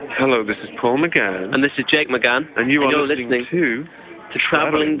Hello, this is Paul McGann. And this is Jake McGann. And you're listening to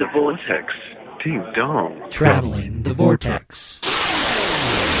Traveling the Vortex. Ding dong. Traveling the Vortex.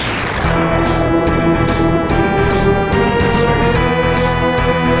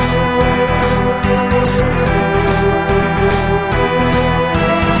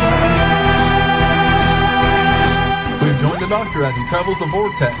 We've joined the Doctor as he travels the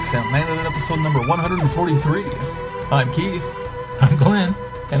vortex and landed at episode number 143. I'm Keith. I'm Glenn.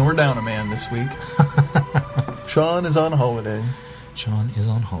 And we're down a man this week. Sean is on holiday. Sean is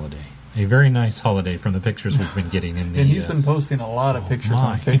on holiday. A very nice holiday from the pictures we've been getting. In the, and he's been posting a lot of pictures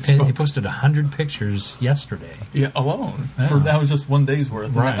on Facebook. He posted 100 pictures yesterday. Yeah, alone. Yeah. That was just one day's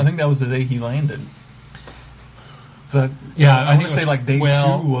worth. Right. I think that was the day he landed. I want to say like day 2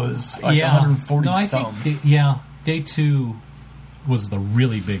 was like 140 no, I some. think day 2 was the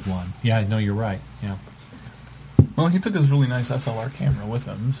really big one. Yeah, I know you're right. Yeah. Well, he took his really nice SLR camera with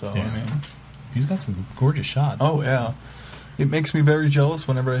him, so yeah. I mean, he's got some gorgeous shots. Oh yeah. It makes me very jealous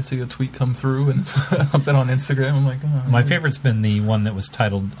whenever I see a tweet come through and I've been on Instagram. I'm like, oh. My favorite's been the one that was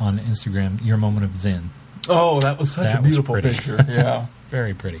titled on Instagram, "Your Moment of Zen." Oh, that was such a beautiful picture. Yeah.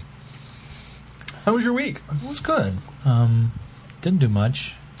 Very pretty. How was your week? It was good. Didn't do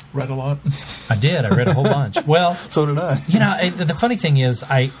much. Read a lot? I did. I read a whole bunch. Well, so did I. You know, the funny thing is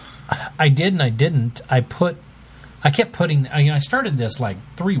I did and I didn't. I kept putting, I started this like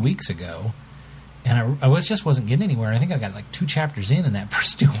 3 weeks ago, and I wasn't getting anywhere. And I think I got like 2 chapters in that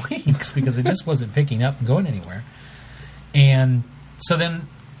first 2 weeks because it just wasn't picking up and going anywhere. And so then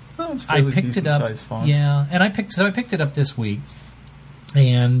I picked it up. Font. Yeah, and I picked it up this week,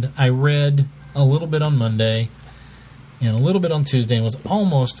 and I read a little bit on Monday and a little bit on Tuesday, and was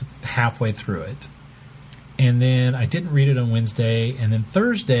almost halfway through it. And then I didn't read it on Wednesday, and then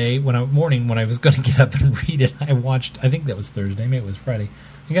Thursday when I was going to get up and read it, I watched. I think that was Thursday, maybe it was Friday.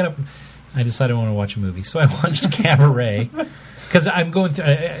 I got up. I decided I want to watch a movie, so I watched Cabaret because I'm going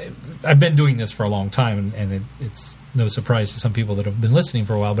through. I've been doing this for a long time, and it's no surprise to some people that have been listening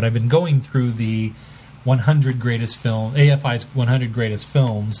for a while. But I've been going through the 100 greatest film AFI's 100 greatest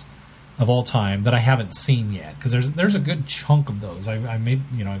films of all time that I haven't seen yet, because there's a good chunk of those. I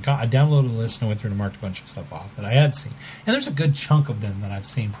downloaded a list and I went through and marked a bunch of stuff off that I had seen, and there's a good chunk of them that I've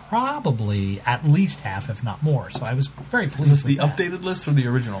seen, probably at least half, if not more. So I was very pleased. Is this the updated list or the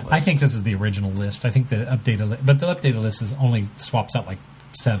original list? I think this is the original list. I think the updated list is only swaps out like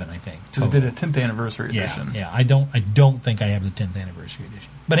 7, I think. They did a 10th anniversary edition. Yeah. I don't think I have the 10th anniversary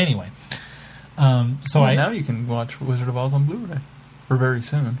edition, but anyway. Now you can watch Wizard of Oz on Blu-ray, or very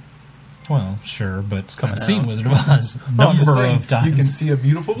soon. Well, sure, but I've seen Wizard of Oz a number of times. You can see a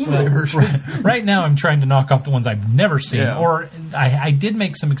beautiful Blu-ray version. Right now, I'm trying to knock off the ones I've never seen, or I did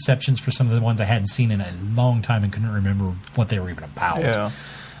make some exceptions for some of the ones I hadn't seen in a long time and couldn't remember what they were even about. Yeah.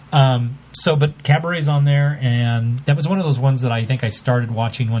 But Cabaret's on there, and that was one of those ones that I think I started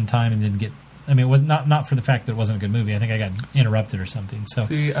watching one time and didn't get. I mean, it was not for the fact that it wasn't a good movie. I think I got interrupted or something. So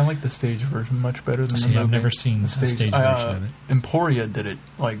see, I like the stage version much better than the movie. I've never seen the stage version of it. Emporia did it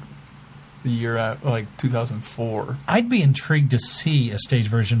like the year at, like 2004. I'd be intrigued to see a stage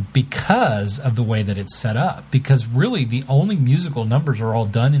version because of the way that it's set up. Because really, the only musical numbers are all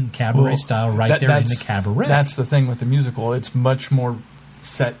done in cabaret style in the cabaret. That's the thing with the musical; it's much more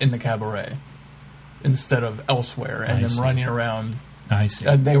set in the cabaret instead of elsewhere, and them running around. I see.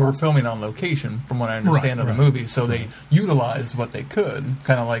 They were filming on location, from what I understand of the movie, so they utilized what they could,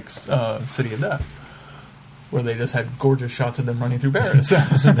 kind of like City of Death, where they just had gorgeous shots of them running through Paris.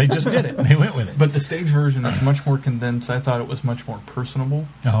 So they just did it. They went with it. But the stage version is much more condensed. I thought it was much more personable.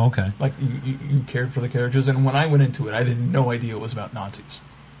 Oh, okay. Like, you cared for the characters. And when I went into it, I had no idea it was about Nazis.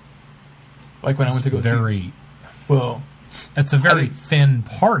 Like, when I went to go see... Well... That's a very thin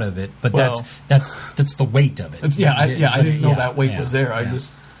part of it, but that's the weight of it. I didn't know that weight was there.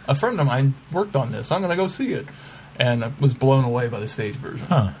 A friend of mine worked on this. I'm going to go see it. And I was blown away by the stage version.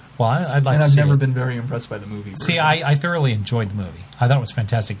 Huh. Well, I'd like to see it. And I've never been very impressed by the movie version. See, I thoroughly enjoyed the movie. I thought it was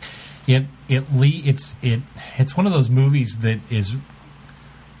fantastic. It's one of those movies that is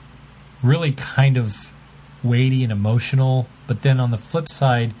really kind of weighty and emotional, but then on the flip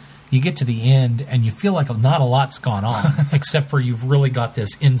side, you get to the end and you feel like not a lot's gone on, except for you've really got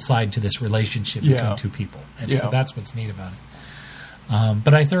this insight to this relationship between two people. And so that's what's neat about it.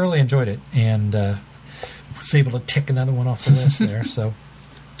 But I thoroughly enjoyed it, and was able to tick another one off the list there. So,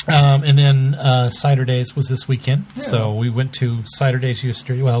 and then Cider Days was this weekend. Yeah. So we went to Cider Days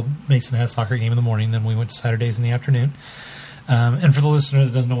yesterday. Well, Mason had a soccer game in the morning, then we went to Cider Days in the afternoon. And for the listener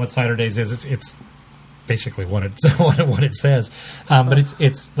that doesn't know what Cider Days is, it's basically what it what it says. But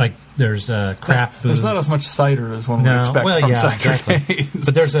it's like there's craft booths. There's not as much cider as one would expect from cider days.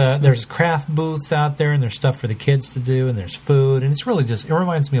 But there's craft booths out there, and there's stuff for the kids to do, and there's food, and it's really just it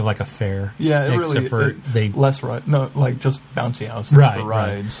reminds me of like a fair. Yeah, it really less like just bouncy houses for rides.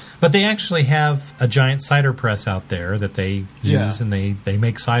 Right. But they actually have a giant cider press out there that they use, and they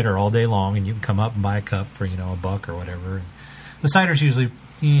make cider all day long, and you can come up and buy a cup for $1 or whatever. And the cider's usually.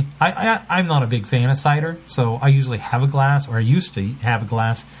 I'm not a big fan of cider, so I usually have a glass, or I used to have a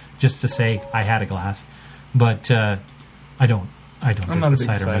glass just to say I had a glass. But I don't drink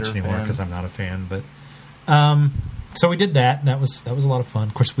cider much anymore because I'm not a fan. But so we did that. That was a lot of fun.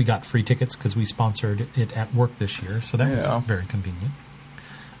 Of course, we got free tickets because we sponsored it at work this year, so that was very convenient.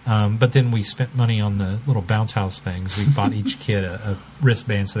 But then we spent money on the little bounce house things. We bought each kid a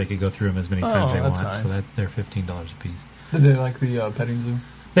wristband so they could go through them as many times as they want. Nice. So they're $15 a piece. Did they like the petting zoo?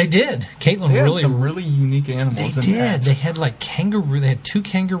 They did. Caitlin they had some really unique animals. They did. They had like kangaroo. They had 2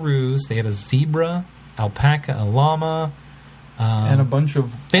 kangaroos. They had a zebra, alpaca, a llama, and a bunch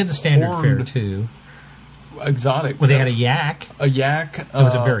of. They had the standard fare too. Exotic. Well, they had a yak. A yak. It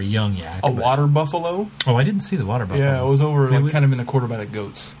was a very young yak. A water buffalo. Oh, I didn't see the water buffalo. Yeah, it was over kind of in the quarter by the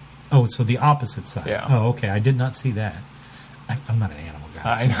goats. Oh, so the opposite side. Yeah. Oh, okay. I did not see that. I'm not an animal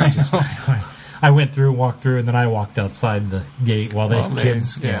guy. So I know. I went through, walked through, and then I walked outside the gate while the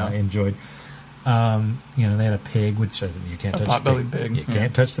kids enjoyed. They had a pig, which you can't touch. A potbellied pig. You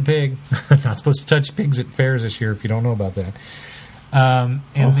can't touch the pig. Not supposed to touch pigs at fairs this year if you don't know about that.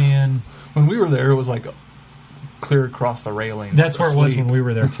 Then when we were there, it was like clear across the railing. That's where it was when we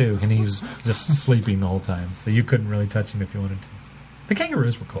were there too, and he was just sleeping the whole time, so you couldn't really touch him if you wanted to. The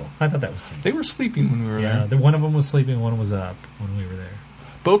kangaroos were cool. I thought that was neat. They were sleeping when we were there. Yeah, one of them was sleeping, one was up when we were there.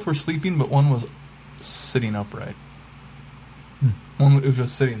 Both were sleeping, but one was sitting upright. One was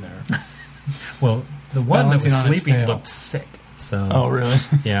just sitting there. Well, the one that was sleeping looked sick. So, oh, really?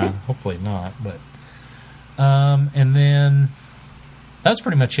 Yeah, hopefully not. But and then that's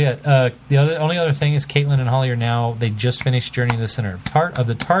pretty much it. The only other thing is Caitlin and Holly they just finished Journey to the Center of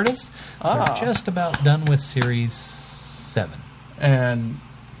the TARDIS. So they're just about done with Series 7. And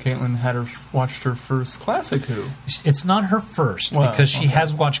Caitlin had watched her first classic Who. It's not her first, because she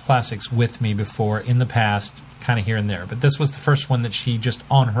has watched classics with me before in the past, kind of here and there. But this was the first one that she just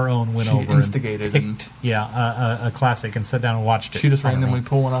on her own went over instigated and picked, a classic and sat down and watched it. She just randomly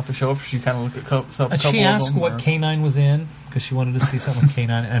pulled one off the shelf. She kind of looked at a couple she asked what K9 was in because she wanted to see something with K9.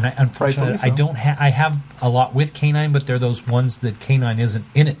 And unfortunately, I have a lot with K9, but they're those ones that K9 isn't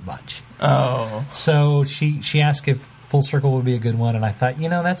in it much. Oh. So she asked if Full Circle would be a good one, and I thought,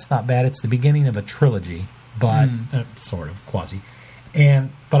 that's not bad. It's the beginning of a trilogy, but sort of quasi.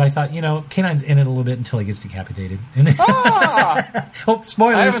 But I thought, K9's in it a little bit until he gets decapitated. And then, oh,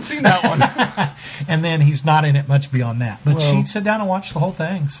 spoilers! I haven't seen that one. And then he's not in it much beyond that. But she sat down and watched the whole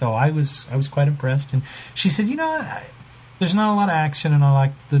thing, so I was quite impressed. And she said, there's not a lot of action, and I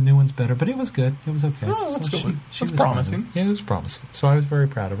like the new ones better, but it was good. It was okay. Oh, that's good. She was promising. Yeah, it was promising. So I was very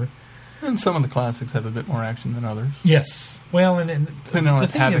proud of her. And some of the classics have a bit more action than others. Yes. Well, and the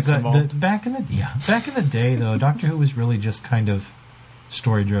thing is that back in the day, though, Doctor Who was really just kind of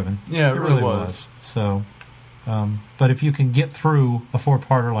story driven. Yeah, it really was. So, but if you can get through a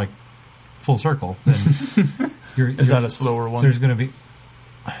 4-parter like Full Circle, then is that a slower one? There's going to be.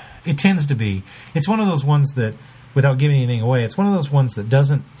 It tends to be. It's one of those ones that, without giving anything away, it's one of those ones that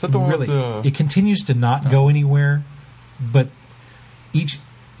doesn't really. It continues to not go anywhere, but each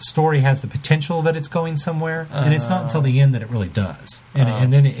story has the potential that it's going somewhere, and it's not until the end that it really does.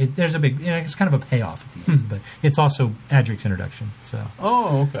 And then there's a big, it's kind of a payoff at the end, but it's also Adric's introduction. So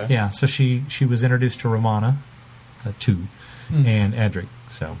okay, yeah. So she was introduced to Romana, and Adric.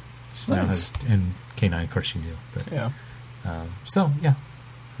 So she now has, and K9, of course, she knew. But yeah. So yeah.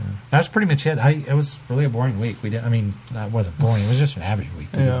 That's pretty much it. It was really a boring week. That wasn't boring. It was just an average week.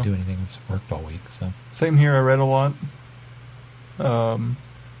 We didn't do anything. We just worked all week. So same here. I read a lot.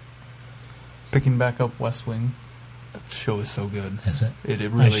 Picking back up West Wing. That show is so good. Is it?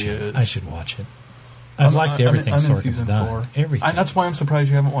 It really is. I should watch it. I've liked everything Sorkin's done. 4. Everything. That's why I'm surprised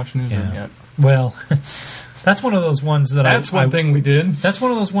you haven't watched Newsroom yet. Well, that's one of those ones that That's one thing we did. That's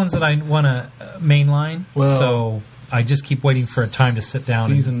one of those ones that I want to mainline. Well, so I just keep waiting for a time to sit down.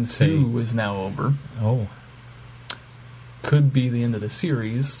 Season 2 is now over. Oh. Could be the end of the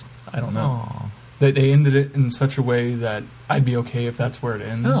series. I don't know. Aww. They ended it in such a way that I'd be okay if that's where it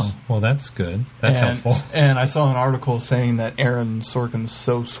ends. Oh, well, that's good. That's helpful. And I saw an article saying that Aaron Sorkin's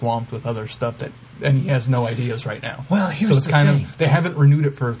so swamped with other stuff that and he has no ideas right now. Well, here's so it's the kind thing. of they haven't renewed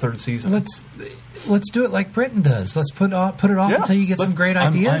it for a third season. Let's do it like Britain does. Let's put it off until you get some great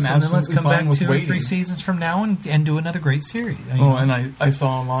ideas, and then let's come back 2 or 3 seasons from now and do another great series. And I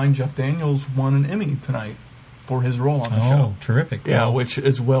saw online Jeff Daniels won an Emmy tonight for his role on the show. Oh, terrific! Yeah, which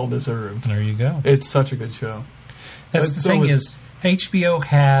is well deserved. There you go. It's such a good show. That's the thing is, HBO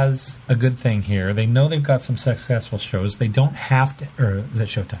has a good thing here. They know they've got some successful shows. They don't have to. Or is that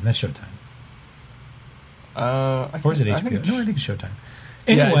Showtime? That's Showtime. Or is it HBO? I think it's Showtime.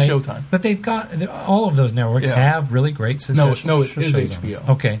 Anyway, yeah, it's Showtime. But they've got all of those networks have really great successful. No, it is HBO.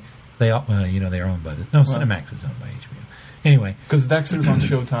 Okay, they all they're owned by Cinemax is owned by HBO. Anyway, because Dexter's on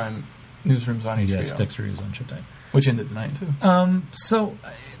Showtime, Newsroom's on HBO. Yes, Dexter is on Showtime, which ended tonight too. So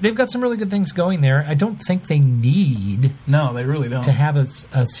they've got some really good things going there. I don't think they need. No, they really don't. To have a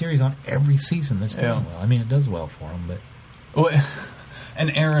series on every season that's doing well. I mean, it does well for them, but. And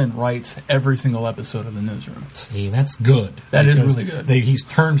Aaron writes every single episode of the Newsroom. See, that's good. That is really good. He's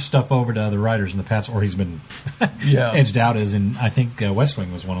turned stuff over to other writers in the past, or he's been edged out. As in, I think West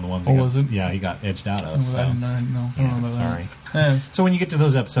Wing was one of the ones. Was it? Yeah, he got edged out of. So. I don't know about sorry. That. So when you get to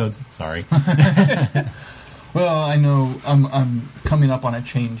those episodes, sorry. Well, I know I'm coming up on a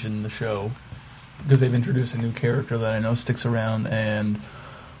change in the show because they've introduced a new character that I know sticks around, and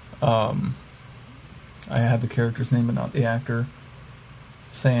I have the character's name but not the actor.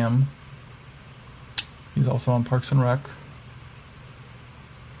 Sam. He's also on Parks and Rec.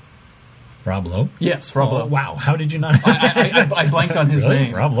 Rob Lowe? Yes, Rob Lowe. Wow, how did you not? I blanked on his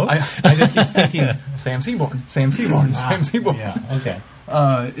name. Rob Lowe? I just keep thinking Sam Seaborn. Sam Seaborn. Yeah, okay.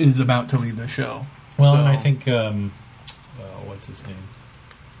 Is about to lead the show. Well, and I think, what's his name?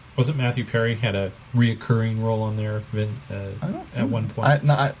 Wasn't Matthew Perry had a reoccurring role on there at one point?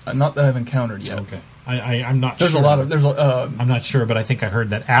 Not that I've encountered yet. Okay. I'm not sure. I'm not sure, but I think I heard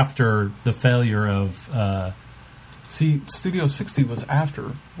that after the failure of... Studio 60 was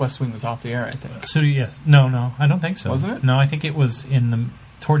after West Wing was off the air, I think. Yes. No, I don't think so. Wasn't it? No, I think it was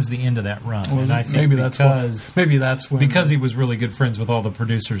towards the end of that run. And I think maybe that's when... Because he was really good friends with all the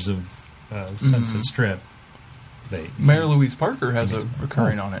producers of Sunset Strip. Mayor Louise Parker has a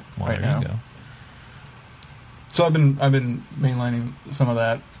recurring on it right now. You go. So I've been mainlining some of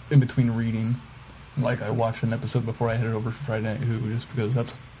that in between reading. Like I watched an episode before I headed over to Friday Night Who, just because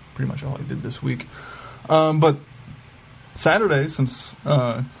that's pretty much all I did this week. But Saturday, since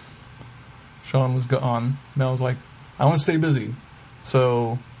Sean was gone, Mel was like, I want to stay busy.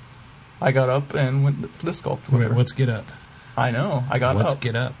 So I got up and went to disc golf with her. What's get up? I know. I got up. What's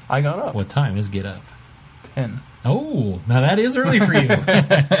get up? I got up. What time is get up? 10. Oh, now that is early for you.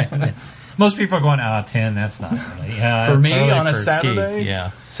 Most people are going, 10, that's not early. Yeah, for me, on a Saturday,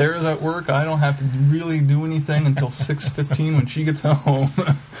 yeah. Sarah's at work. I don't have to really do anything until 6:15 when she gets home.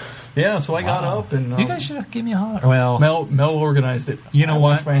 Yeah, so I got up. And you guys should give me a holler. Well, Mel organized it. You know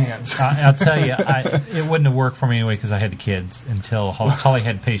what? Washed my hands. I'll tell you, it wouldn't have worked for me anyway because I had the kids until Holly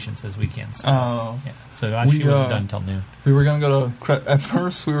had patients this weekend. So, she wasn't done until noon. We were going to go to... At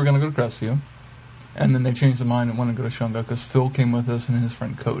first, we were going to go to Crestview. And then they changed their mind and wanted to go to Shunga because Phil came with us and his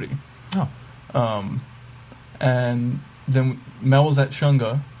friend Cody. Oh. And then Mel was at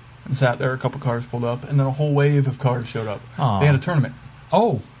Shunga and sat there. A couple cars pulled up, and then a whole wave of cars showed up. Aww. They had a tournament.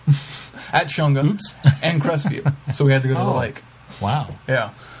 Oh. At Shunga. Oops. And Crestview. So we had to go to the lake. Wow.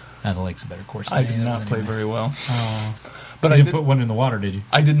 Yeah. The lake's a better course. I did not play very well. But you didn't put one in the water, did you?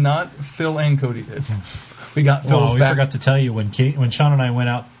 I did not. Phil and Cody did. We got Phil's back. We forgot to tell you when Sean and I went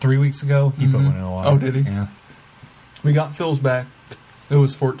out 3 weeks ago. He put one in the water. Oh, did he? Yeah. We got Phil's back. It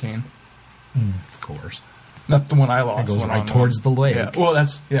was 14. Of course. Not the one I lost. It goes right towards the lake. Yeah. Well,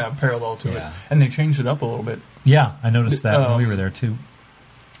 that's parallel to it, and they changed it up a little bit. Yeah, I noticed that when we were there too.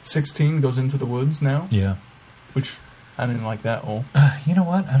 16 goes into the woods now. Yeah, which I didn't like that hole. You know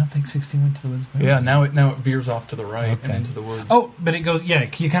what? I don't think 16 went to the woods. Maybe. Yeah, now it veers off to the right and into the woods. Oh, but it goes. Yeah,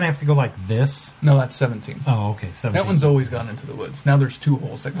 you kind of have to go like this. No, that's 17. Oh, okay, 17. That one's always gone into the woods. Now there's 2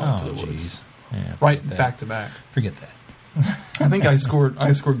 holes that go into the woods. Yeah, right back to back. Forget that. I think I scored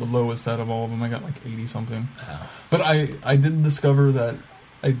the lowest out of all of them. I got like 80 something. Oh. But I did discover that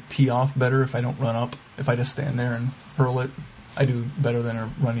I tee off better if I don't run up. If I just stand there and hurl it, I do better than a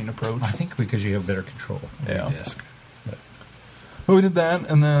running approach. I think because you have better control of your disc. But we did that,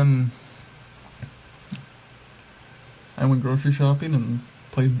 and then I went grocery shopping and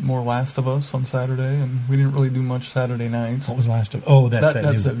played more Last of Us on Saturday, and we didn't really do much Saturday nights. What was Last of Us? Oh, that's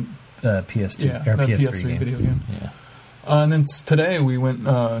new PS2 or PS3 game. video game. Yeah. And then today we went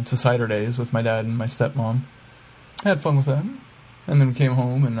to Cider Days with my dad and my stepmom. Had fun with that. And then we came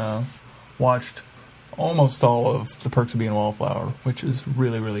home and watched almost all of The Perks of Being a Wallflower, which is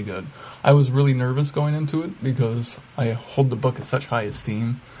really, really good. I was really nervous going into it because I hold the book at such high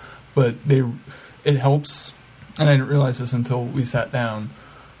esteem, but it helps, and I didn't realize this until we sat down.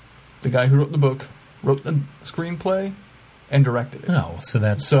 The guy who wrote the book wrote the screenplay and directed it. Oh, so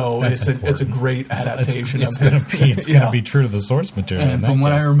that's it's a great adaptation. It's going to be true to the source material. And from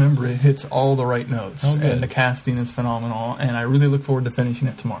what I remember, it hits all the right notes, Oh, good. and the casting is phenomenal. And I really look forward to finishing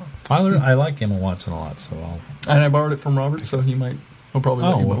it tomorrow. I like Emma Watson a lot, so And I borrowed it from Robert, so he'll probably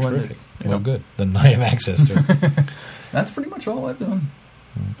let you lend terrific. it. Well, good. Then I have access to it. That's pretty much all I've done.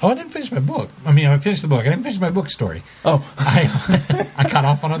 Oh, I didn't finish my book. I mean, I finished the book. I didn't finish my book story. Oh, I got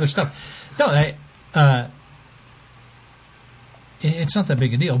off on other stuff. No, it's not that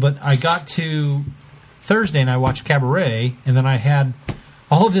big a deal. But I got to Thursday and I watched Cabaret, and then I had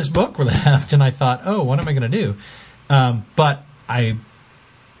all of this book left, and I thought, oh, what am I going to do? But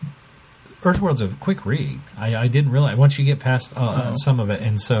Earthworld's a quick read. I didn't realize once you get past some of it,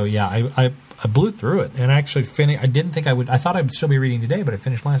 and so I blew through it and actually finished. I didn't think I would. I thought I'd still be reading today, but I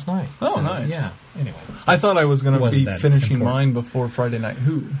finished last night. Oh, so, nice. Yeah. Anyway, I thought I was going to be finishing important. mine before Friday Night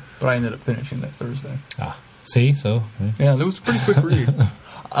Who, but I ended up finishing that Thursday. See, so yeah, that was a pretty quick read.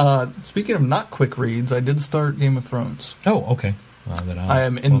 Speaking of not quick reads, I did start Game of Thrones. Oh, okay.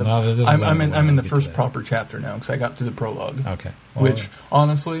 I'm in the first proper chapter now because I got through the prologue. Okay. Which,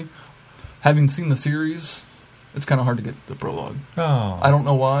 honestly, having seen the series, it's kind of hard to get the prologue. Oh. I don't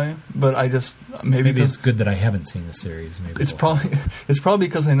know why, but I just maybe it's good that I haven't seen the series. Maybe it's probably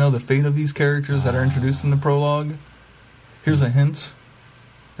because I know the fate of these characters that are introduced in the prologue. Here's a hint.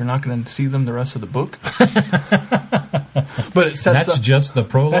 You're not going to see them the rest of the book. But it sets That's up, just the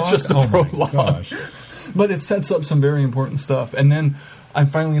prologue? That's just the prologue. My gosh. But it sets up some very important stuff. And then I'm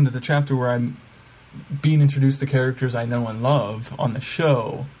finally into the chapter where I'm being introduced to characters I know and love on the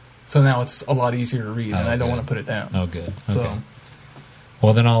show. So now it's a lot easier to read, and I don't want to put it down. Oh, good. Okay. So,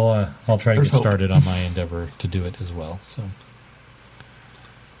 well, then I'll try to get hope. started on my endeavor to do it as well. So,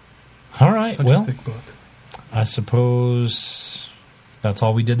 all right. Such well, a thick book. I suppose that's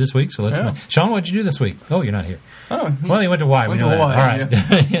all we did this week. So let's. Sean, what'd you do this week? Oh, you're not here. Oh, well, you went to Hawaii. Went to Hawaii. All right.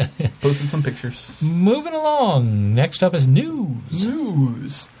 Yeah. Posted some pictures. Moving along. Next up is news.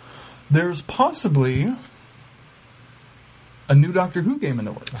 There's possibly a new Doctor Who game in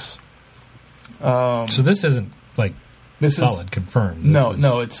the works. So this isn't like confirmed.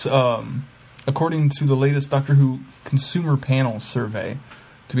 No. It's according to the latest Doctor Who consumer panel survey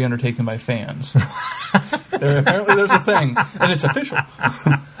to be undertaken by fans. Apparently, there's a thing, and it's official.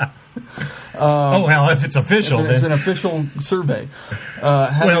 If it's official, it's an official survey.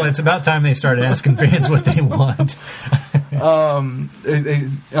 It's about time they started asking fans what they want. On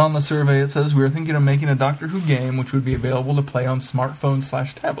the survey, it says we are thinking of making a Doctor Who game, which would be available to play on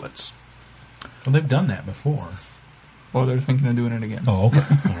smartphones/tablets. Well, they've done that before. Well, they're thinking of doing it again. Oh, okay.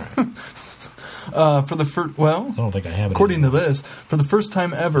 All right. For the first, I don't think I have it. According to this, for the first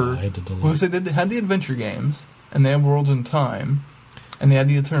time ever, I had to delete. They had the adventure games, and they have Worlds in Time, and they had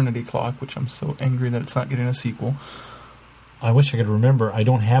the Eternity Clock, which I'm so angry that it's not getting a sequel. I wish I could remember. I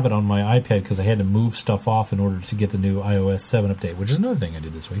don't have it on my iPad because I had to move stuff off in order to get the new iOS 7 update, which is another thing I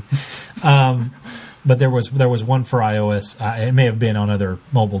did this week. But there was one for iOS. It may have been on other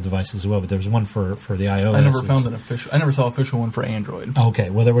mobile devices as well, but there was one for the iOS. I never saw an official one for Android. Okay,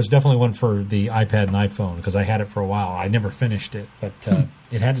 well, there was definitely one for the iPad and iPhone because I had it for a while. I never finished it, but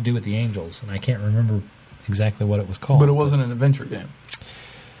it had to do with the Angels, and I can't remember exactly what it was called. But it wasn't an adventure game.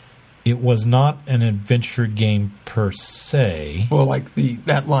 It was not an adventure game per se. Well, like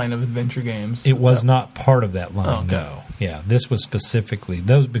that line of adventure games. It was not part of that line. Oh, okay. No. Yeah, this was specifically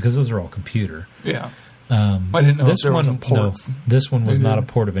because those are all computer. Yeah. I didn't know this if there was a port. No, this one was not a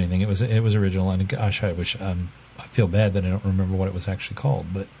port of anything. It was original, and gosh, I wish I feel bad that I don't remember what it was actually called.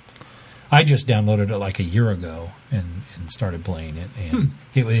 But I just downloaded it like a year ago and started playing it, and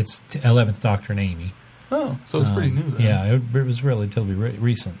it's 11th Doctor and Amy. Oh, so it's pretty new then. Yeah, it was relatively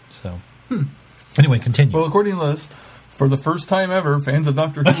recent. So, anyway, continue. Well, according to this, for the first time ever, fans of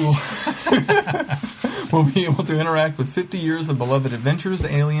Doctor Who will be able to interact with 50 years of beloved adventures,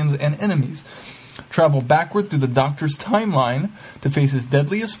 aliens, and enemies. Travel backward through the Doctor's timeline to face his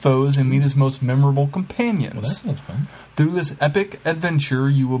deadliest foes and meet his most memorable companions. Well, that sounds fun. Through this epic adventure,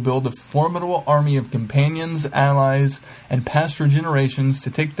 you will build a formidable army of companions, allies, and past generations to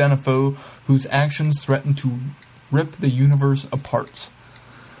take down a foe whose actions threaten to rip the universe apart.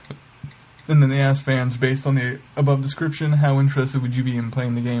 And then they asked fans, based on the above description, how interested would you be in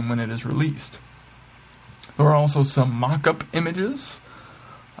playing the game when it is released? There are also some mock-up images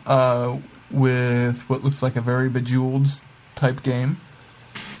with what looks like a very Bejeweled type game.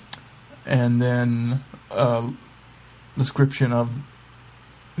 and then description of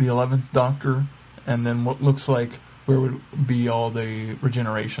the 11th Doctor, and then what looks like where would be all the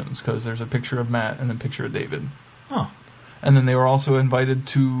regenerations, because there's a picture of Matt and a picture of David. Oh. And then they were also invited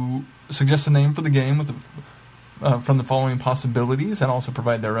to suggest a name for the game with from the following possibilities, and also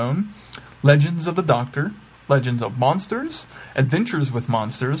provide their own: Legends of the Doctor, Legends of Monsters, Adventures with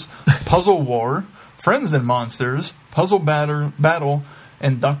Monsters, Puzzle War, Friends and Monsters, Puzzle Battle,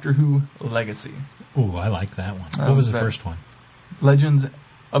 and Doctor Who Legacy. Ooh, I like that one. What was the first one? Legends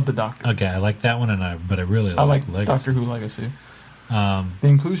of the Doctor. Okay, I like that one, but I really like Legacy. Doctor Who Legacy. The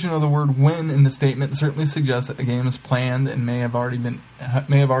inclusion of the word "when" in the statement certainly suggests that the game is planned and may have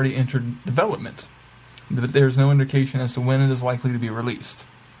already entered development, but there's no indication as to when it is likely to be released.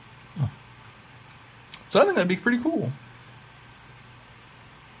 Oh. So I think that'd be pretty cool.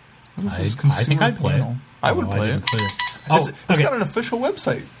 I think I'd play it. I would play it. It's got an official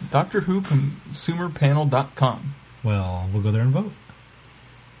website, DoctorWhoConsumerPanel.com. Well, we'll go there and vote.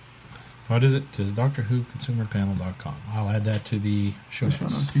 What is it? It says DoctorWhoConsumerPanel.com. I'll add that to the show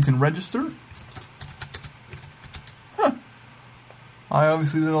notes. You can register. Huh. I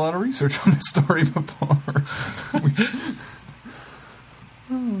obviously did a lot of research on this story before.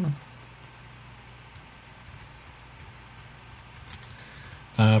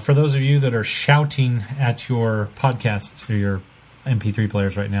 For those of you that are shouting at your podcasts or your MP3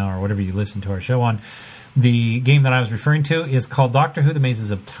 players right now, or whatever you listen to our show on, the game that I was referring to is called Doctor Who: The Mazes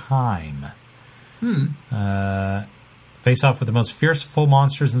of Time. Face off with the most fearful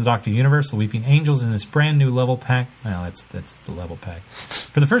monsters in the Doctor universe, the Weeping Angels, in this brand new level pack. Well, that's the level pack.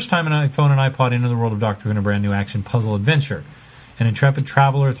 For the first time, an iPhone and iPod enter the world of Doctor Who in a brand new action puzzle adventure. An intrepid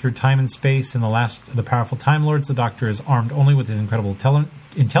traveler through time and space in the last of the powerful Time Lords, the Doctor is armed only with his incredible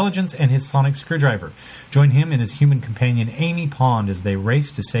intelligence and his sonic screwdriver. Join him and his human companion Amy Pond as they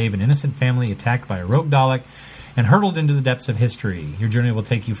race to save an innocent family attacked by a rogue Dalek and hurtled into the depths of history. Your journey will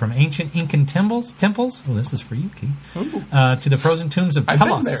take you from ancient Incan temples, well, this is for you, Keith, to the frozen tombs of Telos. I've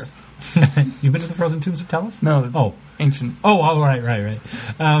been there. You've been to the frozen tombs of Telos? No. Ancient. Right.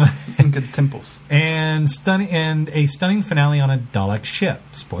 Incan temples. And a stunning finale on a Dalek ship.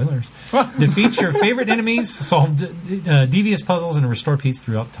 Spoilers. Defeat your favorite enemies, solve devious puzzles, and restore peace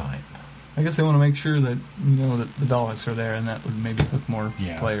throughout time. I guess they want to make sure that that the Daleks are there, and that would maybe hook more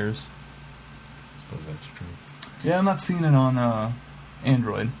players. I suppose that's true. Yeah, I'm not seeing it on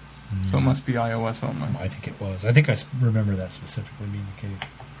Android, so it must be iOS only. I think it was. I think I remember that specifically being the case.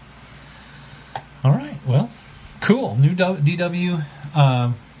 All right, well, cool. New DW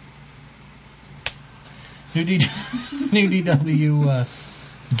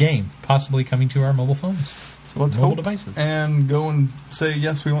game possibly coming to our mobile phones. So let's mobile hope devices. And go and say,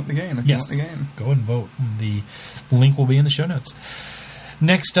 yes, we want the game. If you want the game. Go and vote. The link will be in the show notes.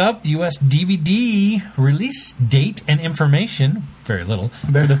 Next up, the US DVD release date and information, very little,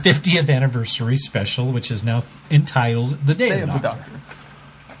 for the 50th anniversary special, which is now entitled The Day of the Doctor.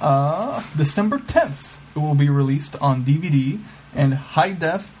 December 10th, it will be released on DVD and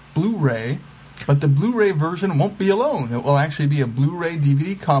high-def Blu-ray, but the Blu-ray version won't be alone. It will actually be a Blu-ray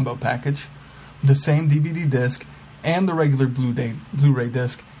DVD combo package, the same DVD disc, and the regular Blu-ray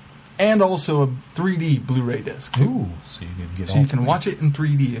disc, and also a 3D Blu-ray disc. Ooh, so you can get you can watch it in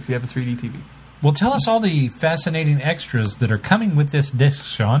 3D if you have a 3D TV. Well, tell us all the fascinating extras that are coming with this disc,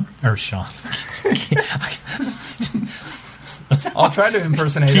 Sean. I'll try to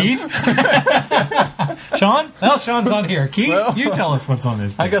impersonate Keith? Sean? Well, Sean's on here. Keith, you tell us what's on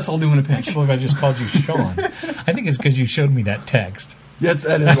this thing. I guess I'll do in a pinch. I can't believe I just called you Sean. I think it's because you showed me that text. Yes,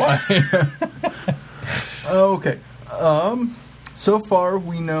 that is why. Okay. So far,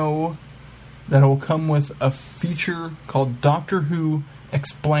 we know that it will come with a feature called Doctor Who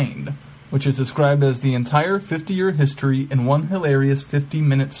Explained, which is described as the entire 50-year history in one hilarious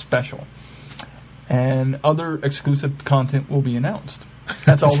 50-minute special. And other exclusive content will be announced.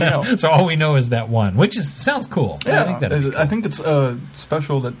 That's all we know. So all we know is that one, which sounds cool. Yeah, I think it's a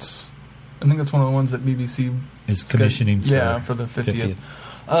special I think that's one of the ones that BBC is commissioning for the 50th.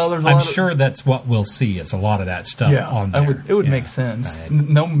 I'm sure that's what we'll see. Is a lot of that stuff on there. It would make sense.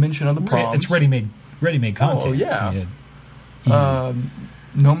 No mention of the proms. It's ready-made content. Oh, yeah.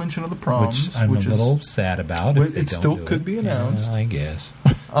 No mention of the proms. Which I'm a little sad about. If they it still could be announced. I guess.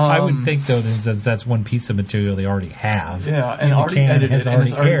 I would think, though, that that's one piece of material they already have. Yeah, and already edited and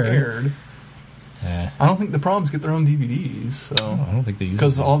it's already aired. I don't think the proms get their own DVDs. So I don't think they use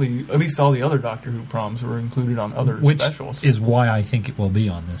because at least all the other Doctor Who proms were included on other specials. Which is why I think it will be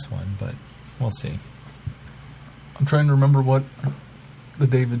on this one, but we'll see. I'm trying to remember what the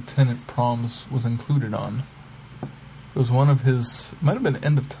David Tennant proms was included on. It was one of his... It might have been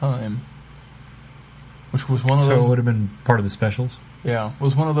End of Time. which was one of So it those. would have been part of the specials? Yeah,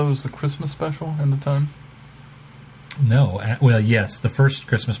 was one of those the Christmas special end of time? No. Well, yes. The first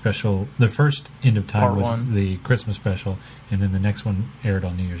Christmas special, the first End of Time Part was one. the Christmas special, and then the next one aired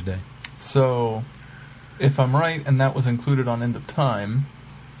on New Year's Day. So, if I'm right, and that was included on End of Time,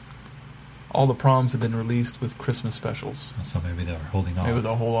 all the proms have been released with Christmas specials. So maybe they were holding off. Maybe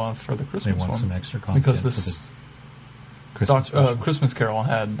they'll hold on for the They Christmas want one. some extra content Because for this the Christmas special. Christmas Carol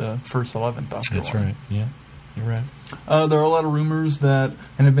had the first 11th Doctor That's one. right. Yeah, you're right. There are a lot of rumors that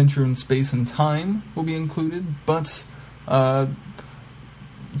An Adventure in Space and Time will be included, but TV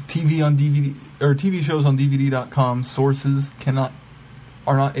on DVD or TV shows on DVD.com sources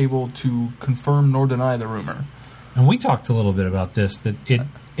are not able to confirm nor deny the rumor. And we talked a little bit about this, that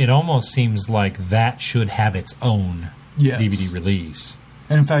it almost seems like that should have its own Yes. DVD release.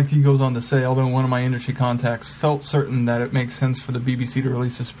 And in fact, he goes on to say, although one of my industry contacts felt certain that it makes sense for the BBC to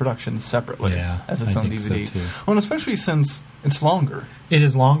release this production separately as its I own think DVD. so too. Well, and especially since it's longer. It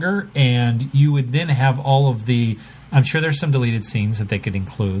is longer, and you would then have all of the... I'm sure there's some deleted scenes that they could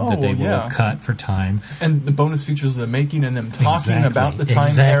include that they would have cut for time. And the bonus features of the making and them talking Exactly. about the time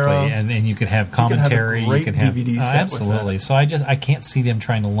exactly. era. And you could have commentary. You could have a great DVD set with absolutely. that. So I can't see them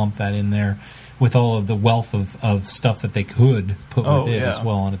trying to lump that in there with all of the wealth of stuff that they could put with it as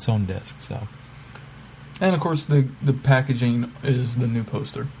well on its own disc. So, and of course, the packaging is the new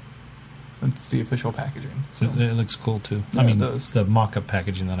poster. It's the official packaging. So. it looks cool too. Yeah, I mean, it does. the mock-up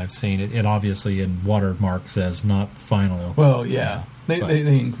packaging that I've seen, it obviously in watermark says not final. Well, yeah. But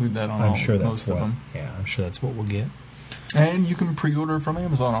They include that on I'm sure that's most of them. Yeah, I'm sure that's what we'll get. And you can pre-order from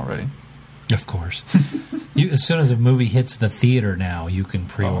Amazon already. Of course. As soon as a movie hits the theater now, you can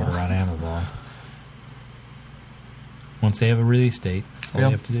pre-order on Amazon. Once they have a release date, that's all you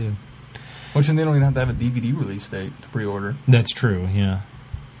have to do. Which, and they don't even have to have a DVD release date to pre-order. That's true, yeah.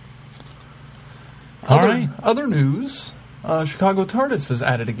 All right. Other news, Chicago TARDIS has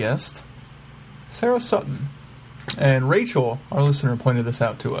added a guest, Sarah Sutton. And Rachel, our listener, pointed this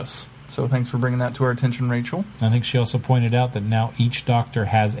out to us. So thanks for bringing that to our attention, Rachel. I think she also pointed out that now each Doctor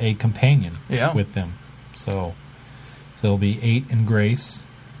has a companion with them. So there'll be 8 and Grace,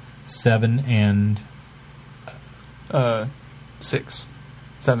 7 and... 6.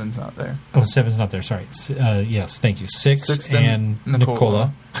 7's not there. Oh, 7's not there, sorry. Yes, thank you. 6 and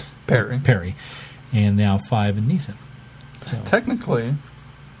Nicola Perry. And now 5 and Neeson. So. Technically,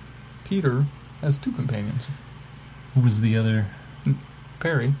 Peter has 2 companions. Who was the other?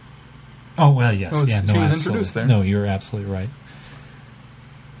 Perry. Oh, well, yes. She was introduced there. No, you're absolutely right.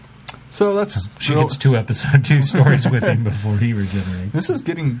 So that's... She gets 2 stories with him before he regenerates. This is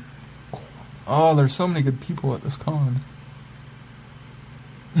getting... Oh, there's so many good people at this con.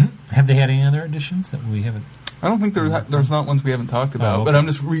 Have they had any other additions that we haven't... I don't think there's not ones we haven't talked about, okay. but I'm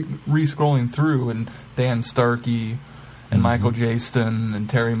just re-scrolling through, and Dan Starkey, and Michael Jaston, and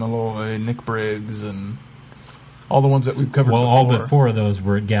Terry Malloy, Nick Briggs, and all the ones that we've covered before. all but 4 of those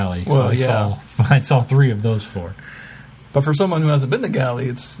were at Galley, so I saw 3 of those 4. But for someone who hasn't been to Galley,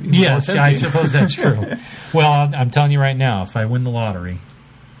 it's even yes, more I tempting. suppose that's true. Well, I'm telling you right now, if I win the lottery,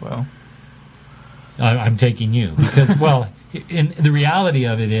 well, I'm taking you because, well, the reality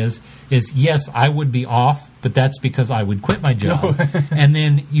of it is yes, I would be off, but that's because I would quit my job, and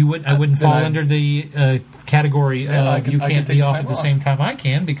then I wouldn't fall under the category of you can't be off at the same time I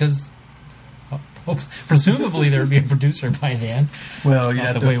can because presumably there would be a producer by then. Well,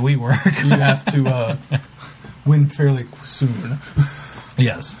 not the way we work. You have to win fairly soon.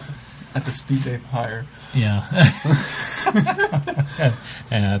 Yes, at the speed they've hired. Yeah. Yeah,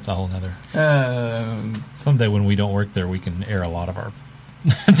 that's a whole nother. Someday when we don't work there, we can air a lot of our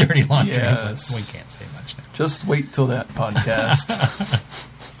dirty laundry. Yes. We can't say much now. Just wait till that podcast.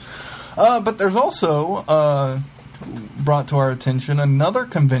 But there's also, brought to our attention, another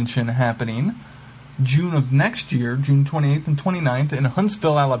convention happening June of next year, June 28th and 29th in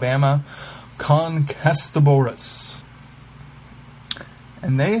Huntsville, Alabama, Conquistadores.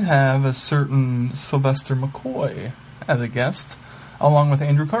 And they have a certain Sylvester McCoy as a guest, along with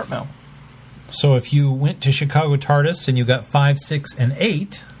Andrew Cartmel. So if you went to Chicago TARDIS and you got 5, 6, and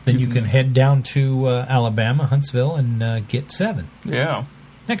 8, then you can head down to Alabama, Huntsville, and get 7. Yeah.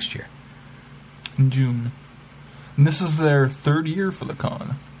 Next year. In June. And this is their 3rd year for the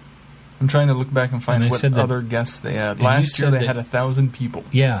con. I'm trying to look back and find what other guests they had. Last year they had 1,000 people.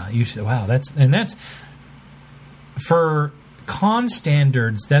 Yeah, you said, wow, that's for con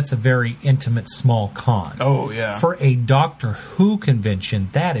standards, that's a very intimate, small con. Oh, yeah. For a Doctor Who convention,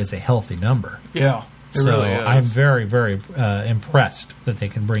 that is a healthy number. Yeah, so really is. I'm very, very impressed that they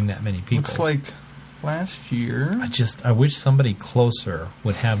can bring that many people. Looks like last year. I wish somebody closer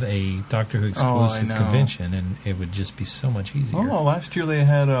would have a Doctor Who exclusive know. convention, and it would just be so much easier. Oh, last year they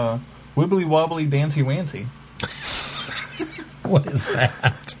had Wibbly Wobbly Dancy Wancy. What is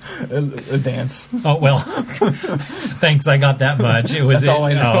that? A dance. Oh, well, thanks, I got that much. It was That's all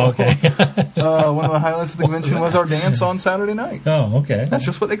I know. Oh, okay. One of the highlights of the convention was our dance on Saturday night. Oh, okay. That's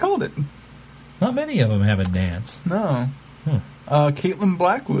just what they called it. Not many of them have a dance. No. Caitlin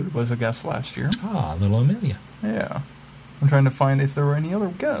Blackwood was a guest last year. Ah, little Amelia. Yeah. I'm trying to find if there were any other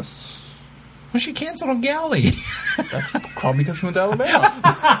guests. Well, she canceled on Galley. That's probably because she went to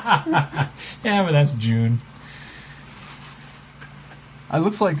Alabama. Yeah, but that's June. It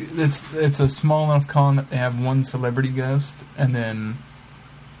looks like it's a small enough con that they have one celebrity guest and then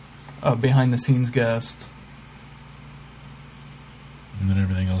a behind-the-scenes guest. And then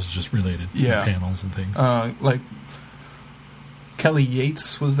everything else is just related. Yeah. Panels and things. Like Kelly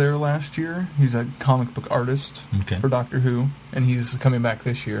Yates was there last year. He's a comic book artist for Doctor Who, and he's coming back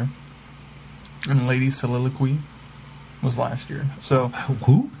this year. And Lady Soliloquy was last year. So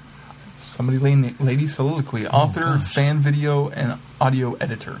who? Somebody Lady Soliloquy, author, fan video, and audio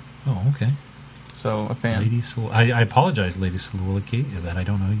editor. Oh, okay. So a fan. I apologize, Lady Soliloquy, that I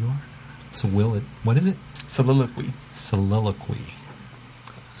don't know who you are. What is it? Soliloquy. Soliloquy.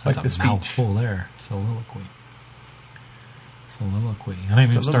 That's like a the speech. mouthful there. Soliloquy. I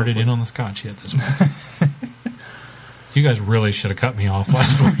haven't even started in on the scotch yet this week. You guys really should have cut me off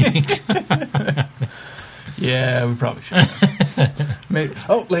last week. Yeah, we probably should have.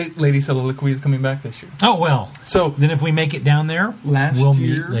 Lady Soliloquy is coming back this year. Oh, well. So then if we make it down there, we'll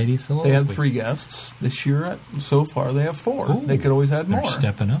meet Lady Soliloquy. They had 3 guests. This year, so far, they have 4. Ooh, they could always add more. They're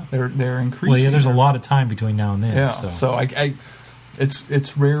stepping up. They're increasing. Well, yeah, there's a lot of time between now and then. Yeah, so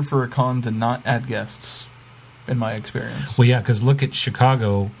it's rare for a con to not add guests, in my experience. Well, yeah, because look at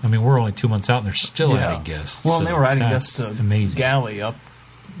Chicago. I mean, we're only 2 months out, and they're still adding guests. Well, and so they were adding guests to amazing. Galley up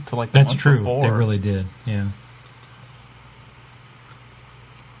to like the That's month true. before. They really did. Yeah.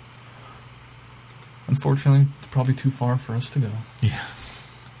 Unfortunately, it's probably too far for us to go. Yeah.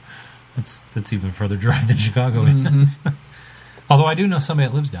 That's even further drive than Chicago is. Although I do know somebody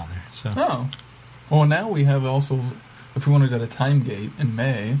that lives down there. So. Oh. Well, now we have also, if we want to go to Timegate in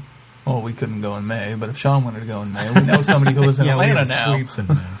May, well, we couldn't go in May, but if Sean wanted to go in May, we know somebody who lives in Atlanta now. Sweeps in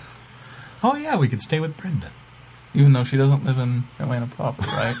May. Oh, yeah, we could stay with Brenda. Even though she doesn't live in Atlanta proper,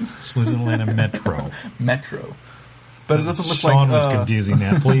 right? She lives in Atlanta Metro. Metro. But it doesn't look Sean like... was confusing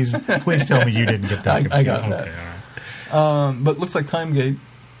that. Please tell me you didn't get that confused. I got that. Okay, all right. But it looks like Timegate,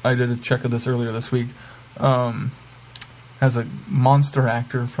 I did a check of this earlier this week, has a monster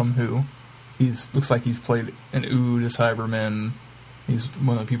actor from Who. Looks like he's played an Ood, a Cyberman. He's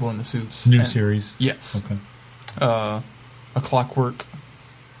one of the people in the suits. New series? Yes. Okay. A Clockwork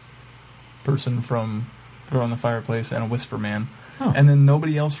person from Throw on the Fireplace and a Whisper Man. Oh. And then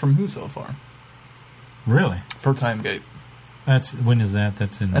nobody else from Who so far. Really? For Timegate. When is that?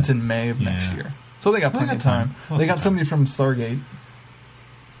 That's in May of next year. So they got plenty of time. They got somebody from Stargate.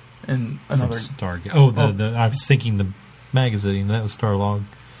 And another Stargate. Oh, I was thinking the magazine. That was Starlog.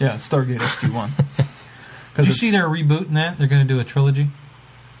 Yeah, Stargate SG-1. Did you see they're rebooting that? They're going to do a trilogy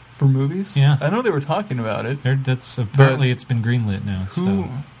for movies. Yeah, I know they were talking about it. That's apparently it's been greenlit now.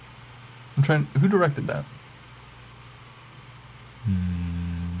 Who directed that?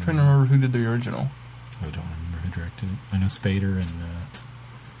 I'm trying to remember who did the original. I don't remember who directed it. I know Spader and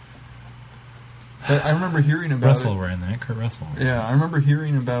I remember hearing about Russell were in that. Kurt Russell. Yeah, I remember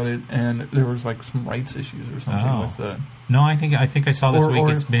hearing about it, and there was like some rights issues or something with the. No, I think I saw this week.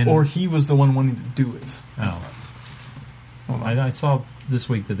 It's been, or he was the one wanting to do it. Oh, I saw this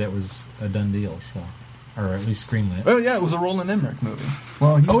week that was a done deal. So, or at least greenlit. Oh yeah, it was a Roland Emmerich movie.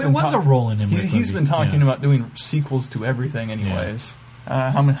 Well, it was a Roland Emmerich. He's been talking about doing sequels to everything, anyways.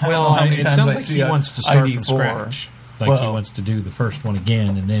 Yeah. How many it times sounds I like see he wants to start ID4. from scratch. Like he wants to do the first one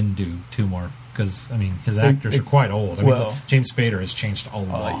again and then do 2 more. Because, I mean, his actors are quite old. I mean, James Spader has changed a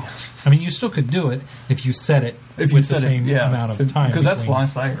lot. I mean, you still could do it if you set it with the same amount of time. Because that's the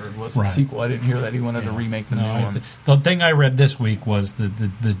last I heard was a sequel. I didn't hear that he wanted to remake the new one. The thing I read this week was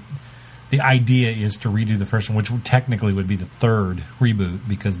the idea is to redo the first one, which technically would be the 3rd reboot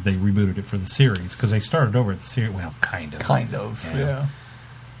because they rebooted it for the series. Because they started over at the series. Well, kind of. Yeah.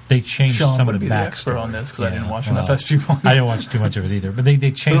 They changed some of the backstory on this because I didn't watch enough SG-1. I didn't watch too much of it either, but they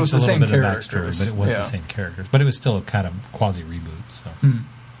changed a little bit of the backstory, but it was the same characters. But it was still a kind of quasi reboot. So I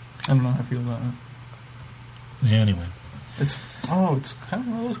don't know how I feel about it. Yeah, anyway, it's kind of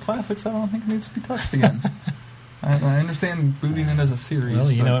one of those classics. I don't think needs to be touched again. I understand booting it as a series.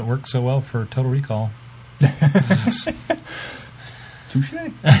 Well, you know, it worked so well for Total Recall. Touche.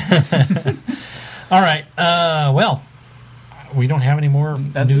 All right. Well, we don't have any more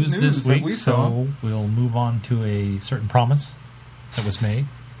news this week, so we'll move on to a certain promise that was made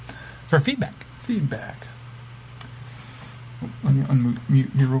for feedback. Feedback. Let me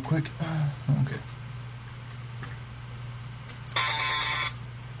unmute here real quick. Okay.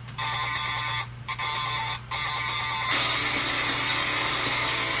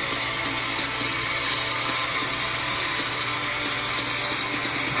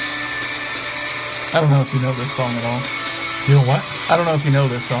 I don't know if you know this song at all. You know what? I don't know if you know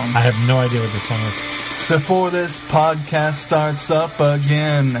this song. I have no idea what this song is. Before this podcast starts up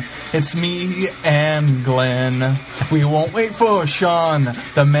again, it's me and Glenn. We won't wait for Sean.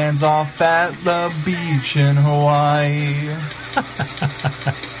 The man's off at the beach in Hawaii.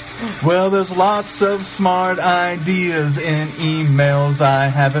 Well, there's lots of smart ideas in emails I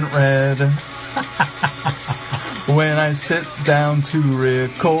haven't read. When I sit down to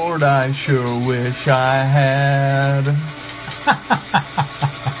record, I sure wish I had.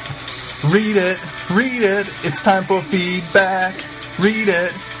 Read it, it's time for feedback. Read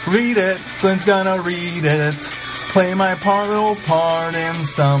it, Glenn's gonna read it. Play my little part in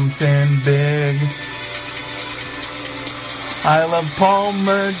something big. I love Paul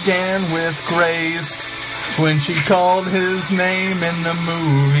McGann with Grace when she called his name in the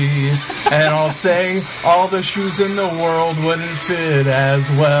movie. And I'll say all the shoes in the world wouldn't fit as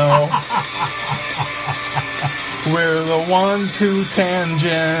well. We're the ones who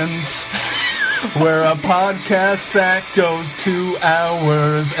tangent. We're a podcast that goes 2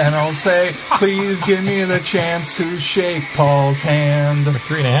 hours. And I'll say, please give me the chance to shake Paul's hand. For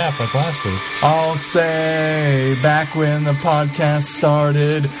 3.5 like last week. I'll say, back when the podcast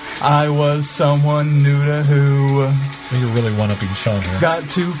started, I was someone new to who. You're really one-upping Sean here. Got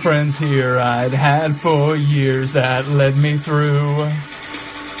 2 friends here I'd had for years that led me through.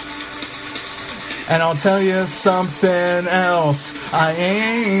 And I'll tell you something else, I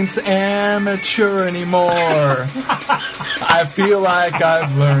ain't amateur anymore. I feel like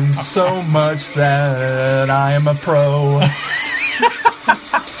I've learned so much that I am a pro.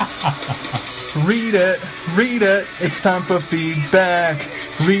 Read it, it's time for feedback.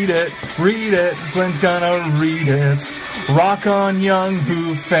 Read it, Glenn's gonna read it. Rock on, young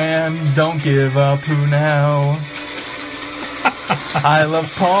Who fan, don't give up, Who now? I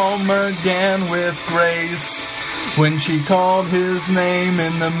love Paul McGann with Grace when she called his name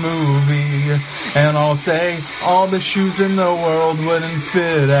in the movie. And I'll say all the shoes in the world wouldn't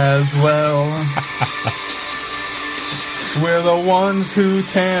fit as well. We're the ones who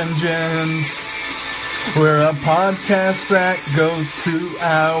tangent. We're a podcast that goes 2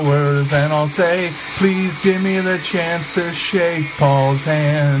 hours. And I'll say, please give me the chance to shake Paul's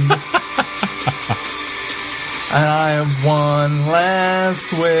hand. And I have one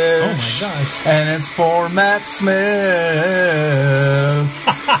last wish. Oh my gosh. And it's for Matt Smith.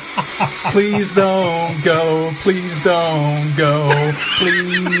 Please don't go. Please don't go.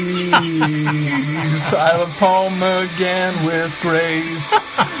 Please. I love Paul McGann with Grace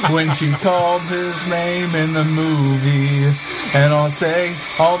when she called his name in the movie. And I'll say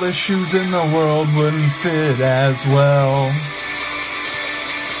all the shoes in the world wouldn't fit as well.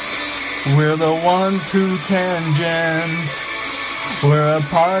 We're the ones who tangent. We're a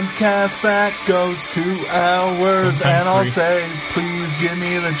podcast that goes 2 hours. Sometimes and I'll 3. say, please give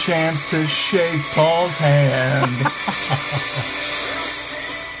me the chance to shake Paul's hand.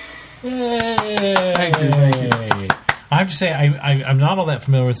 Yay! Thank you. I have to say, I'm not all that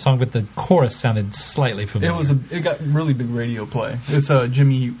familiar with the song, but the chorus sounded slightly familiar. It got really big radio play. It's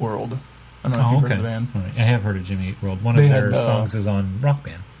Jimmy Eat World. I don't know if you've heard of the band. All right. I have heard of Jimmy Eat World. One of their songs is on Rock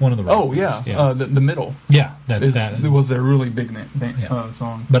Band. One of the rock bands. Yeah. The Middle. Yeah, it was their really big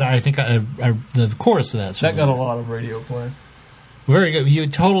song. But I think the chorus of that got a lot of radio play. Very good. You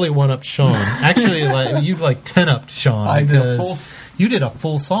totally one up Sean. Actually, you 10-upped Sean. I did you did a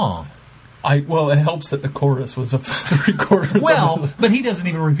full song. It helps that the chorus was up to 3/4. Well, but he doesn't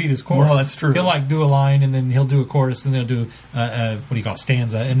even repeat his chorus. Well, that's true. He'll do a line, and then he'll do a chorus, and then he'll do what do you call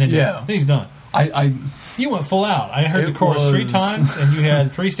stanza, and then he's done. You went full out. I heard the chorus 3 times, and you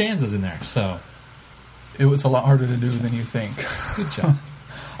had 3 stanzas in there. So it was a lot harder to do than you think. Good job.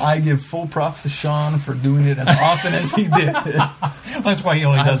 I give full props to Sean for doing it as often as he did. That's why he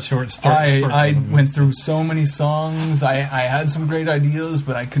only does short spurts. I went through so many songs. I had some great ideas,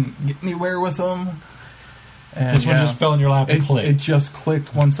 but I couldn't get anywhere with them. And this one just fell in your lap and clicked. It just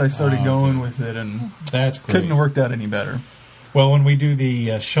clicked once I started going with it, and that's great. Couldn't have worked out any better. Well, when we do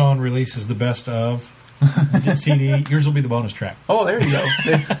the Sean releases the best of CD, yours will be the bonus track. Oh, there you go.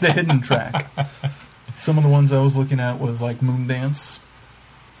 The hidden track. Some of the ones I was looking at was like Moondance.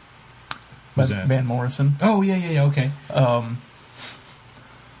 Who's that? Van Morrison. Oh, yeah, okay.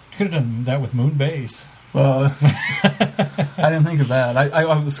 Could have done that with Moon Base. I didn't think of that.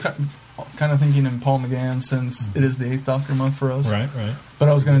 I was kind of thinking in Paul McGann, since it is the 8th Doctor month for us. Right. But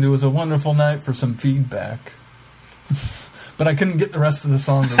I was going to do "Was a Wonderful Night" for some feedback. But I couldn't get the rest of the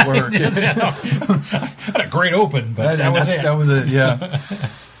song to work. Had a great open, but that was it. Yeah.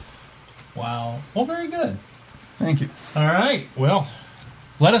 Wow. Well, very good. Thank you. All right. Well,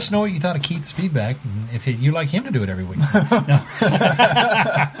 let us know what you thought of Keith's feedback, and if you'd like him to do it every week. I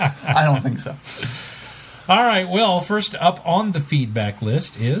don't think so. All right. Well, first up on the feedback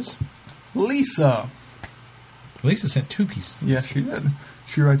list is Lisa. Lisa sent 2 pieces. Yes, she did.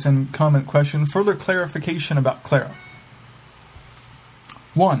 She writes in comment question, further clarification about Clara.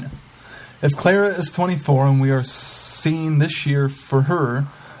 1. If Clara is 24 and we are seeing this year for her,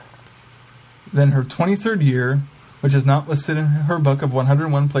 then her 23rd year, which is not listed in her book of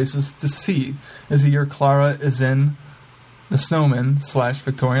 101 Places to See, is the year Clara is in the Snowman /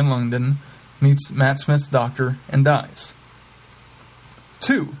 Victorian London, meets Matt Smith's doctor, and dies.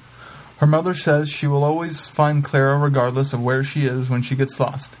 2. Her mother says she will always find Clara regardless of where she is when she gets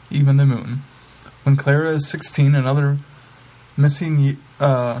lost, even the moon. When Clara is 16, another missing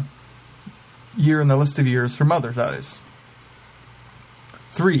year in the list of years, her mother dies.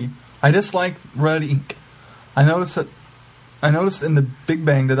 3. I dislike red ink. I noticed in the Big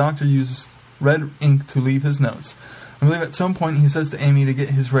Bang the Doctor uses red ink to leave his notes. I believe at some point he says to Amy to get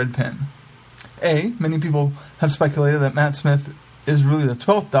his red pen. A. Many people have speculated that Matt Smith is really the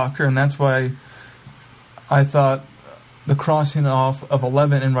 12th Doctor, and that's why I thought the crossing off of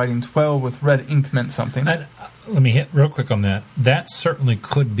 11 and writing 12 with red ink meant something. Let me hit real quick on that. That certainly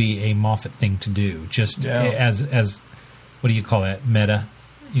could be a Moffat thing to do, just as what do you call that, meta?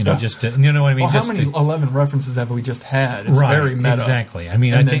 Just to, you know what I mean. Well, just how many 11 references have we just had? It's very meta. Exactly. I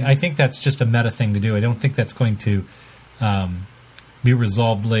mean, I think that's just a meta thing to do. I don't think that's going to be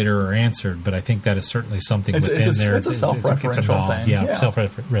resolved later or answered, but I think that is certainly something within there. It's a self-referential thing. Yeah,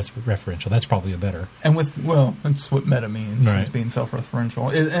 self-referential. That's probably a better. And that's what meta means, is being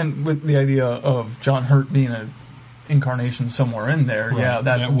self-referential. And with the idea of John Hurt being an incarnation somewhere in there,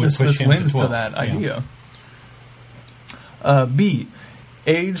 this lends to that idea. B.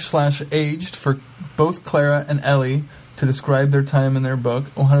 Age/aged for both Clara and Ellie to describe their time in their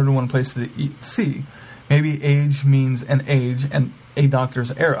book, 101 Places to See. Maybe age means an age and a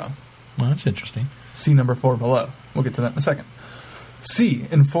Doctor's era. Well, that's interesting. See number 4 below. We'll get to that in a second. C.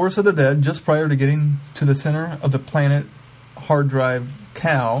 In Force of the Dead, just prior to getting to the center of the planet hard drive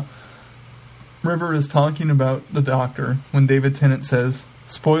Cal, River is talking about the Doctor when David Tennant says,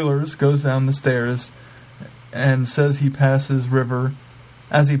 spoilers, goes down the stairs and says he passes River.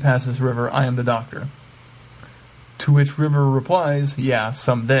 As he passes River, I am the Doctor. To which River replies, yeah,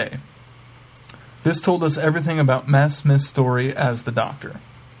 someday. This told us everything about Matt Smith's story as the Doctor.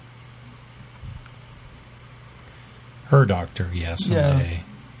 Her Doctor, yes, someday.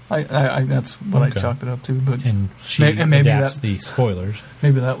 I that's what I chalked it up to. But and she adapts the spoilers.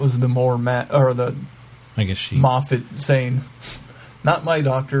 Maybe that was the more I guess Moffat saying, not my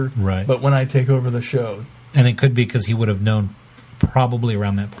Doctor, right? But when I take over the show. And it could be because he would have known probably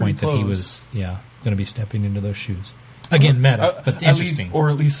around that point that he was going to be stepping into those shoes. Again, meta, but interesting. Or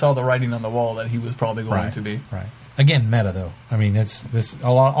at least saw the writing on the wall that he was probably going to be. Right. Again, meta, though. I mean, it's this.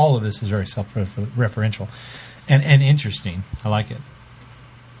 All of this is very self-referential and interesting. I like it.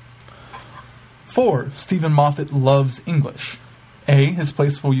 4. Stephen Moffat loves English. A. His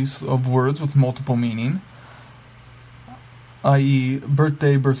playful use of words with multiple meaning, i.e.,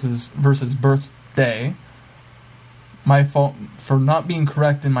 birthday versus birthday. My fault for not being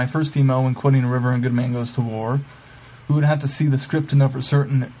correct in my first email when quoting River and Good Man Goes to War. We would have to see the script to know for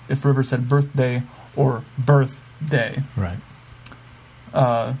certain if River said birthday or birthday. Right.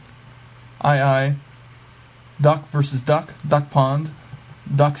 Duck versus duck, duck pond,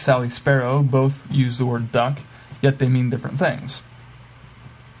 duck Sally Sparrow, both use the word duck, yet they mean different things.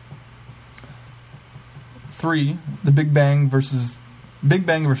 3. The Big Bang versus Big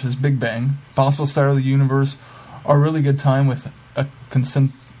Bang, possible start of the universe, are a really good time with a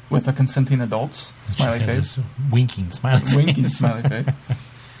consenting adults. Smiley face. Winking smiley face. Winking smiley face.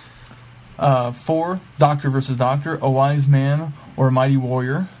 4. Doctor versus Doctor, a wise man or a mighty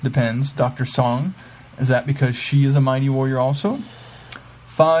warrior, depends. Dr. Song, is that because she is a mighty warrior also?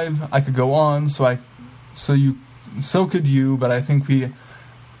 5. I could go on, so could you, but I think we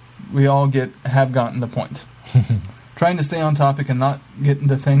all have gotten the point. Trying to stay on topic and not get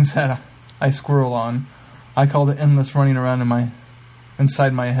into things that I squirrel on. I call the endless running around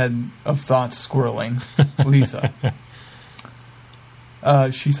inside my head of thoughts squirreling. Lisa.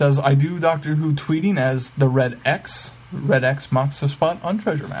 She says, I do Doctor Who tweeting as the Red X. Red X marks a spot on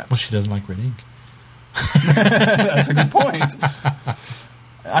treasure maps. Well, she doesn't like red ink. That's a good point.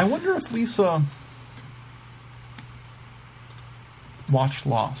 I wonder if Lisa watched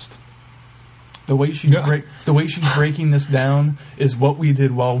Lost. The way she's breaking this down is what we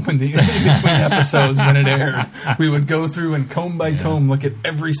did in between episodes when it aired. We would go through and comb by comb look at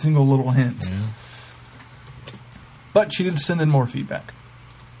every single little hint. Yeah. But she did send in more feedback.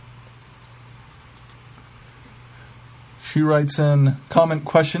 She writes in, comment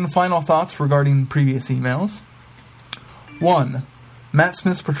question, final thoughts regarding previous emails. 1. Matt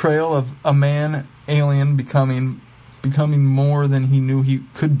Smith's portrayal of a man alien becoming more than he knew he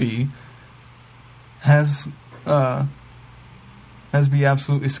could be has be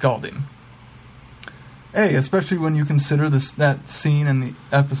absolutely scalding. Especially when you consider that scene and the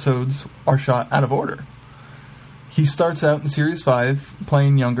episodes are shot out of order. He starts out in Series 5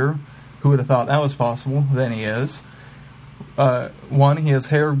 playing younger. Who would have thought that was possible? Than he is. 1, he has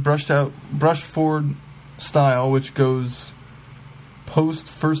hair brushed forward style, which goes post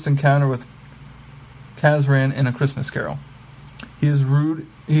first encounter with Kazran in A Christmas Carol. He is rude.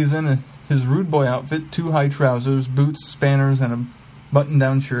 He's in his rude boy outfit, 2 high trousers, boots, spanners, and a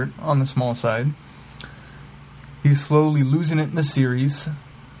button-down shirt on the small side. He's slowly losing it in the series.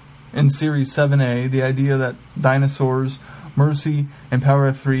 In Series 7A, the idea that dinosaurs, Mercy, and Power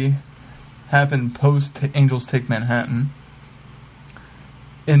of 3 happen post Angels Take Manhattan.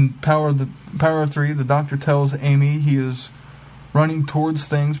 In Power of 3, the Doctor tells Amy he is running towards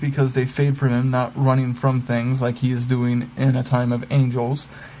things because they fade from him, not running from things like he is doing in A Time of Angels.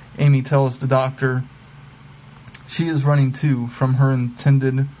 Amy tells the Doctor she is running too from her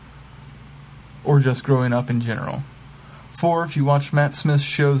intended or just growing up in general. 4, if you watch Matt Smith's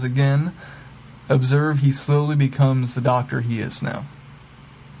shows again, observe he slowly becomes the Doctor he is now.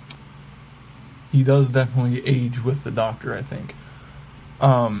 He does definitely age with the Doctor, I think.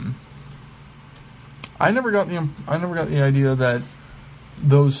 I never got the idea that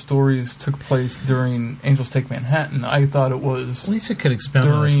those stories took place during Angels Take Manhattan. I thought it was Lisa could expound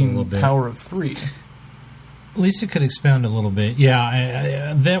on this a little bit. During Power of 3. Lisa could expound a little bit.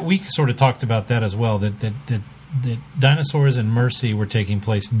 Yeah, that we sort of talked about that as well. That dinosaurs and Mercy were taking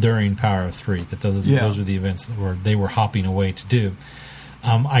place during Power of 3. That those were the events that they were hopping away to do.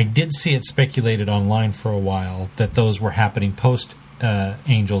 I did see it speculated online for a while that those were happening post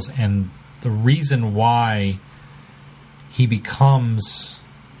Angels, and the reason why he becomes,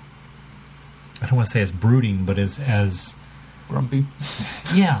 I don't want to say as brooding, but as grumpy.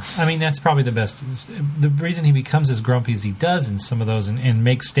 Yeah, I mean, that's probably the best. The reason he becomes as grumpy as he does in some of those and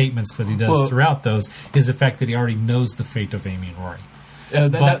makes statements that he does throughout those is the fact that he already knows the fate of Amy and Rory.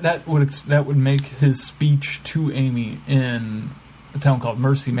 That would make his speech to Amy in A Town Called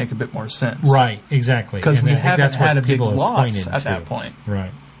Mercy make a bit more sense. Right, exactly. Because we haven't had a big loss at that point.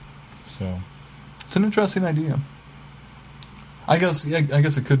 Right. So it's an interesting idea. I guess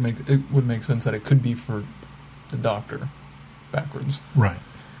it would make sense that it could be for the Doctor backwards. Right.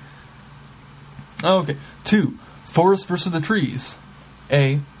 Okay. 2. Forest versus the trees.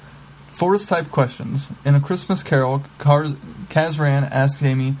 A. Forest type questions. In A Christmas Carol, Kazran asks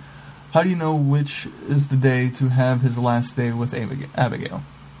Amy, how do you know which is the day to have his last day with Abigail?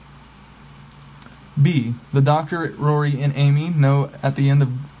 B. The Doctor, Rory, and Amy know at the end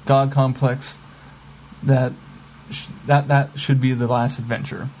of God Complex that should be the last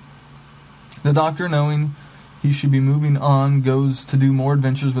adventure. The Doctor, knowing he should be moving on, goes to do more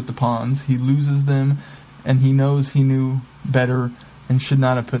adventures with the Pawns. He loses them, and he knows he knew better and should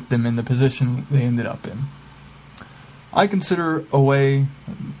not have put them in the position they ended up in. I consider a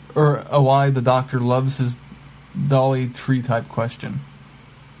why the Doctor loves his Dolly tree type question.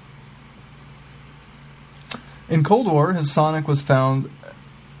 In Cold War, his Sonic was found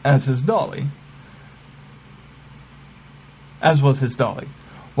as his Dolly. As was his Dolly.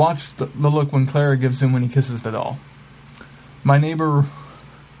 Watch the look when Clara gives him when he kisses the doll. My neighbor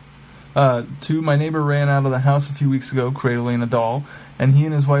 2. My neighbor ran out of the house a few weeks ago cradling a doll, and he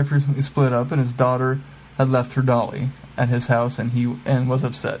and his wife recently split up, and his daughter had left her Dolly at his house, and was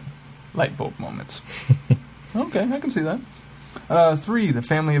upset. Light bulb moments. Okay, I can see that. 3. The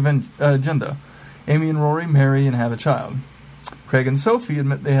family agenda. Amy and Rory marry and have a child. Craig and Sophie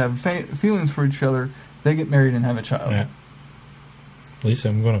admit they have feelings for each other. They get married and have a child. Yeah. Lisa,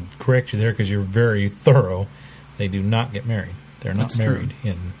 I'm going to correct you there because you're very thorough. They do not get married. They're not married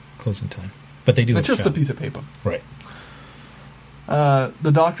in Closing Time. But they do have a child. It's just a piece of paper. Right.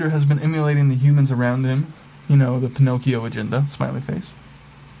 The Doctor has been emulating the humans around him. You know, the Pinocchio agenda, smiley face.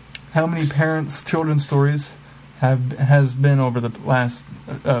 How many parents' children's stories has been over the last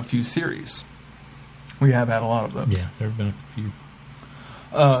few series. We have had a lot of those. Yeah, there have been a few.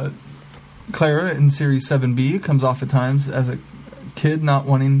 Clara in Series 7B comes off at times as a kid not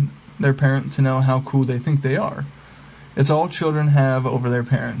wanting their parent to know how cool they think they are. It's all children have over their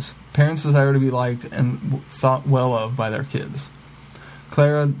parents. Parents desire to be liked and thought well of by their kids.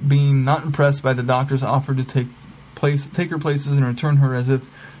 Clara, being not impressed by the doctor's offer to take her places and return her as if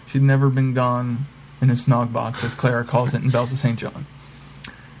she'd never been gone in a snog box, as Clara calls it in Bells of St. John.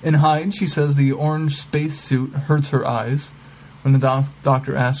 In Hyde, she says the orange space suit hurts her eyes when the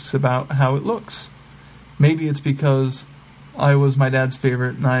doctor asks about how it looks. Maybe it's because I was my dad's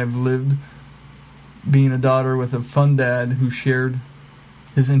favorite and I have lived being a daughter with a fun dad who shared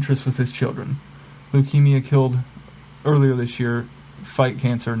his interests with his children. Leukemia killed earlier this year. Fight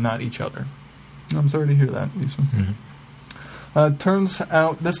cancer, not each other. I'm sorry to hear that, Lisa. Mm-hmm. Turns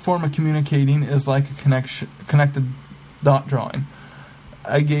out this form of communicating is like a connected dot drawing.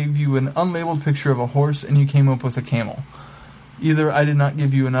 I gave you an unlabeled picture of a horse and you came up with a camel. Either I did not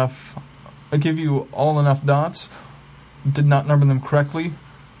give you all enough dots, did not number them correctly,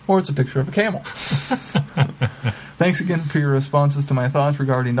 or it's a picture of a camel. Thanks again for your responses to my thoughts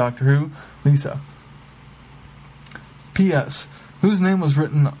regarding Doctor Who, Lisa. P.S. Whose name was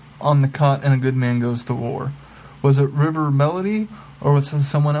written on the cot in A Good Man Goes to War? Was it River Melody, or was it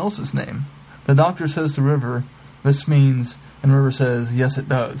someone else's name? The doctor says to River, this means, and River says, yes it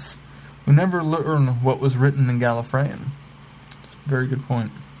does. We never learn what was written in Gallifreyan. Very good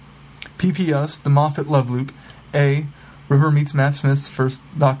point. P.P.S. The Moffat Love Loop. A. River meets Matt Smith's first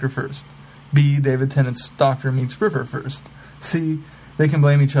Doctor first. B. David Tennant's Doctor meets River first. C. They can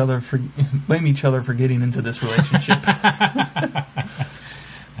blame each other for getting into this relationship. That's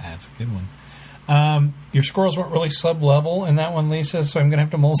a good one. Your scrolls weren't really sub-level in that one, Lisa, so I'm going to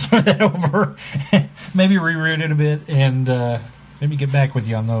have to mull some of that over. Maybe reread it a bit and maybe get back with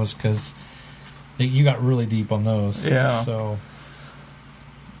you on those, because you got really deep on those. Yeah. So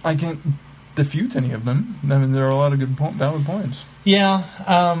I can't defute any of them. I mean, there are a lot of good valid points. Yeah.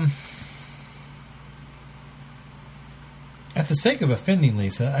 At the sake of offending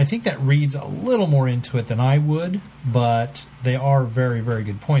Lisa, I think that reads a little more into it than I would, but they are very, very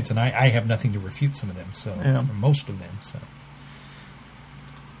good points, and I have nothing to refute some of them, so or most of them. So,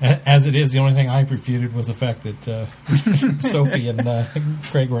 as it is, the only thing I refuted was the fact that Sophie and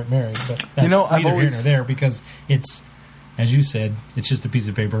Craig weren't married. But that's neither here nor there, because it's, as you said, it's just a piece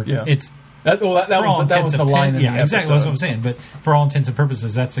of paper. Yeah. It's that was the line in the episode. Exactly. That's what I'm saying. But for all intents and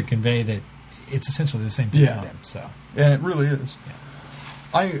purposes, that's to convey that it's essentially the same thing for them. So. And it really is.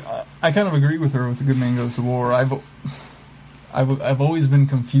 Yeah. I kind of agree with her with The Good Man Goes to War. I've always been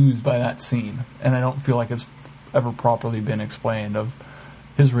confused by that scene, and I don't feel like it's ever properly been explained, of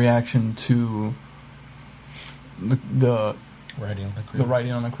his reaction to the writing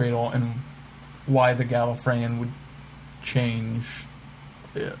on the cradle and why the Gallifreyan would change.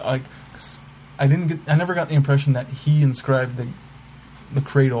 Like, I never got the impression that he inscribed the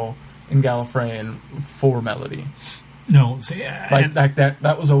cradle in Gallifreyan for Melody. No, see,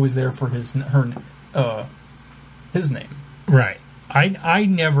 that was always there for his name. Right. I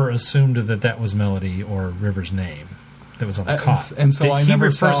never assumed that was Melody or River's name that was on the cot. And so I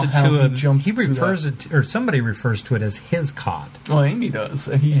never saw how he jumped to that. He refers it, or somebody refers to it as his cot. Well, Amy does.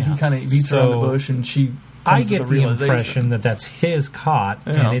 He kind of beats her on the bush, and she. I get the impression that that's his cot,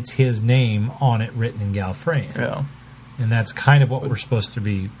 and it's his name on it written in Gallifreyan. Yeah. And that's kind of what we're supposed to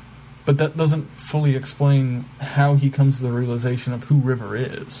be. But that doesn't fully explain how he comes to the realization of who River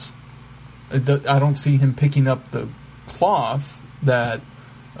is. I don't see him picking up the cloth that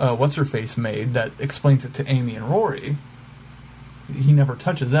What's-Her-Face made that explains it to Amy and Rory. He never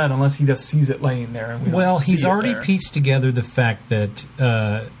touches that unless he just sees it laying there. And he's already pieced together the fact that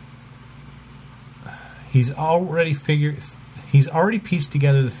he's already pieced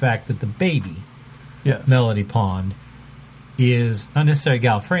together the fact that the baby, Melody Pond, is not necessarily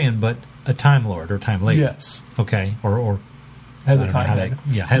Gallifreyan, but a Time Lord or Time Lady. Yes. Okay. Or has a time head.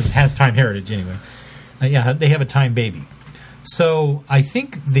 Has time heritage anyway. They have a time baby. So I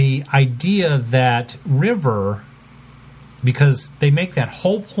think the idea that River, because they make that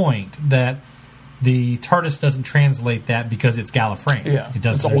whole point that the TARDIS doesn't translate that because it's Gallifreyan. Yeah. It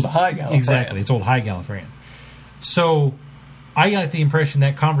doesn't. It's old high Gallifreyan. Exactly. It's old high Gallifreyan. So I got the impression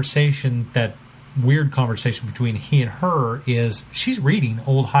that that weird conversation between he and her is she's reading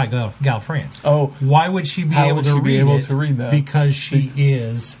old high Gallifreyan. Oh, why would she be able to read that? Because she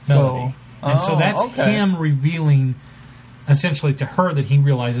is Melody. So that's him revealing essentially to her that he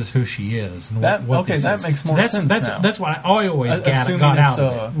realizes who she is. And what this that is. makes more sense now. That's what I always got out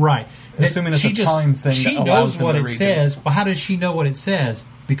of it. Right. Assuming it's a time thing She that allows knows what him it to read says. Well, how does she know what it says?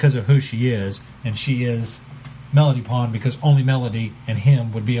 Because of who she is, and she is Melody Pond because only Melody and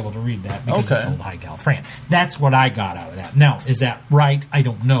him would be able to read that because it's Old High Gal Fran. That's what I got out of that. Now, is that right? I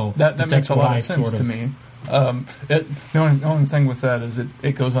don't know. That makes a lot of sense to me. The only thing with that is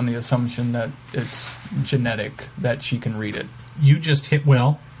it goes on the assumption that it's genetic, that she can read it. You just hit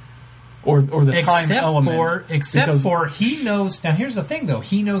or the time element. Except for he knows. Now, here's the thing, though.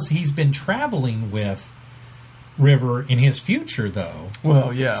 He knows he's been traveling with River in his future, though.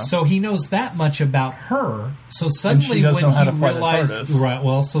 Well, yeah. So he knows that much about her. So suddenly,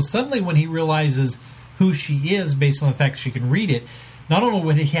 suddenly when he realizes who she is, based on the fact that she can read it, not only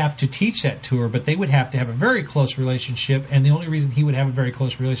would he have to teach that to her, but they would have to have a very close relationship. And the only reason he would have a very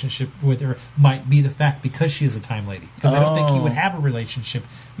close relationship with her might be the fact because she is a time lady. Because I don't think he would have a relationship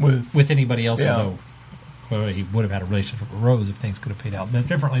with anybody else, although he would have had a relationship with Rose if things could have played out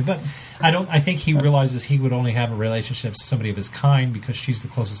differently. But I think he realizes he would only have a relationship with somebody of his kind because she's the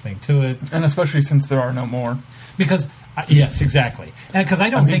closest thing to it. And especially since there are no more. Because, yes, exactly. And because I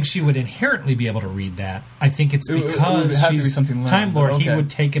don't think she would inherently be able to read that. I think it's because she's Time Lord. He would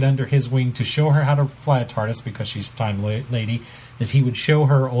take it under his wing to show her how to fly a TARDIS because she's Time Lady. That he would show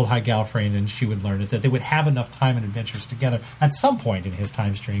her Old High Gal Fran and she would learn it. That they would have enough time and adventures together at some point in his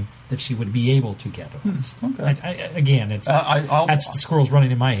time stream that she would be able to get those. Again, that's the squirrels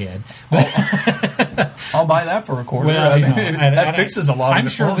running in my head. I'll buy that for a quarter. Well, that fixes a lot of it. I'm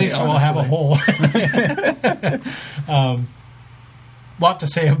sure Lisa will have a whole lot to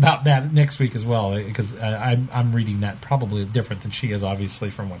say about that next week as well, because I'm reading that probably different than she is, obviously,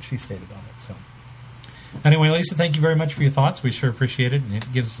 from what she stated on it. So, anyway, Lisa, thank you very much for your thoughts. We sure appreciate it, and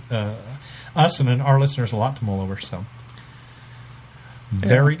it gives us and our listeners a lot to mull over. So,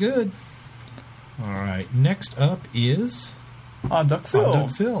 very good. All right, next up is Duck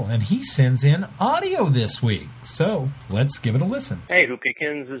Phil. And he sends in audio this week. So, let's give it a listen. Hey,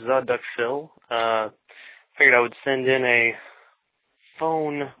 Hoopikins, this is Duck Phil. Figured I would send in a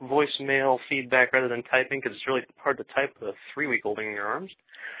phone voicemail feedback rather than typing because it's really hard to type with a 3-week-old in your arms.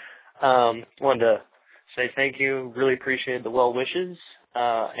 Wanted to say thank you. Really appreciated the well wishes,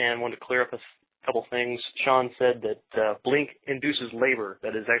 and wanted to clear up a couple things. Sean said that Blink induces labor.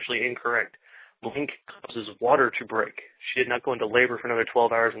 That is actually incorrect. Blink causes water to break. She did not go into labor for another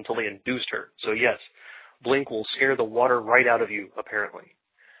 12 hours until they induced her. So yes, Blink will scare the water right out of you, apparently.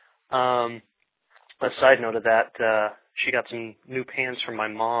 A side note of that, she got some new pants from my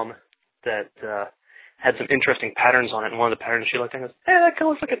mom that had some interesting patterns on it, and one of the patterns she looked at and goes, hey, that kind of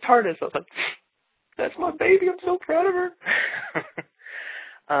looks like a TARDIS. I was like, that's my baby, I'm so proud of her.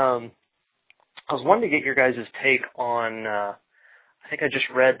 I was wanting to get your guys' take on, I think I just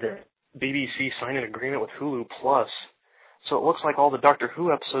read that BBC signed an agreement with Hulu Plus, so it looks like all the Doctor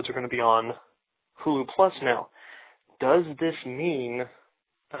Who episodes are going to be on Hulu Plus now. Does this mean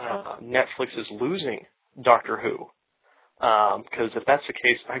Netflix is losing Doctor Who? Because if that's the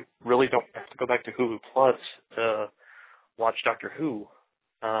case, I really don't have to go back to Hulu Plus to watch Doctor Who.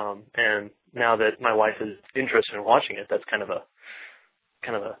 And now that my wife is interested in watching it, that's kind of a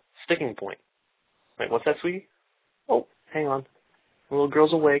sticking point. Wait, what's that, sweetie? Oh, hang on. The little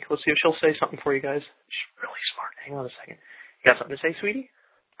girl's awake. Let's see if she'll say something for you guys. She's really smart. Hang on a second. You got something to say, sweetie?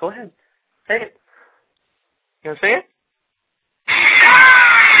 Go ahead. Say it. You want to say it?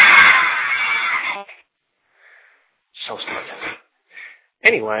 So smart.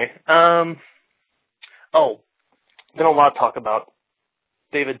 Anyway, been a lot of talk about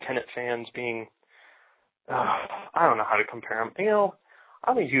David Tennant fans being, I don't know how to compare them. You know,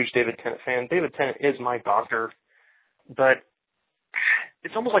 I'm a huge David Tennant fan. David Tennant is my doctor, but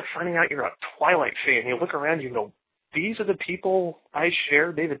it's almost like finding out you're a Twilight fan. You look around, you go, these are the people I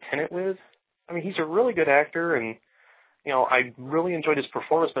share David Tennant with? I mean, he's a really good actor, and, you know, I really enjoyed his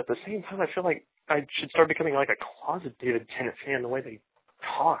performance, but at the same time, I feel like I should start becoming like a closet David Tennant fan, the way they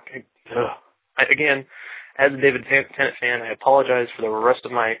talk. Again, as a David Tennant fan, I apologize for the rest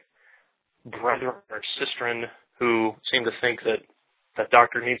of my brethren or sistren who seem to think that that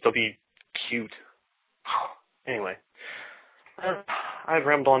doctor needs to be cute. Anyway, I've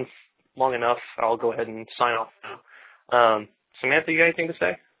rambled on long enough. I'll go ahead and sign off now. Samantha, you got anything to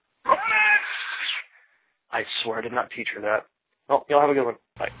say? I swear I did not teach her that. Well, y'all have a good one.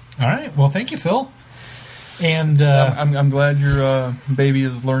 Bye. All right. Well, thank you, Phil. And I'm glad your baby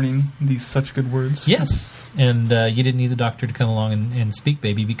is learning these such good words. Yes. And you didn't need the doctor to come along and speak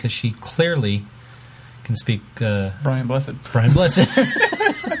baby because she clearly can speak... Brian Blessed. Brian Blessed.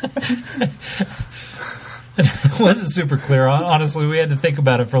 It wasn't super clear. Honestly, we had to think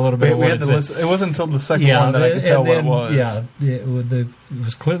about it for a little bit. We had to listen. It wasn't until the second one that I could tell what it was. Yeah, it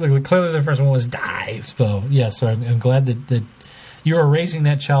was clearly the first one was dive. So so I'm glad that you are raising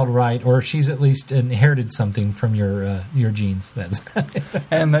that child right, or she's at least inherited something from your genes.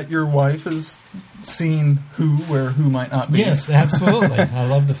 And that your wife has seen where who might not be. Yes, absolutely. I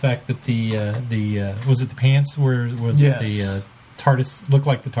love the fact that the was it the pants was the TARDIS looked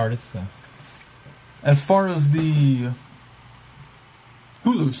like the TARDIS. So. As far as the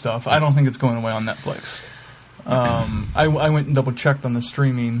Hulu stuff, I don't think it's going away on Netflix. I went and double checked on the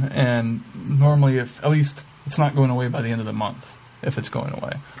streaming, and normally, if at least it's not going away by the end of the month. If it's going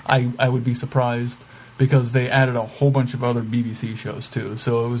away, I would be surprised because they added a whole bunch of other BBC shows too.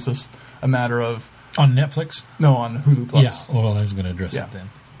 So it was just a matter of on Netflix. No, on Hulu Plus. Yeah, well, I was going to address it then.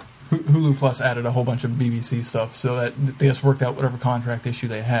 Hulu Plus added a whole bunch of BBC stuff, so that they just worked out whatever contract issue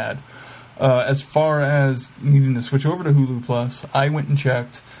they had. As far as needing to switch over to Hulu Plus, I went and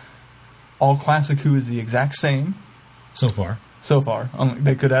checked. All Classic Who is the exact same. So far.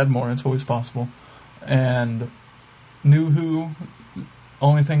 They could add more. It's always possible. And New Who,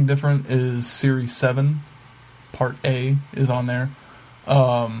 only thing different is Series 7, Part A is on there.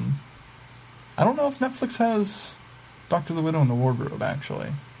 I don't know if Netflix has Dr. the Widow and the Wardrobe, actually.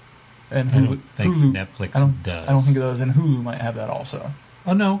 And Hulu, I don't think Netflix does. I don't think it does, and Hulu might have that also.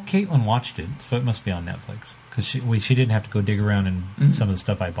 Oh, no, Caitlin watched it, so it must be on Netflix. Because she didn't have to go dig around in some of the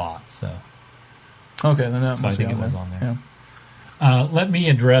stuff I bought. So okay, then that must be it was on there. Yeah. Let me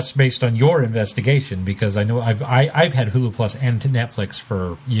address based on your investigation, because I know I've had Hulu Plus and Netflix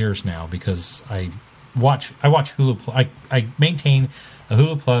for years now, because I watch Hulu Plus. I maintain a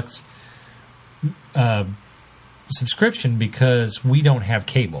Hulu Plus subscription because we don't have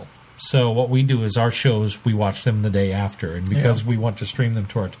cable. So what we do is our shows, we watch them the day after, and because we want to stream them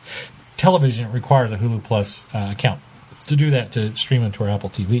to our television, it requires a Hulu Plus account to do that, to stream them to our Apple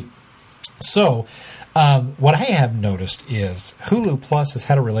TV. So what I have noticed is Hulu Plus has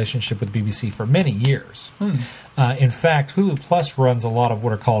had a relationship with BBC for many years. In fact, Hulu Plus runs a lot of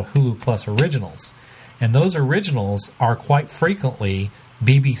what are called Hulu Plus originals, and those originals are quite frequently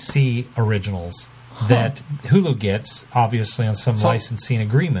BBC originals that Hulu gets, obviously on some licensing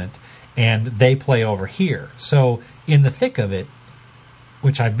agreement, and they play over here. So in the thick of it,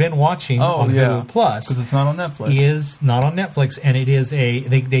 which I've been watching on Hulu Plus, because it's not on Netflix, is not on Netflix, and it is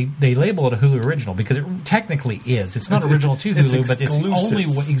they label it a Hulu original because it technically is. It's not original to Hulu, but it's only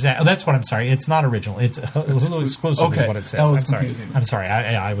exactly. That's what I'm sorry. It's not original. It's Hulu exclusive is what it says. I'm sorry.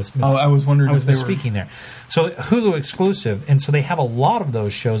 I was wondering. I was misspeaking there. So Hulu exclusive, and so they have a lot of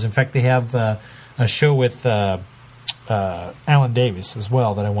those shows. In fact, they have a show with Alan Davis as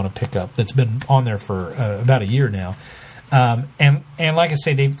well that I want to pick up. That's been on there for about a year now. And like I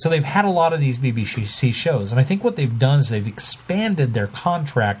say, they've had a lot of these BBC shows, and I think what they've done is they've expanded their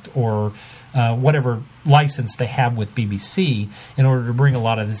contract or whatever license they have with BBC in order to bring a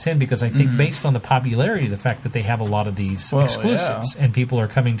lot of this in, because I think based on the popularity of the fact that they have a lot of these exclusives and people are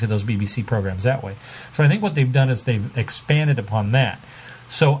coming to those BBC programs that way. So I think what they've done is they've expanded upon that.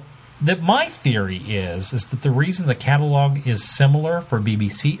 So my theory is that the reason the catalog is similar for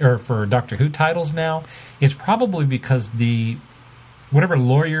BBC or for Doctor Who titles now is probably because whatever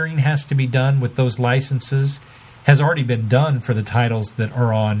lawyering has to be done with those licenses has already been done for the titles that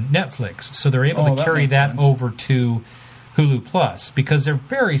are on Netflix. So they're able to carry that over to Hulu Plus, because they're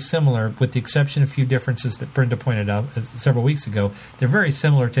very similar, with the exception of a few differences that Brenda pointed out several weeks ago. They're very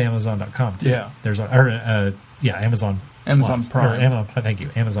similar to Amazon.com. Yeah. There's Amazon Prime. Thank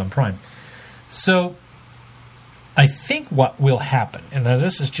you, Amazon Prime. So I think what will happen, and now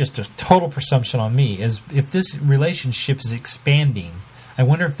this is just a total presumption on me, is if this relationship is expanding, I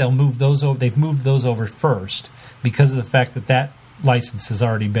wonder if they'll move those over. They've moved those over first because of the fact that license has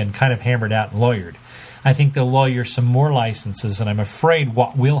already been kind of hammered out and lawyered. I think they'll lawyer some more licenses, and I'm afraid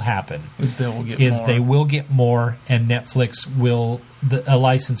what will happen is they will get more, and Netflix a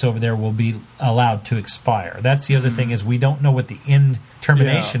license over there will be allowed to expire. That's the other thing, is we don't know what the end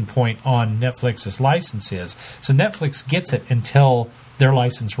termination point on Netflix's license is. So Netflix gets it until their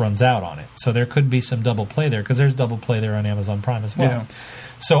license runs out on it. So there could be some double play there, because there's double play there on Amazon Prime as well. Yeah.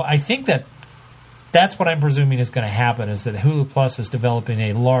 So I think that's what I'm presuming is going to happen, is that Hulu Plus is developing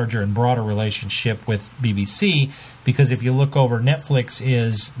a larger and broader relationship with BBC, because if you look over, Netflix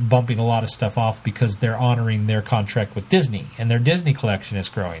is bumping a lot of stuff off because they're honoring their contract with Disney, and their Disney collection is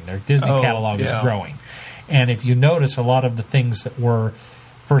growing. Their Disney catalog is growing. And if you notice, a lot of the things that were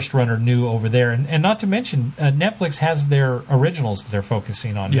first run are new over there. And not to mention, Netflix has their originals that they're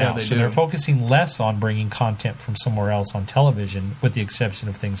focusing on now. So they're focusing less on bringing content from somewhere else on television, with the exception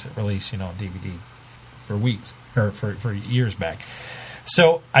of things that release, on DVD. for weeks or for years back.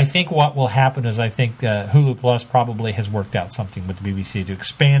 So I think what will happen is I think Hulu Plus probably has worked out something with the BBC to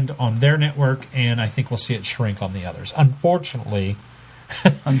expand on their network, and I think we'll see it shrink on the others. Unfortunately,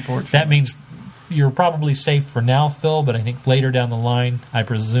 that means you're probably safe for now, Phil, but I think later down the line, I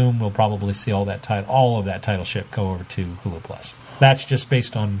presume we'll probably see all of that titleship go over to Hulu Plus. That's just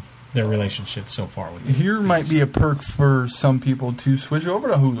based on their relationship so far with Here might be a perk for some people to switch over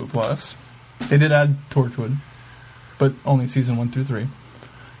to Hulu Plus. They did add Torchwood, but only season 1 through 3.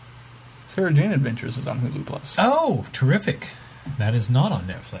 Sarah Jane Adventures is on Hulu Plus. Oh, terrific. That is not on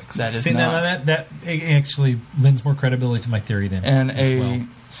Netflix. That is not. That actually lends more credibility to my theory than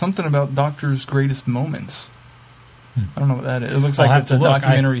something about Doctor's Greatest Moments. I don't know what that is. It looks like it's a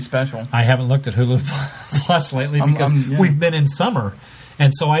documentary special. I haven't looked at Hulu Plus lately because we've been in summer,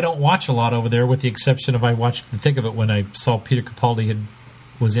 and so I don't watch a lot over there, with the exception of I watched the thick of it when I saw Peter Capaldi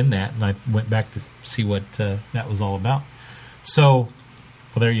was in that, and I went back to see what that was all about. So,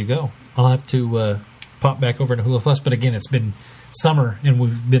 well, there you go. I'll have to pop back over to Hulu Plus, but again, it's been summer, and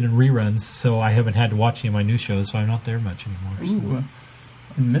we've been in reruns, so I haven't had to watch any of my new shows, so I'm not there much anymore.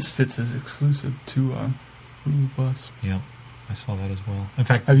 Ooh, Misfits is exclusive to Hulu Plus. Yeah, I saw that as well. In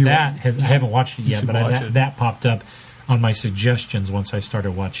fact, I haven't watched it yet, but that popped up on my suggestions once I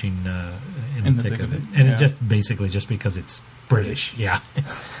started watching in the thick of it. And it just basically just because it's British,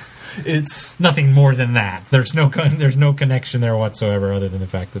 It's nothing more than that. There's no connection there whatsoever, other than the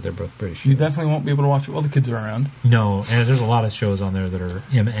fact that they're both British. You definitely won't be able to watch it while the kids are around. No, and there's a lot of shows on there that are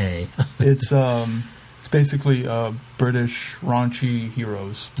MA. It's basically British raunchy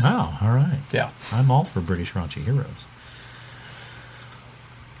heroes. Oh, all right. Yeah, I'm all for British raunchy heroes.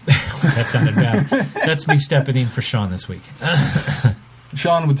 That sounded bad. That's me stepping in for Sean this week.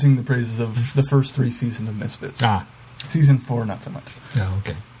 Sean would sing the praises of the first 3 seasons of Misfits. Season 4, not so much. Oh,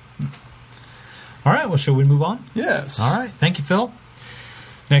 okay. All right, well, shall we move on? Yes. All right, thank you, Phil.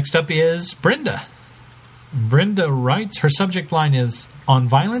 Next up is Brenda. Brenda writes, her subject line is, On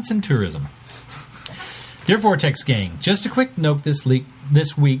Violence and Tourism. Dear Vortex Gang, just a quick note this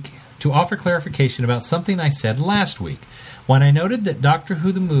week to offer clarification about something I said last week. When I noted that Doctor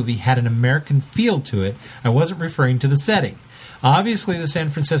Who the movie had an American feel to it, I wasn't referring to the setting. Obviously, the San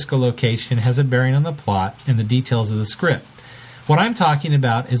Francisco location has a bearing on the plot and the details of the script. What I'm talking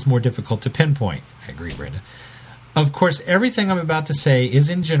about is more difficult to pinpoint. I agree, Brenda. Of course, everything I'm about to say is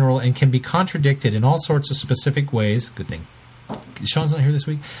in general and can be contradicted in all sorts of specific ways. Good thing Sean's not here this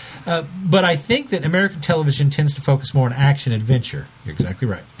week. But I think that American television tends to focus more on action-adventure. You're exactly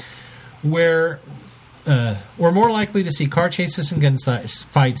right. Where we're more likely to see car chases and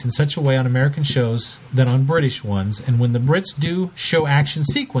gunfights in such a way on American shows than on British ones, and when the Brits do show action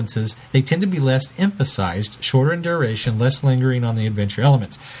sequences, they tend to be less emphasized, shorter in duration, less lingering on the adventure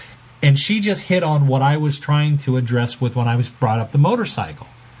elements. And she just hit on what I was trying to address with when I was brought up the motorcycle.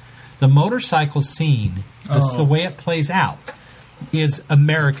 The motorcycle scene, the way it plays out, is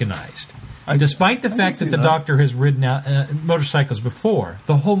Americanized. Despite the fact that the Doctor has ridden motorcycles before,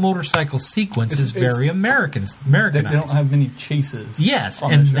 the whole motorcycle sequence is very Americanized. They don't have many chases. Yes,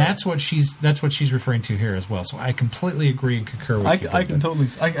 and that's what she's referring to here as well. So I completely agree and concur with you.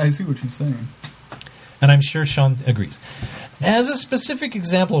 I see what she's saying. And I'm sure Sean agrees. As a specific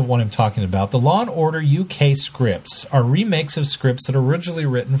example of what I'm talking about, the Law & Order UK scripts are remakes of scripts that are originally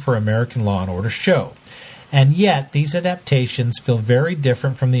written for American Law & Order show. And yet, these adaptations feel very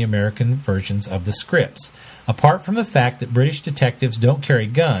different from the American versions of the scripts. Apart from the fact that British detectives don't carry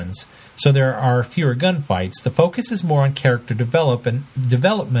guns, so there are fewer gunfights, the focus is more on character development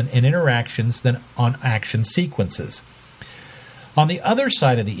and interactions than on action sequences. On the other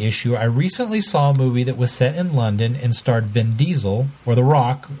side of the issue, I recently saw a movie that was set in London and starred Vin Diesel, or The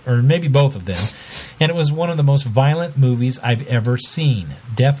Rock, or maybe both of them, and it was one of the most violent movies I've ever seen.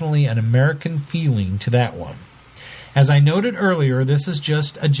 Definitely an American feeling to that one. As I noted earlier, this is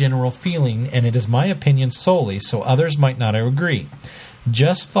just a general feeling, and it is my opinion solely, so others might not agree.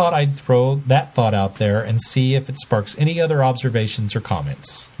 Just thought I'd throw that thought out there and see if it sparks any other observations or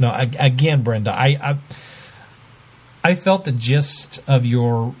comments. Now, again, Brenda, I felt the gist of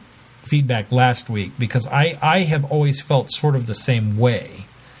your feedback last week because I have always felt sort of the same way.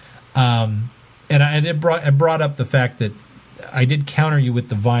 And I brought up the fact that I did counter you with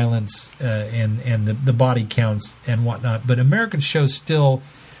the violence and the body counts and whatnot, but American shows still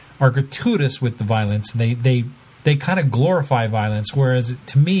are gratuitous with the violence. They kind of glorify violence, whereas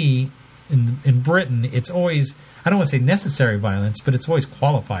to me, in Britain, it's always, I don't want to say necessary violence, but it's always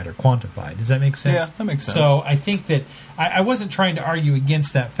qualified or quantified. Does that make sense? Yeah, that makes sense. So I think that I wasn't trying to argue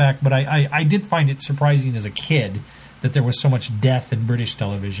against that fact, but I did find it surprising as a kid that there was so much death in British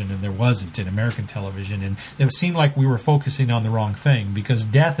television and there wasn't in American television, and it seemed like we were focusing on the wrong thing, because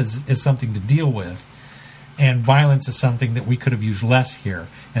death is something to deal with, and violence is something that we could have used less here.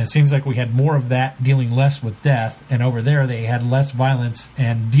 And it seems like we had more of that, dealing less with death, and over there they had less violence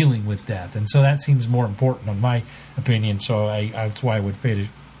and dealing with death. And so that seems more important, in my opinion. So that's why I would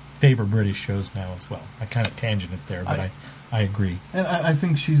favor British shows now as well. I kind of tangented there, but I agree. And I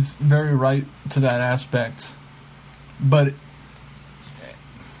think she's very right to that aspect. But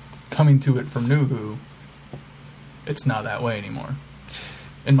coming to it from New Who, it's not that way anymore,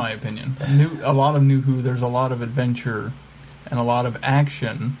 in my opinion. A lot of New Who, there's a lot of adventure and a lot of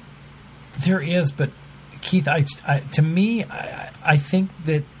action. There is, but Keith, I think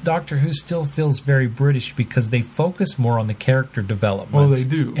that Doctor Who still feels very British because they focus more on the character development. Well, they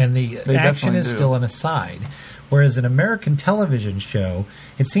do. And the action is do. still an aside. Whereas an American television show,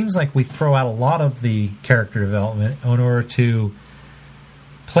 it seems like we throw out a lot of the character development in order to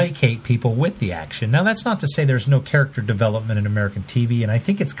placate people with the action. Now, that's not to say there's no character development in American TV, and I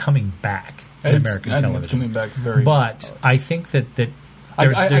think it's coming back in American television. I think it's coming back very... But I think that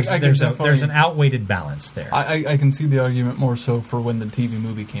there's an outweighed balance there. I can see the argument more so for when the TV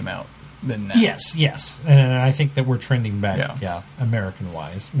movie came out than now. Yes. And I think that we're trending back,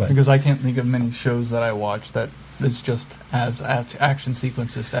 American-wise. Because I can't think of many shows that I watch that it's just as action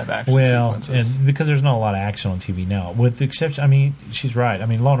sequences to have action sequences. Well, and because there's not a lot of action on TV now. With the exception, I mean, she's right. I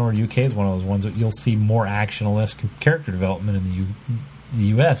mean, Law & Order UK is one of those ones that you'll see more action-less character development in the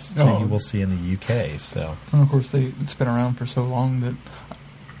US than you will see in the UK. So, and of course, it's been around for so long that...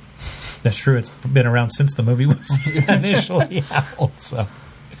 That's true. It's been around since the movie was initially out. So,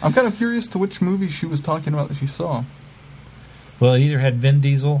 I'm kind of curious to which movie she was talking about that she saw. Well, it either had Vin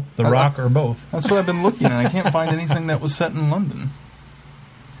Diesel, The Rock, or both. That's what I've been looking at. I can't find anything that was set in London.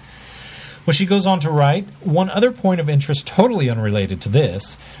 Well, she goes on to write, one other point of interest totally unrelated to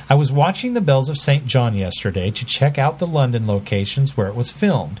this, I was watching The Bells of St. John yesterday to check out the London locations where it was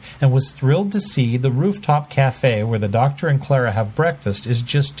filmed, and was thrilled to see the rooftop cafe where the Doctor and Clara have breakfast is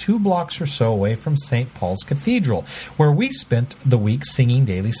just 2 blocks or so away from St. Paul's Cathedral, where we spent the week singing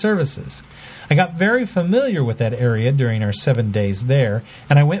daily services. I got very familiar with that area during our 7 days there,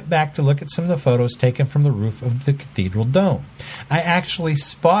 and I went back to look at some of the photos taken from the roof of the cathedral dome. I actually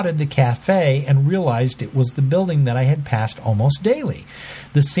spotted the cafe and realized it was the building that I had passed almost daily.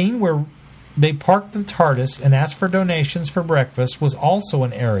 The scene where they parked the TARDIS and asked for donations for breakfast was also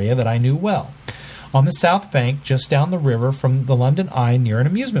an area that I knew well. On the south bank, just down the river from the London Eye near an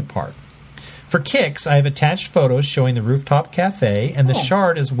amusement park. For kicks, I have attached photos showing the rooftop cafe and the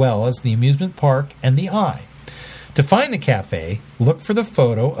Shard as well as the amusement park and the Eye. To find the cafe, look for the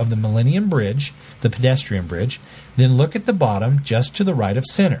photo of the Millennium Bridge, the pedestrian bridge, then look at the bottom just to the right of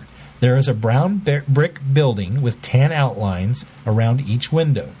center. There is a brown brick building with tan outlines around each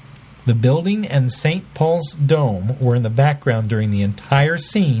window. The building and St. Paul's Dome were in the background during the entire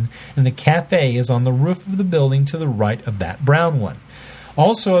scene, and the cafe is on the roof of the building to the right of that brown one.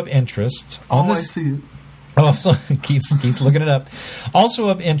 Also of interest... I see it. Also, Keith's looking it up. Also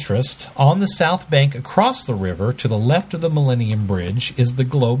of interest, on the south bank across the river to the left of the Millennium Bridge is the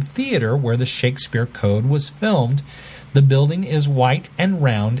Globe Theatre where the Shakespeare Code was filmed. The building is white and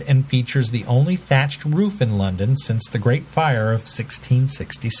round and features the only thatched roof in London since the Great Fire of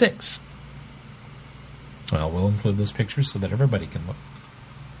 1666. Well, we'll include those pictures so that everybody can look.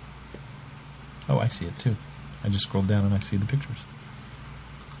 Oh, I see it too. I just scrolled down and I see the pictures.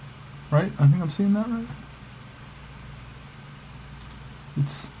 Right? I think I'm seeing that right.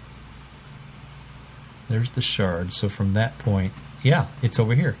 There's the Shard. So from that point, yeah, it's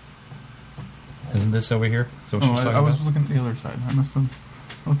over here. Isn't this over here? So what she's talking I was about? looking at the other side. I must have.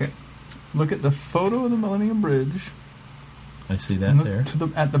 Okay. Look at the photo of the Millennium Bridge. I see that Look there.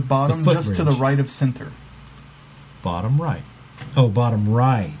 At the bottom, The just to footbridge. the right of center. Bottom right. Oh, bottom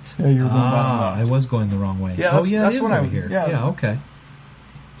right. Yeah, you were going bottom left. I was going the wrong way. Yeah, it that's is what over here. Yeah, okay.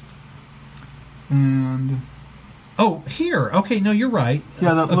 And oh, here. Okay, no, you're right.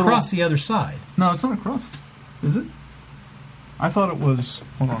 Yeah, that across the other side. No, it's not across. Is it? I thought it was.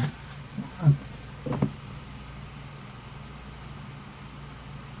 Hold on.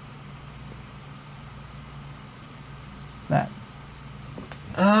 That.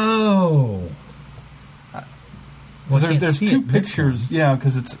 Oh. Well, There's two pictures. Yeah,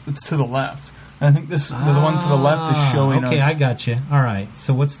 because it's to the left. And I think the one to the left is showing us. Okay, I got you. All right.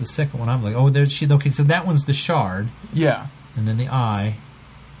 So what's the second one? I'm like, oh, there's she. Okay, so that one's the Shard. Yeah. And then the Eye.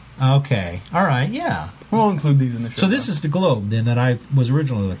 Okay. All right. Yeah. We'll include these in the show. So this is the globe then that I was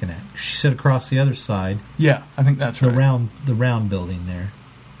originally looking at. She said across the other side. Yeah, I think that's right. The round building there.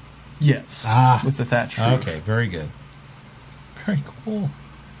 Yes. With the thatched roof. Okay, very good. Very cool.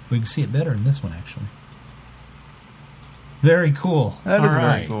 We can see it better in this one, actually. Very cool. That All is very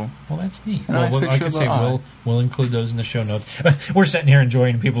right. cool. Well, that's neat. A nice Well, picture like I of the say, eye. we'll include those in the show notes. We're sitting here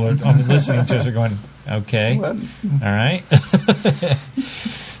enjoying, and people are on the listening to us are going, okay, Well, all right.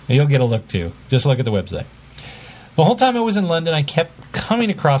 You'll get a look too. Just look at the website. The whole time I was in London, I kept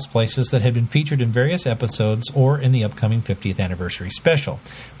coming across places that had been featured in various episodes or in the upcoming 50th anniversary special.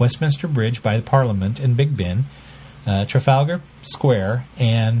 Westminster Bridge by the Parliament and Big Ben, Trafalgar Square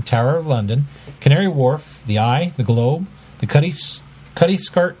and Tower of London, Canary Wharf, the Eye, the Globe, the Cutty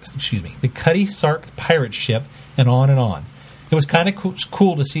Sark pirate ship, and on and on. It was kind of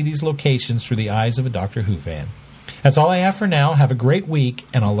cool to see these locations through the eyes of a Doctor Who fan. That's all I have for now. Have a great week,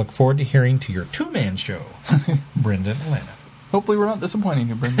 and I'll look forward to hearing to your two-man show, Brendan and Lana. hopefully we're not disappointing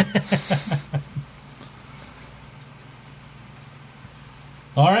you, Brendan.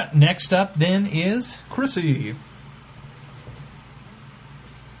 All right, next up then is... Chrissy.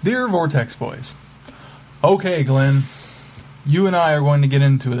 Dear Vortex Boys. Okay, Glenn. You and I are going to get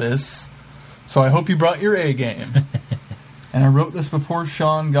into this, so I hope you brought your A game. And I wrote this before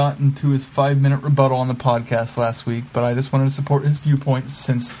Sean got into his 5-minute rebuttal on the podcast last week, but I just wanted to support his viewpoints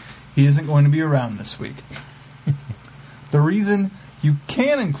since he isn't going to be around this week. The reason you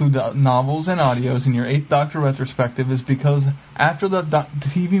can include the novels and audios in your 8th Doctor retrospective is because after the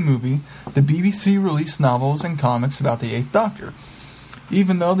TV movie, the BBC released novels and comics about the 8th Doctor.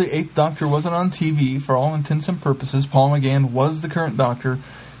 Even though the 8th Doctor wasn't on TV, for all intents and purposes, Paul McGann was the current Doctor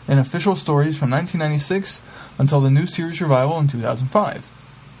in official stories from 1996 until the new series revival in 2005.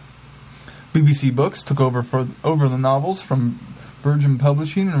 BBC Books took over the novels from Virgin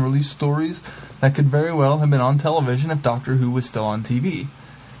Publishing and released stories that could very well have been on television if Doctor Who was still on TV.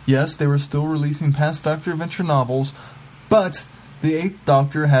 Yes, they were still releasing past Doctor Adventure novels, but the 8th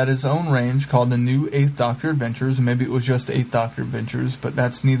Doctor had his own range called the New 8th Doctor Adventures. Maybe it was just 8th Doctor Adventures, but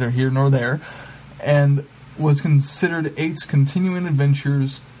that's neither here nor there, and was considered 8's continuing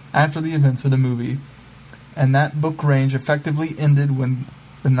adventures after the events of the movie. And that book range effectively ended when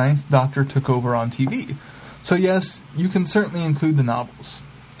the 9th Doctor took over on TV. So yes, you can certainly include the novels.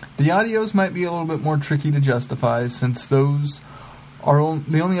 The audios might be a little bit more tricky to justify, since those are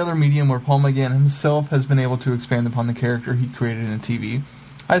the only other medium where Paul McGann himself has been able to expand upon the character he created in the TV.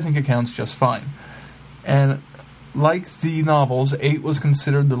 I think it counts just fine. And like the novels, 8 was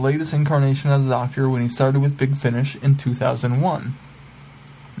considered the latest incarnation of the Doctor when he started with Big Finish in 2001.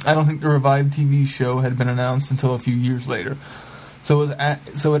 I don't think the revived TV show had been announced until a few years later. So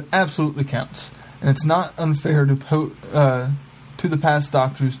it absolutely counts. And it's not unfair to the past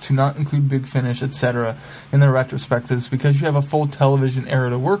Doctors to not include Big Finish, etc. in their retrospectives, because you have a full television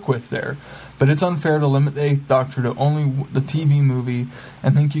era to work with there. But it's unfair to limit the 8th Doctor to only the TV movie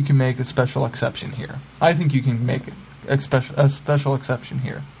and think you can make a special exception here. I think you can make a special exception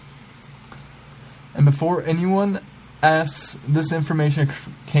here. And before anyone asks, this information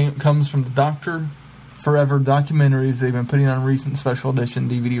comes from the Doctor Forever documentaries they've been putting on recent special edition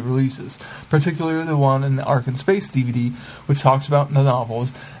DVD releases, particularly the one in the Ark in Space DVD, which talks about the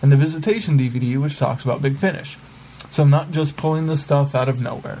novels, and the Visitation DVD, which talks about Big Finish. So I'm not just pulling this stuff out of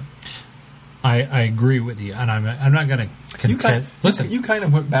nowhere. I agree with you, and I'm not going to contest. Listen, you kind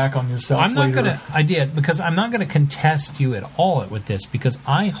of went back on yourself. I'm not later. going to. I did, because I'm not going to contest you at all with this, because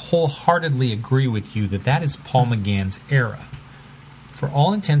I wholeheartedly agree with you that is Paul McGann's era, for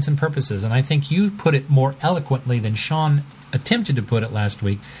all intents and purposes. And I think you put it more eloquently than Sean attempted to put it last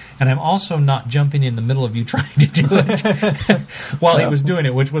week. And I'm also not jumping in the middle of you trying to do it while he was doing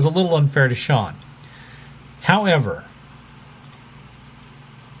it, which was a little unfair to Sean. However,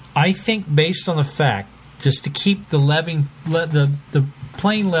 I think based on the fact, just to keep the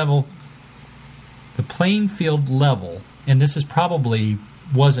playing field level, and this is probably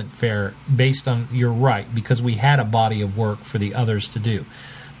wasn't fair based on, you're right, because we had a body of work for the others to do.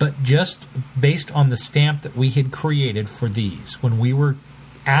 But just based on the stamp that we had created for these, when we were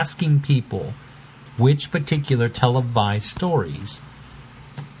asking people which particular televised stories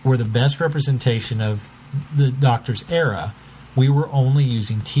were the best representation of the Doctor's era, we were only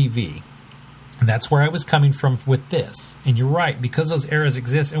using TV. And that's where I was coming from with this. And you're right, because those eras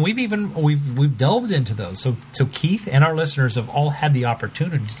exist, and we've delved into those. So Keith and our listeners have all had the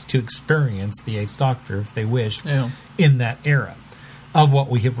opportunity to experience the 8th Doctor, if they wish, in that era of what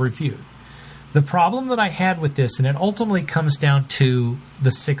we have reviewed. The problem that I had with this, and it ultimately comes down to the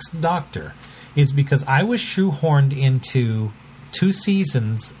 6th Doctor, is because I was shoehorned into 2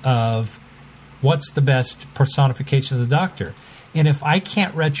 seasons of what's the best personification of the Doctor. And if I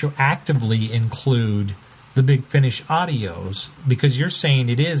can't retroactively include the Big Finish audios, because you're saying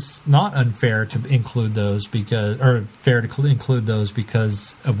it is not unfair to include those fair to include those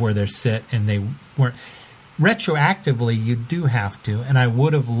because of where they're set and they weren't. Retroactively, you do have to, and I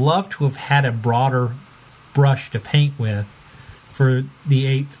would have loved to have had a broader brush to paint with for the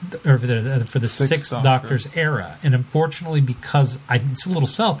eighth or for the sixth Doctor's era. And unfortunately, because it's a little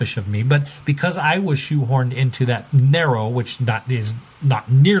selfish of me, but because I was shoehorned into that narrow, which is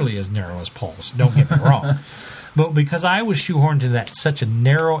not nearly as narrow as Paul's, don't get me wrong, but because I was shoehorned into that such a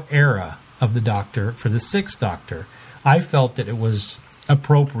narrow era of the Doctor for the sixth Doctor, I felt that it was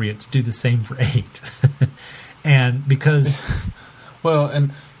appropriate to do the same for 8. And because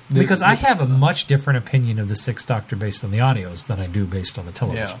because I have a much different opinion of the Sixth Doctor based on the audios than I do based on the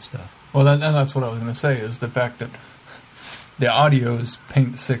television stuff. Well, and that's what I was going to say, is the fact that the audios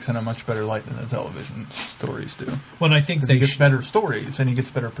paint the Sixth in a much better light than the television stories do. Well, I think he gets better stories and he gets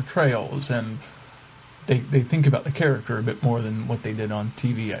better portrayals, and they think about the character a bit more than what they did on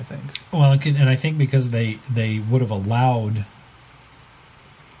TV, I think. Well, and I think because they would have allowed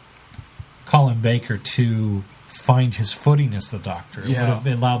Colin Baker to find his footing as the Doctor. It would have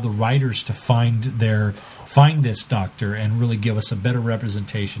allowed the writers to find this Doctor and really give us a better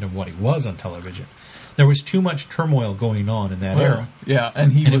representation of what he was on television. There was too much turmoil going on in that era. Yeah,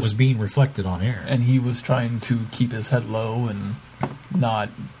 and it was being reflected on air. And he was trying to keep his head low and not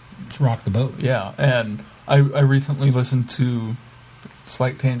rock the boat. Yeah, and I recently listened to,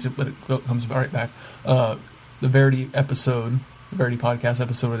 slight tangent, but it comes right back, the Verity podcast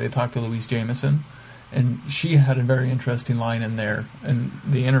episode where they talked to Louise Jameson. And she had a very interesting line in there in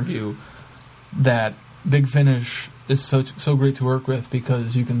the interview that Big Finish is so great to work with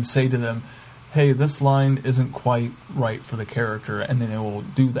because you can say to them, hey, this line isn't quite right for the character, and then they will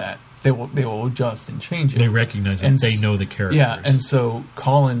do that. They will adjust and change it. They recognize that they know the characters. Yeah, and so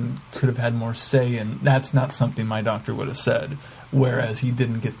Colin could have had more say, and that's not something my Doctor would have said, whereas he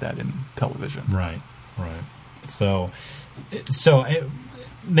didn't get that in television. Right. So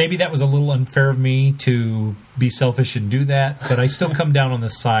maybe that was a little unfair of me to be selfish and do that, but I still come down on the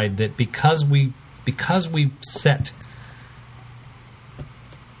side that because we set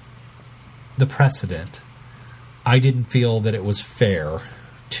the precedent, I didn't feel that it was fair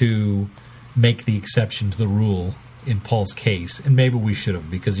to make the exception to the rule in Paul's case, and maybe we should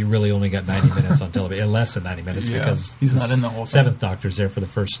have, because he really only got 90 minutes on television, less than 90 minutes, because he's not in the whole Seventh Doctor's there for the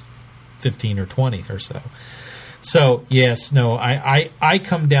first 15 or 20 or so. So yes, no, I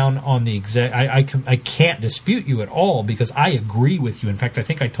come down on the exact. I can't dispute you at all because I agree with you. In fact, I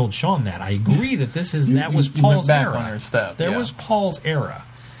think I told Sean that I agree that that was Paul's went back era. On her step. There was Paul's era,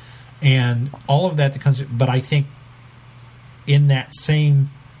 and all of that comes. But I think in that same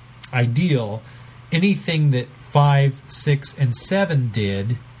ideal, anything that 5, 6, and 7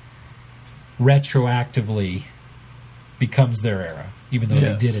 did retroactively becomes their era, even though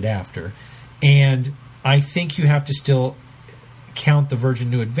they did it after, and I think you have to still count the Virgin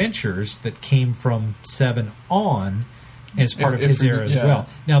New Adventures that came from 7 on as part of his era as well.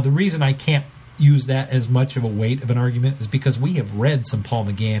 Now, the reason I can't use that as much of a weight of an argument is because we have read some Paul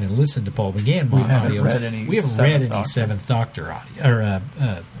McGann and listened to Paul McGann audios. We haven't read any Seventh Doctor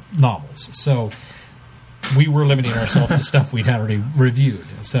novels. So we were limiting ourselves to stuff we'd already reviewed.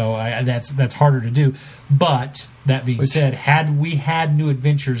 So that's harder to do. But that being said, had we had New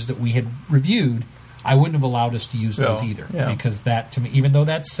Adventures that we had reviewed, I wouldn't have allowed us to use those either, because that, to me, even though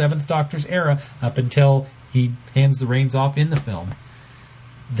that's Seventh Doctor's era, up until he hands the reins off in the film,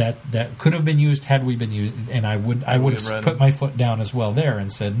 that could have been used had we been used, and I would have put my foot down as well there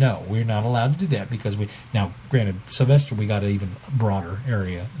and said no, we're not allowed to do that because now, granted, Sylvester, we got an even broader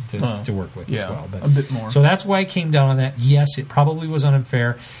area to work with as well, but a bit more. So that's why I came down on that. Yes, it probably was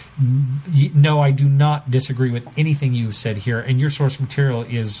unfair. No, I do not disagree with anything you've said here, and your source material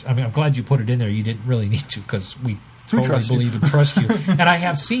is. I mean, I'm glad you put it in there. You didn't really need to because we totally believe and trust you. And I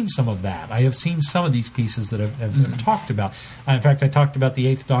have seen some of that. I have seen some of these pieces that have talked about. In fact, I talked about the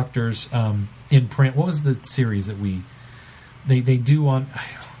Eighth Doctor's in print. What was the series that they do on?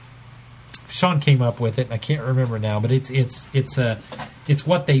 Sean came up with it. I can't remember now, but it's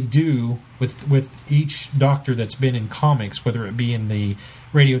what they do with each Doctor that's been in comics, whether it be in the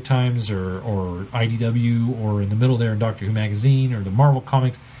Radio Times or IDW or in the middle there in Doctor Who magazine or the Marvel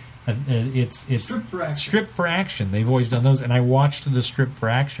comics. It's Strip for Action. They've always done those, and I watched the Strip for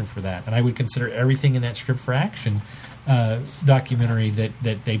Action for that, and I would consider everything in that Strip for Action documentary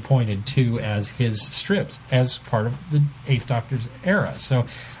that they pointed to as his strips as part of the Eighth Doctor's era. So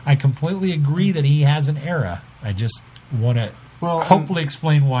I completely agree that he has an era. I just want to hopefully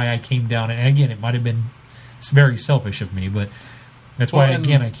explain why I came down, and again, it might have been very selfish of me, but that's why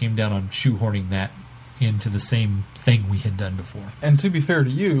again I came down on shoehorning that into the same thing we had done before. And to be fair to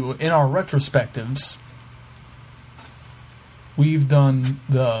you, in our retrospectives, we've done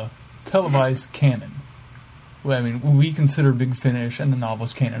the televised canon. Well, I mean, we consider Big Finish and the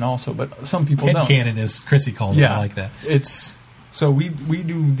novels canon also, but some people Head don't. canon, as Chrissy calls it. I like that. So we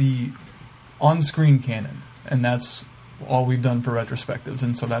do the on-screen canon, and that's all we've done for retrospectives,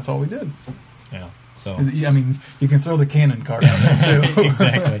 and so that's all we did. Yeah. So I mean, you can throw the canon card out there too.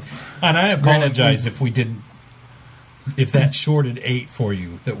 Exactly. And I apologize if that shorted 8 for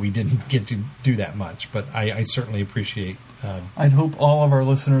you, that we didn't get to do that much, but I certainly appreciate. I'd hope all of our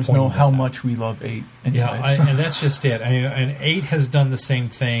listeners know how out. much we love 8. Anyways. Yeah, and that's just it. And 8 has done the same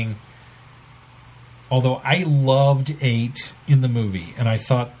thing. Although I loved 8 in the movie, and I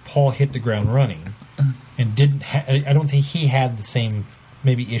thought Paul hit the ground running, and I don't think he had the same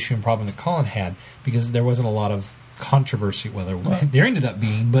maybe issue and problem that Colin had, because there wasn't a lot of controversy. Well, there ended up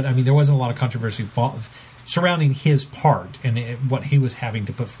being, but I mean, there wasn't a lot of controversy surrounding his part and what he was having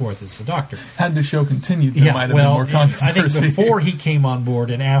to put forth as the Doctor. Had the show continued, there might have been more controversy. I think before he came on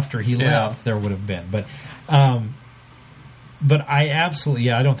board and after he left, there would have been. But I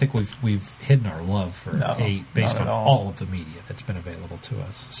absolutely, I don't think we've hidden our love for 8 based on all of the media that's been available to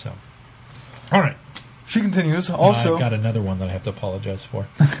us. So, all right. She continues. Also, I've got another one that I have to apologize for.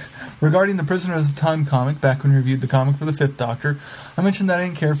 Regarding the Prisoners of Time comic, back when we reviewed the comic for the 5th Doctor, I mentioned that I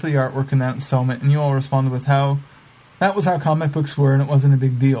didn't care for the artwork in that installment, and you all responded with how that was how comic books were and it wasn't a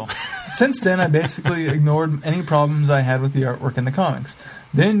big deal. Since then, I basically ignored any problems I had with the artwork in the comics.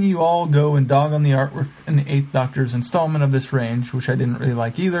 Then you all go and dog on the artwork in the 8th Doctor's installment of this range, which I didn't really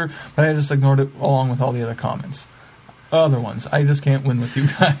like either, but I just ignored it along with all the other comments. Other ones. I just can't win with you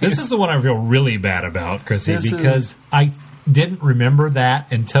guys. This is the one I feel really bad about, Chrissy, because I didn't remember that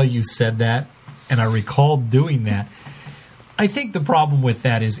until you said that, and I recalled doing that. I think the problem with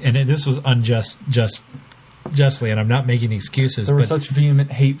that is, and this was justly, and I'm not making excuses. There was such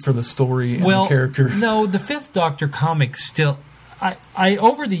vehement hate for the story and the character. No, the 5th Doctor comic still... I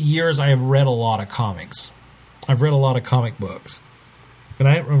over the years, I have read a lot of comics. I've read a lot of comic books. And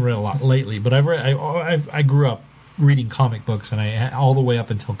I haven't read a lot lately, but I grew up reading comic books, and I all the way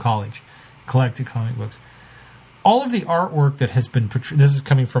up until college collected comic books. All of the artwork that has been portrayed, this is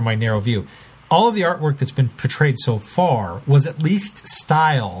coming from my narrow view, all of the artwork that's been portrayed so far was at least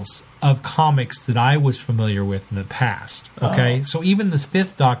styles of comics that I was familiar with in the past. Okay, so even this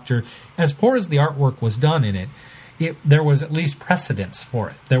 5th Doctor, as poor as the artwork was done in it, there was at least precedence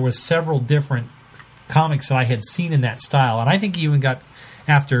for it. There was several different comics that I had seen in that style, and I think he even got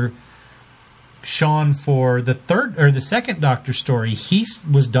after Sean for the 2nd Doctor story. He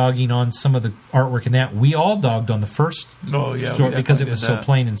was dogging on some of the artwork in that. We all dogged on the first story because it was so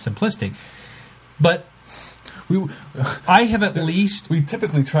plain and simplistic. But I have at least... We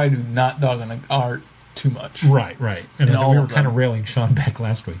typically try to not dog on the art too much. Right. And we were kind of railing Sean back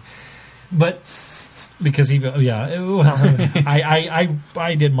last week. But... Because I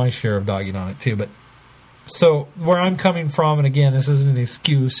did my share of dogging on it too. But so where I'm coming from, and again, this isn't an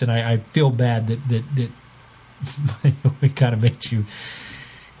excuse, and I feel bad that we kind of made you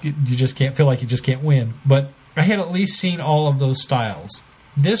just can't feel like you just can't win. But I had at least seen all of those styles.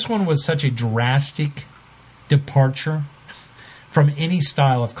 This one was such a drastic departure from any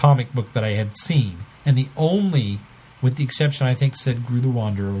style of comic book that I had seen, and the only, with the exception, I think, said Gru the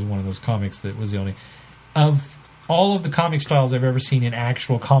Wanderer was one of those comics that was the only. Of all of the comic styles I've ever seen in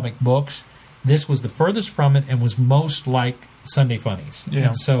actual comic books, this was the furthest from it and was most like Sunday Funnies. Yeah.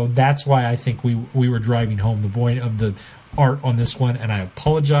 And so that's why I think we were driving home the point of the art on this one, and I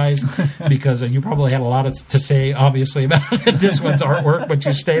apologize because you probably had a lot to say, obviously, about this one's artwork, but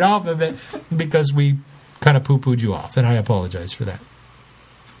you stayed off of it because we kind of poo-pooed you off, and I apologize for that.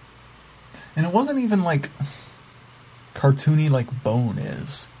 And it wasn't even like cartoony like Bone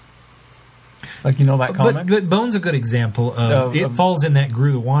is. Like, that comic? But Bone's a good example of... it falls in that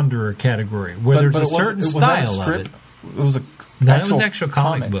Gru the Wanderer category, where there's a certain style of it. It was it was actual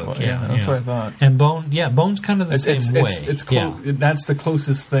comic book. Yeah, that's what I thought. And Bone's kind of the same way. It's that's the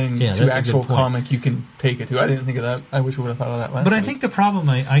closest thing to actual comic you can take it to. I didn't think of that. I wish I would have thought of that last week. But I think the problem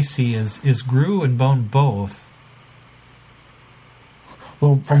I see is Gru and Bone both...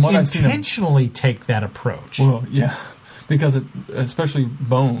 Well, from what I've seen... intentionally take that approach. Well, yeah. Because especially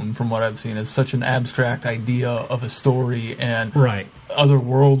Bone, from what I've seen, is such an abstract idea of a story and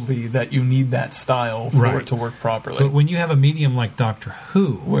otherworldly that you need that style for it to work properly. But when you have a medium like Doctor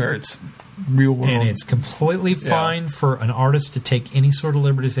Who, where it's real world, and it's completely fine for an artist to take any sort of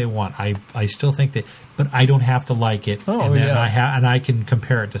liberties they want, I still think that, but I don't have to like it, and I can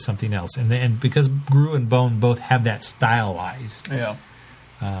compare it to something else, and because Gru and Bone both have that stylized. Yeah.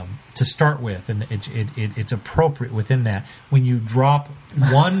 to start with, and it's appropriate within that. When you drop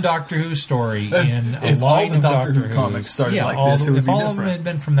one Doctor Who story in a line of Doctor Who comics started like this, it would if be all different. of them had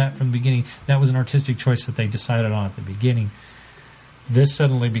been from the beginning, that was an artistic choice that they decided on at the beginning. This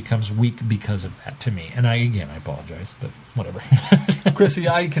suddenly becomes weak because of that to me, and I apologize, but whatever. Chrissy,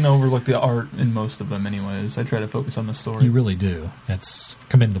 I can overlook the art in most of them, anyways. I try to focus on the story. You really do. That's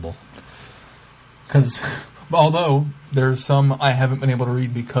commendable. Because although there's some I haven't been able to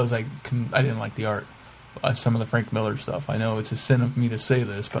read because I didn't like the art. Some of the Frank Miller stuff. I know it's a sin of me to say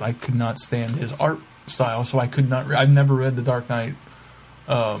this, but I could not stand his art style, so I could not. I've never read The Dark Knight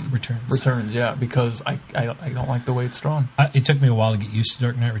Returns, yeah, because I don't like the way it's drawn. It took me a while to get used to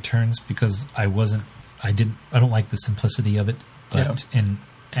Dark Knight Returns because I don't like the simplicity of it. But and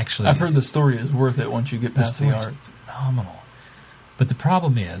actually, I've heard the story is worth it once you get past the art. Phenomenal. But the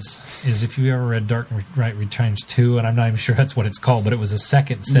problem is if you ever read Dark Knight Returns 2, and I'm not even sure that's what it's called, but it was a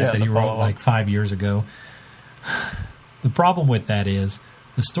second set that he wrote like 5 years ago. The problem with that is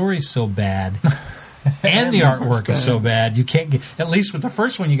the story's so bad and the artwork is so bad, you can't get... At least with the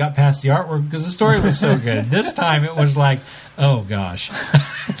first one, you got past the artwork because the story was so good. This time, it was like, oh, gosh.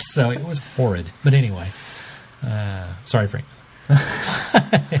 So it was horrid. But anyway, sorry, Frank.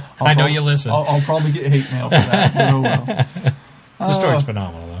 I know you listen. I'll probably get hate mail for that, but oh well. The story's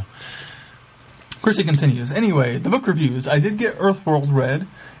phenomenal, though. Chrissy continues. Anyway, the book reviews. I did get Earthworld read,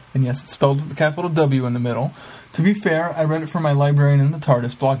 and yes, it's spelled with the capital W in the middle. To be fair, I read it for my Librarian in the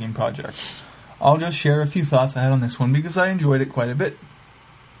TARDIS blogging project. I'll just share a few thoughts I had on this one because I enjoyed it quite a bit.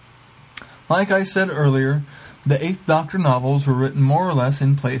 Like I said earlier, the Eighth Doctor novels were written more or less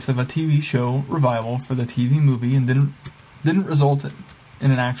in place of a TV show revival for the TV movie and didn't result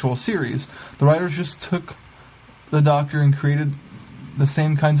in an actual series. The writers just took the Doctor and created the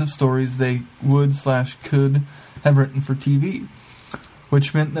same kinds of stories they would/could have written for TV,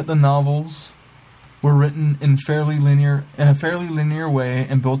 which meant that the novels were written in a fairly linear way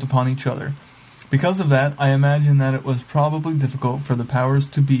and built upon each other. Because of that, I imagine that it was probably difficult for the powers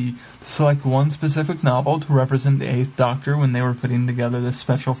to be to select one specific novel to represent the Eighth Doctor when they were putting together this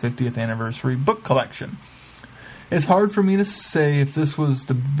special 50th anniversary book collection. It's hard for me to say if this was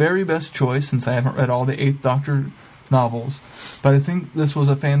the very best choice since I haven't read all the Eighth Doctor novels, but I think this was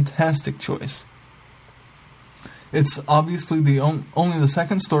a fantastic choice. It's obviously only the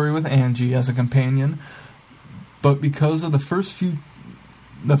second story with Angie as a companion, but because of the first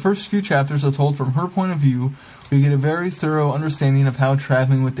few chapters are told from her point of view, we get a very thorough understanding of how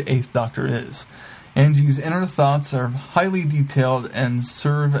traveling with the Eighth Doctor is. Angie's inner thoughts are highly detailed and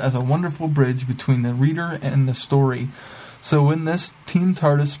serve as a wonderful bridge between the reader and the story. So when this Team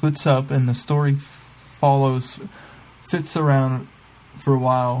TARDIS splits up and the story fits around for a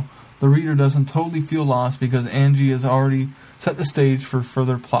while, the reader doesn't totally feel lost because Angie has already set the stage for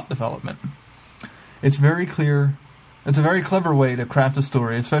further plot development. It's a very clever way to craft a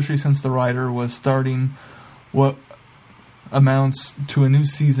story, especially since the writer was starting what amounts to a new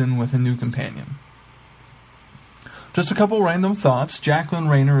season with a new companion. Just a couple random thoughts. Jacqueline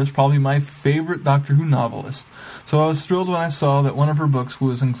Rayner is probably my favorite Doctor Who novelist, so I was thrilled when I saw that one of her books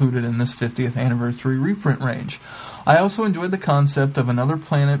was included in this 50th anniversary reprint range. I also enjoyed the concept of another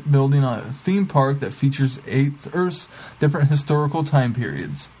planet building a theme park that features Earth's different historical time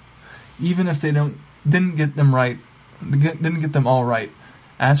periods, even if they didn't get them all right.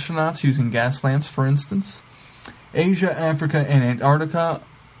 Astronauts using gas lamps, for instance. Asia, Africa, and Antarctica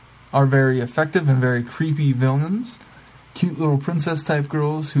are very effective and very creepy villains. Cute little princess-type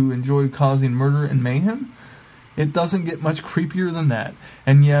girls who enjoy causing murder and mayhem. It doesn't get much creepier than that.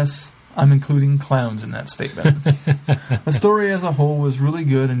 And yes, I'm including clowns in that statement. The story as a whole was really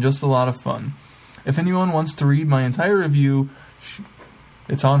good and just a lot of fun. If anyone wants to read my entire review,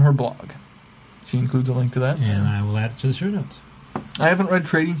 it's on her blog. She includes a link to that. And I will add it to the show notes. I haven't read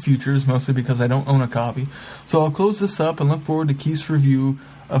Trading Futures, mostly because I don't own a copy. So I'll close this up and look forward to Keith's review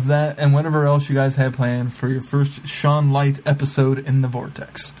of that and whatever else you guys have planned for your first Sean Light episode in the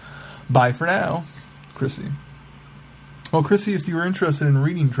Vortex. Bye for now, Chrissy. Well, Chrissy, if you were interested in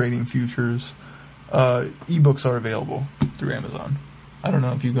reading Trading Futures, ebooks are available through Amazon. I don't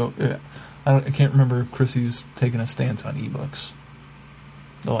know if you go... I can't remember if Chrissy's taken a stance on ebooks.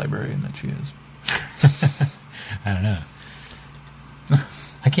 The librarian that she is. I don't know.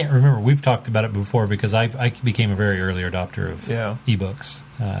 I can't remember. We've talked about it before because I became a very early adopter of ebooks.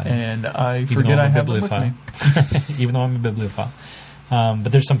 And I forget I have them with me. Even though I'm a bibliophile.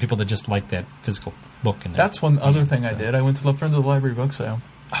 But there's some people that just like that physical book. That's one other thing I did. I went to the Friends of the Library book sale.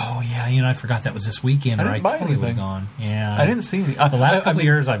 Oh, yeah. I forgot that was this weekend. I Or didn't I buy totally would have anything. gone. Yeah. I didn't see any. The last couple of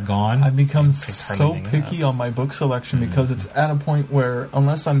years I've gone. I've become picked so hardly anything picky up. on my book selection because it's at a point where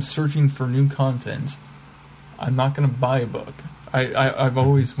unless I'm searching for new content, I'm not going to buy a book. I've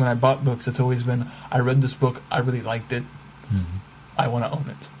always, when I bought books, it's always been, I read this book, I really liked it, I want to own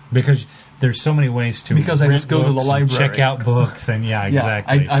it. Because there's so many ways to Because I rent just go to the books and library. check out books, and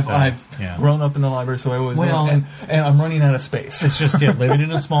exactly. I've grown up in the library, so I always Well, and I'm running out of space. It's just living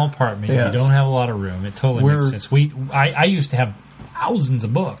in a small apartment. Yes. You don't have a lot of room. It totally makes sense. I used to have thousands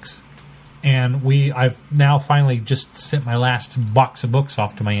of books, and I've now finally just sent my last box of books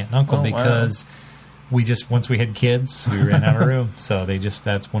off to my aunt and uncle because we just, once we had kids, we ran out of room. So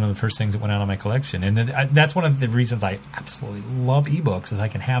that's one of the first things that went out of my collection. And that's one of the reasons I absolutely love ebooks is I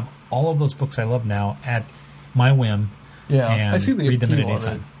can have all of those books I love now at my whim. Yeah, and I see the read them at appeal any of it.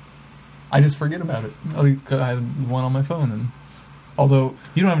 time. I just forget about it. I have one on my phone, and although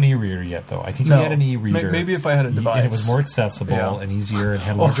you don't have an e-reader yet, though. I think if you had an e-reader, maybe if I had a device, and it was more accessible and easier and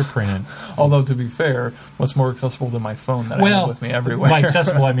had larger print. Although to be fair, what's more accessible than my phone that I have with me everywhere? By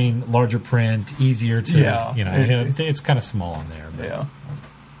accessible, I mean larger print, easier to it's kind of small on there. But yeah,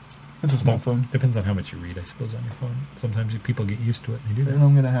 it's a small phone. Depends on how much you read, I suppose, on your phone. Sometimes people get used to it and they do that. And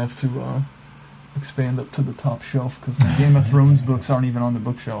I'm going to have to expand up to the top shelf because my Game of Thrones books aren't even on the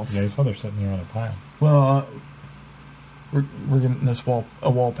bookshelf. Yeah, I saw they're sitting there on a pile. Well, we're getting this wall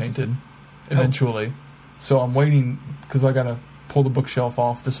painted eventually, so I'm waiting because I got to pull the bookshelf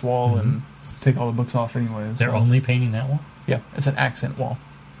off this wall and take all the books off anyway. They're only painting that wall? Yeah, it's an accent wall.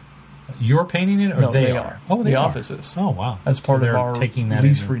 You're painting it, or no, they are? Oh, the are. offices. Oh, wow! As part of our taking that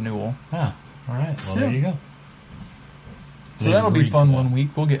lease renewal. Ah, all right. Well, there you go. So that'll be fun one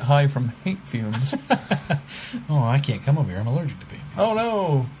week. We'll get high from paint fumes. Oh, I can't come over here. I'm allergic to paint fumes. Oh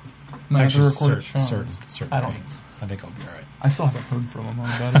no! I have to record it. Certain I don't. paints. I think I'll be all right. I still haven't heard from him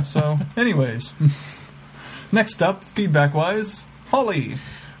about it. So, anyways, next up, feedback-wise, Holly.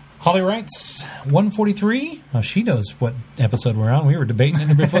 Holly writes 143. Oh, she knows what episode we're on. We were debating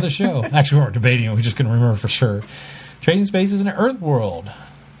it before the show. Actually, we weren't debating it. We just couldn't remember for sure. Trading Spaces in Earth World.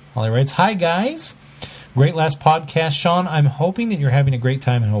 Holly writes, "Hi guys. Great last podcast, Sean. I'm hoping that you're having a great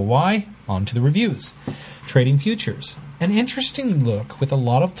time in Hawaii. On to the reviews. Trading Futures. An interesting look with a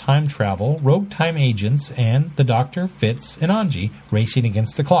lot of time travel, rogue time agents, and the Doctor, Fitz, and Anji racing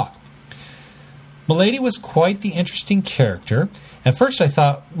against the clock. Milady was quite the interesting character. At first I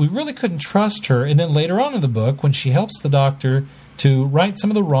thought we really couldn't trust her, and then later on in the book, when she helps the Doctor to right some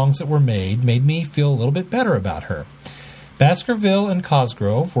of the wrongs that were made me feel a little bit better about her. Baskerville and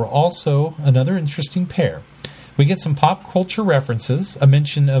Cosgrove were also another interesting pair. We get some pop culture references, a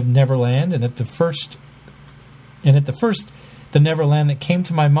mention of Neverland, and at the first, the Neverland that came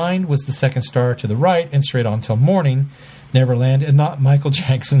to my mind was the second star to the right and straight on till morning, Neverland, and not Michael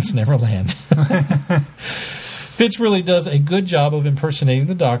Jackson's Neverland. Fitz really does a good job of impersonating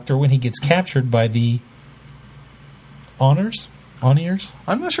the Doctor when he gets captured by the Onirs?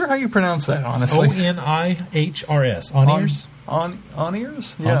 I'm not sure how you pronounce that, honestly. Onihrs. Onirs?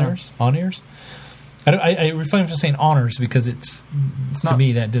 Onirs? Yeah. Onirs? I refrain from saying honors because it's to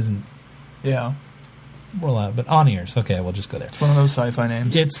me that doesn't roll out. But Onirs, okay, we'll just go there. It's one of those sci-fi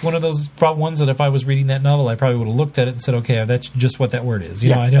names. It's one of those ones that if I was reading that novel, I probably would have looked at it and said, okay, that's just what that word is.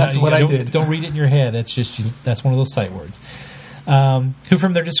 That's what I did. Don't read it in your head. That's one of those sight words. Who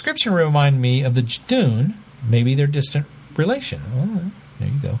from their description remind me of the Jdoon, maybe their distant relation. Oh, there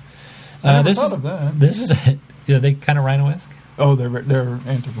you go. I never thought of that. This is are they kind of rhino-esque? Oh, they're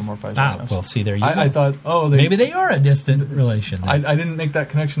anthropomorphized. Well, see, there you go. I thought, maybe they are a distant relation. I didn't make that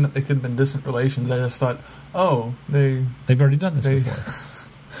connection that they could have been distant relations. I just thought, they've already done this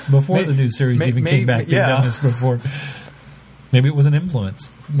before. Before the new series came back, they've done this before. Maybe it was an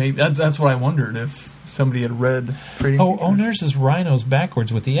influence. Maybe that's what I wondered, if somebody had read Trading Futures. Owners is rhinos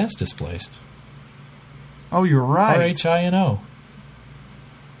backwards with the S displaced. Oh, you're right. R-H-I-N-O.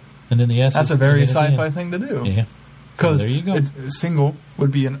 And then the S That's is a very sci-fi thing to do. Yeah. Because there you go. Single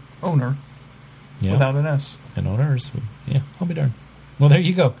would be an owner without an S. And owners I'll be darned. Well, there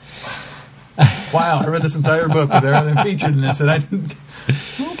you go. Wow, I read this entire book with everything featured in this, and I didn't...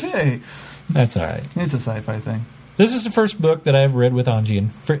 Okay. That's all right. It's a sci-fi thing. This is the first book that I've read with Anji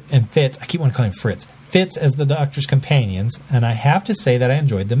and Fitz. I keep wanting to call him Fritz. Fitz as the Doctor's companions, and I have to say that I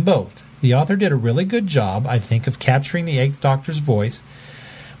enjoyed them both. The author did a really good job, I think, of capturing the Eighth Doctor's voice.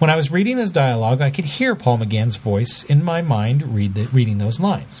 When I was reading his dialogue, I could hear Paul McGann's voice in my mind reading those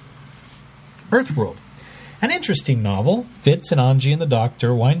lines. Earthworld. An interesting novel. Fitz and Anji and the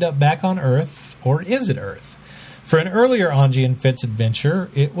Doctor wind up back on Earth, or is it Earth? For an earlier Anji and Fitz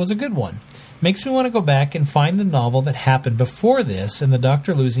adventure, it was a good one. Makes me want to go back and find the novel that happened before this and the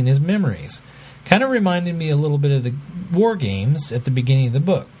Doctor losing his memories. Kind of reminded me a little bit of the War Games at the beginning of the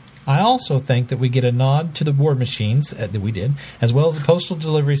book. I also think that we get a nod to the war machines that we did, as well as the postal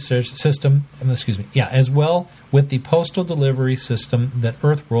delivery system. As well with the postal delivery system that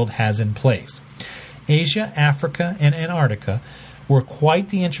Earthworld has in place. Asia, Africa, and Antarctica were quite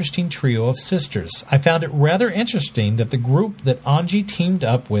the interesting trio of sisters. I found it rather interesting that the group that Anji teamed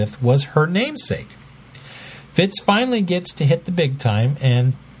up with was her namesake. Fitz finally gets to hit the big time,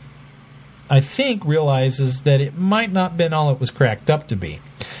 and I think realizes that it might not have been all it was cracked up to be.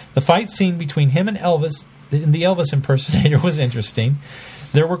 The fight scene between him and Elvis, the Elvis impersonator, was interesting.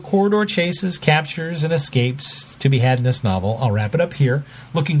 There were corridor chases, captures, and escapes to be had in this novel. I'll wrap it up here.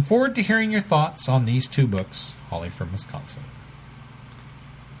 Looking forward to hearing your thoughts on these two books. Holly from Wisconsin.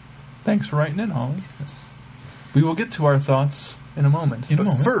 Thanks for writing in, Holly. Yes. We will get to our thoughts in a moment.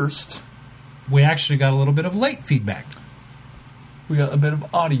 First, we actually got a little bit of late feedback. We got a bit of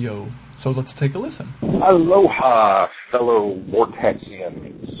audio. So let's take a listen. Aloha, fellow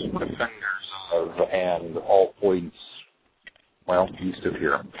Vortexians, defenders of and all points, well, east of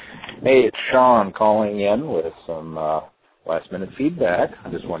here. Hey, it's Sean calling in with some last-minute feedback. I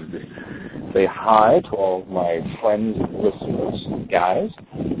just wanted to say hi to all of my friends and listeners, guys.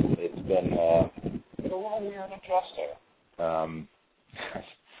 It's been a little weird adjusting.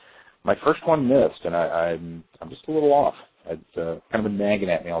 My first one missed, and I'm just a little off. It's kind of been nagging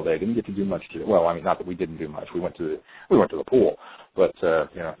at me all day. I didn't get to do much today. Well, I mean, not that we didn't do much. We went to the pool, but have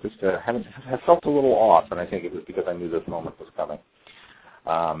felt a little off, and I think it was because I knew this moment was coming.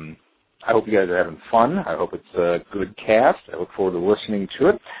 I hope you guys are having fun. I hope it's a good cast. I look forward to listening to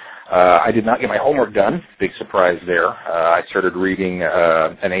it. I did not get my homework done. Big surprise there. I started reading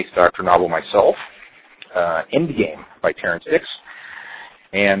an Ace Doctor novel myself, Endgame by Terrence Dicks,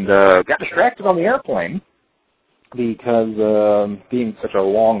 and got distracted on the airplane because being such a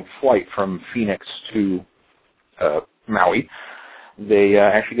long flight from Phoenix to Maui, they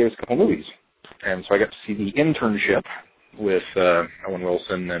actually gave us a couple movies. And so I got to see The Internship with Owen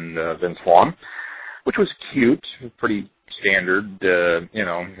Wilson and Vince Vaughn, which was cute, pretty standard.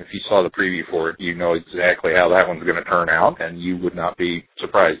 If you saw the preview for it, you know exactly how that one's going to turn out, and you would not be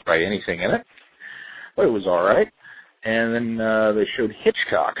surprised by anything in it. But it was all right. And then they showed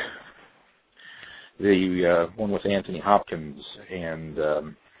Hitchcock, the one with Anthony Hopkins and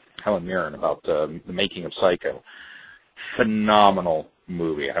Helen Mirren about the making of Psycho. Phenomenal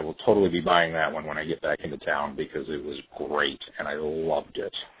movie. I will totally be buying that one when I get back into town because it was great and I loved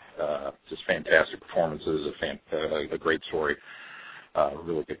it. Just fantastic performances, a great story,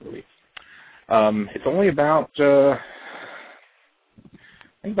 really good movie. It's only about a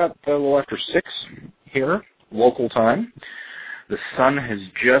little after 6 here, local time. The sun has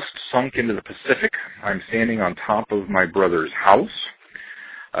just sunk into the Pacific. I'm standing on top of my brother's house.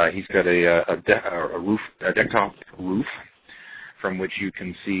 He's got a deck-top roof from which you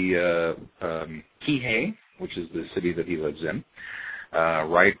can see Kihei, which is the city that he lives in,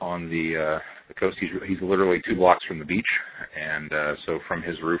 right on the coast. He's literally 2 blocks from the beach, and so from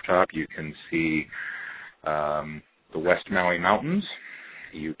his rooftop you can see the West Maui Mountains.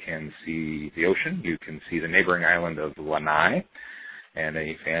 You can see the ocean. You can see the neighboring island of Lanai, and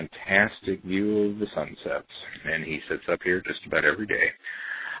a fantastic view of the sunsets. And he sits up here just about every day.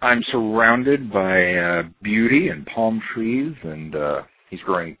 I'm surrounded by beauty and palm trees, and he's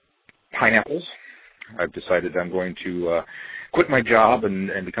growing pineapples. I've decided I'm going to quit my job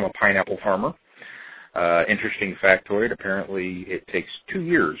and become a pineapple farmer. Interesting factoid, apparently it takes 2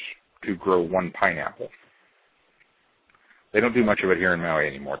 years to grow 1 pineapple. They don't do much of it here in Maui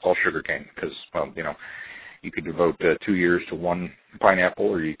anymore. It's all sugarcane because, you could devote 2 years to 1 pineapple,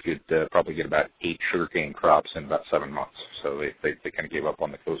 or you could probably get about 8 sugarcane crops in about 7 months. So they kind of gave up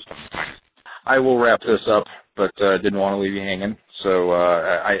on the coast. I will wrap this up, but didn't want to leave you hanging. So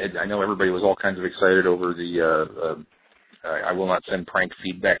I know everybody was all kinds of excited over the I will not send prank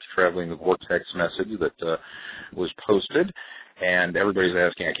feedback to Traveling the Vortex message that was posted. And everybody's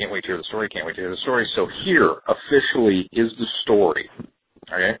asking, I can't wait to hear the story, can't wait to hear the story. So here, officially, is the story.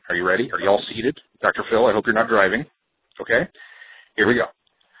 Okay, are you ready? Are you all seated? Dr. Phil, I hope you're not driving. Okay, here we go.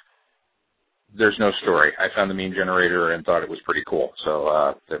 There's no story. I found the meme generator and thought it was pretty cool.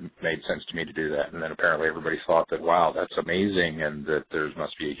 So it made sense to me to do that. And then apparently everybody thought that, wow, that's amazing, and that there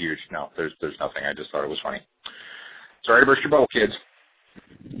must be a huge, no, there's nothing. I just thought it was funny. Sorry to burst your bubble, kids.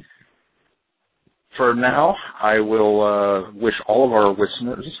 For now, I will wish all of our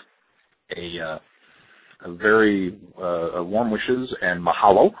listeners a very warm wishes and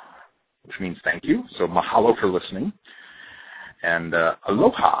mahalo, which means thank you. So mahalo for listening. And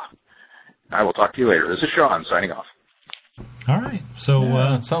aloha. I will talk to you later. This is Sean signing off. All right. So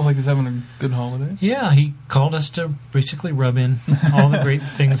sounds like he's having a good holiday. Yeah, he called us to basically rub in all the great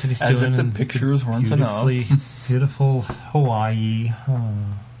things that he's As doing. if the pictures weren't enough. Beautiful Hawaii.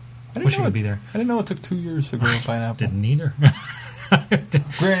 Wish he could be there. I didn't know it took 2 years to grow a pineapple. Didn't either.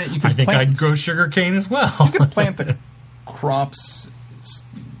 Granted, you could I think I'd grow sugar cane as well. You could plant the crops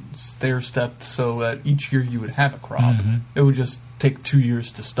stair-stepped so that each year you would have a crop. Mm-hmm. It would just take 2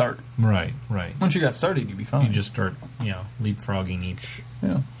 years to start. Right. Once you got started, you'd be fine. You just start, leapfrogging each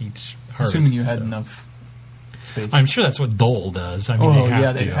harvest. Assuming you had enough space. I'm sure that's what Dole does. I mean,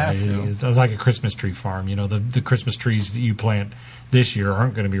 they'd have to. It's like a Christmas tree farm. The Christmas trees that you plant this year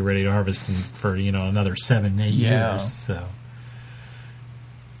aren't going to be ready to harvest for another 7-8 years. So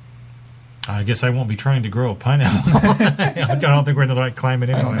I guess I won't be trying to grow a pineapple. I don't think we're in the right climate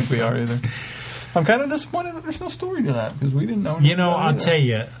anyway. I don't think we are either. I'm kind of disappointed that there's no story to that because we didn't know. I'll tell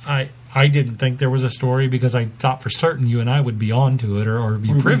you, I didn't think there was a story because I thought for certain you and I would be on to it or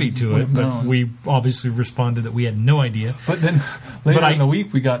be privy to it, but we obviously responded that we had no idea. But then later in the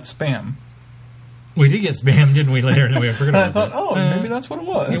week, we got spam. We did get spam, didn't we, later in the week? I forgot about I thought, maybe that's what it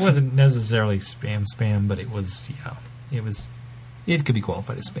was. It wasn't necessarily spam, but it was, it could be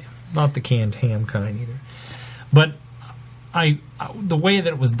qualified as spam. Not the canned ham kind either. But the way that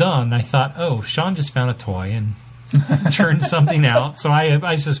it was done, I thought, Sean just found a toy and churned something out. So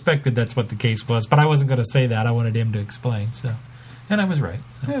I suspected that's what the case was, but I wasn't going to say that. I wanted him to explain. And I was right.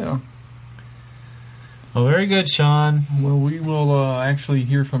 So. Yeah. Well, very good, Sean. Well, we will actually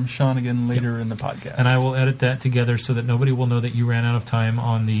hear from Sean again later in the podcast. And I will edit that together so that nobody will know that you ran out of time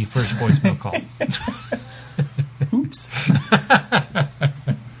on the first voicemail call. Oops.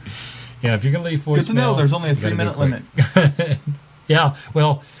 Yeah, if you're going to leave voicemail... Good to know, there's only a 3-minute limit. Yeah,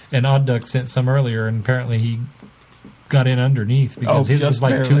 well, and Odd Duck sent some earlier, and apparently he got in underneath because his was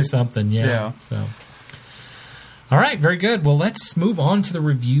like barely. 2-something. Yeah. So, all right, very good. Well, let's move on to the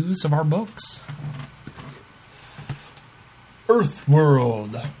reviews of our books.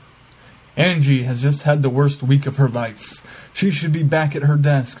 Earthworld. Angie has just had the worst week of her life. She should be back at her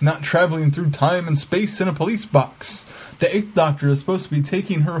desk, not traveling through time and space in a police box. The 8th Doctor is supposed to be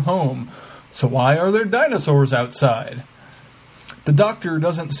taking her home, so why are there dinosaurs outside? The Doctor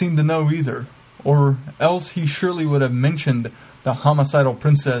doesn't seem to know either, or else he surely would have mentioned the homicidal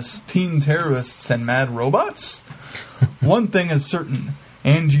princess, teen terrorists, and mad robots. One thing is certain,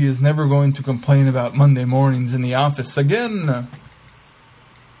 Angie is never going to complain about Monday mornings in the office again.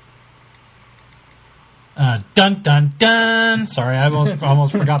 Dun, dun, dun. Sorry, I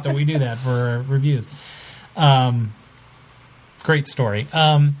almost forgot that we do that for reviews. Great story.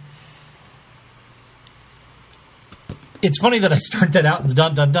 It's funny that I start that out in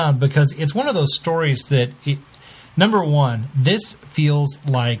dun, dun, dun, because it's one of those stories that, number one, this feels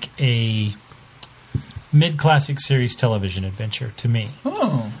like a mid-classic series television adventure to me.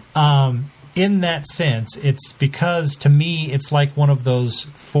 Oh. In that sense, it's because, to me, it's like one of those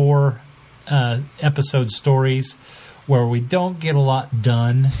 4 episode stories where we don't get a lot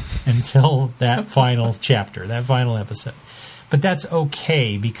done until that final chapter, that final episode. But that's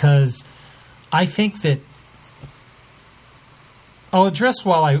okay, because I think that I'll address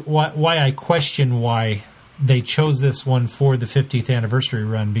why I question why they chose this one for the 50th anniversary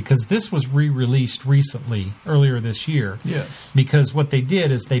run, because this was re-released recently, earlier this year. Yes. Because what they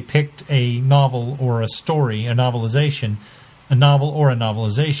did is they picked a novel or a story, a novel or a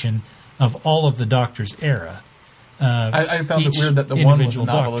novelization of all of the Doctor's era. I found it weird that the one was a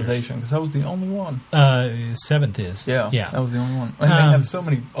novelization, because that was the only one. 7th is. Yeah, that was the only one. And they have so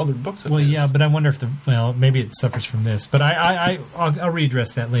many other books of his. Yeah, but I wonder if maybe it suffers from this. But I'll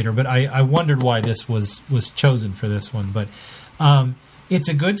readdress that later. But I wondered why this was chosen for this one. But it's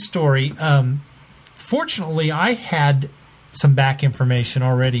a good story. Fortunately, I had some back information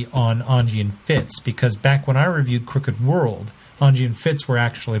already on Angie and Fitz, because back when I reviewed Crooked World, Angie and Fitz were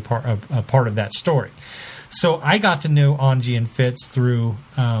actually a part of that story. So I got to know Angie and Fitz through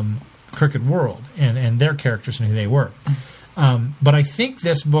Crooked World and their characters and who they were. But I think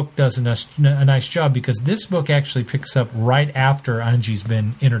this book does a nice job, because this book actually picks up right after Angie's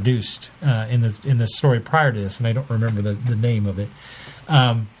been introduced in the story prior to this, and I don't remember the name of it.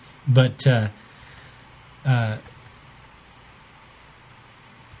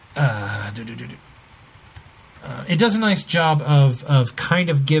 It does a nice job of kind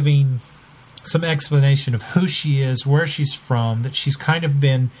of giving some explanation of who she is, where she's from, that she's kind of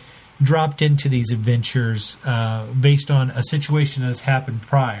been dropped into these adventures based on a situation that has happened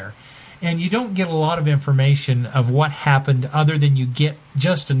prior. And you don't get a lot of information of what happened, other than you get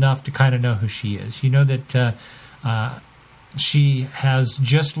just enough to kind of know who she is. You know that she has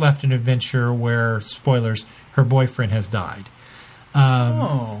just left an adventure where, spoilers, her boyfriend has died.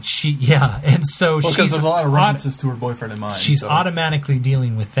 And so because she's there's a lot of references to her boyfriend in mine. She's automatically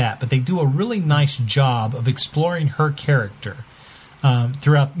dealing with that, but they do a really nice job of exploring her character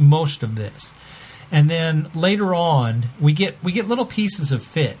throughout most of this. And then later on, we get little pieces of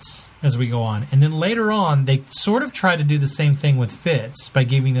Fitz as we go on. And then later on, they sort of try to do the same thing with Fitz by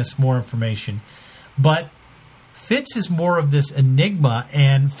giving us more information. But Fitz is more of this enigma,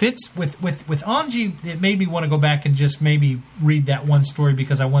 and Fitz with Anji, it made me want to go back and just maybe read that one story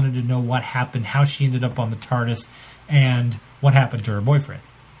because I wanted to know what happened, how she ended up on the TARDIS, and what happened to her boyfriend.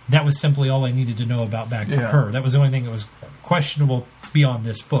 That was simply all I needed to know about back to her. That was the only thing that was questionable beyond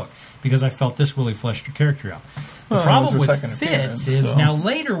this book, because I felt this really fleshed her character out. The problem with Fitz is now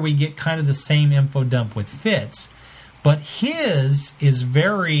later we get kind of the same info dump with Fitz, but his is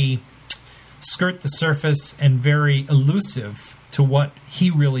very skirt the surface and very elusive to what he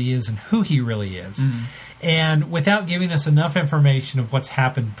really is and who he really is. And without giving us enough information of what's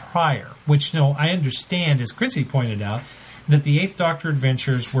happened prior, which I understand, as Chrissy pointed out, that the Eighth Doctor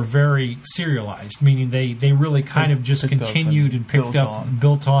adventures were very serialized, meaning they really kind of just continued and picked up and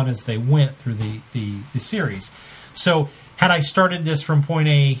built on as they went through the series. So had I started this from point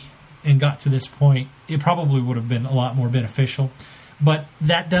A and got to this point, it probably would have been a lot more beneficial. But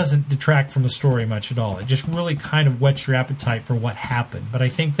that doesn't detract from the story much at all. It just really kind of whets your appetite for what happened. But I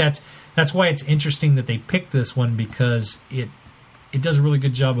think that's why it's interesting that they picked this one, because it does a really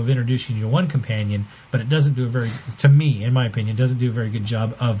good job of introducing you to one companion, but it doesn't do to me, in my opinion, doesn't do a very good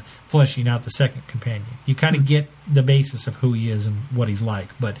job of fleshing out the second companion. You kind of get the basis of who he is and what he's like.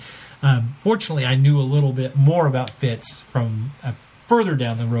 But fortunately, I knew a little bit more about Fitz from a further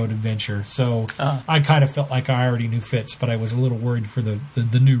down the road adventure, so I kind of felt like I already knew Fitz, but I was a little worried for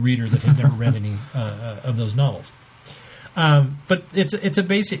the new reader that had never read any of those novels. But it's a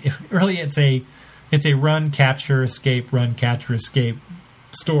basic, really it's a run, capture, escape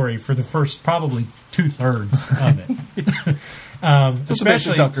story for the first probably 2/3 of it.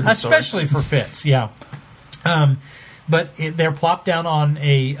 especially for Fitz, yeah. But they're plopped down on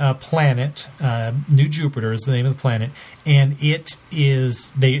a planet. New Jupiter is the name of the planet, and it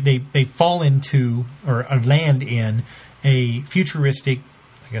is they fall into or land in a futuristic,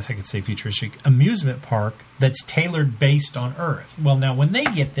 I guess I could say futuristic amusement park that's tailored based on Earth. Well, now when they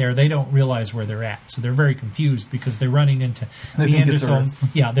get there, they don't realize where they're at, so they're very confused because they're running into Neanderthal.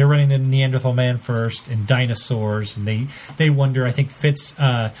 Yeah, they're running into Neanderthal man first and dinosaurs, and they wonder. I think Fitz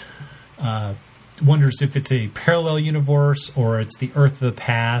wonders if it's a parallel universe or it's the Earth of the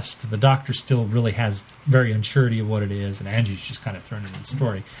past. The Doctor still really has very unsurety of what it is, and Angie's just kind of thrown into the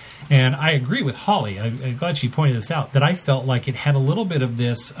story. And I agree with Holly. I'm glad she pointed this out, that I felt like it had a little bit of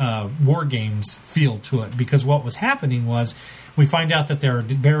this War Games feel to it, because what was happening was we find out that there are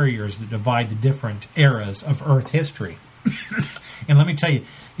barriers that divide the different eras of Earth history. And let me tell you,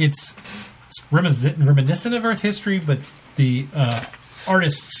 it's reminiscent of Earth history, but the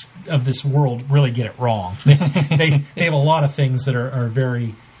artists of this world really get it wrong. They have a lot of things that are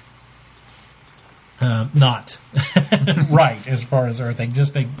very not right as far as Earth. They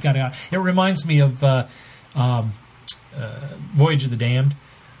got it. It reminds me of Voyage of the Damned,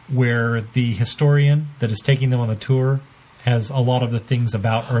 where the historian that is taking them on the tour has a lot of the things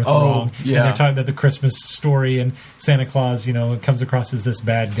about Earth wrong. Yeah. And they're talking about the Christmas story, and Santa Claus, comes across as this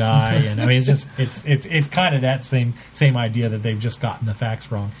bad guy. And I mean, it's kind of that same idea that they've just gotten the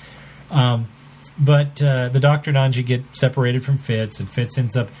facts wrong. But the Doctor and Anji get separated from Fitz, and Fitz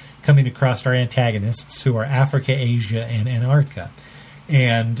ends up coming across our antagonists, who are Africa, Asia, and Antarctica.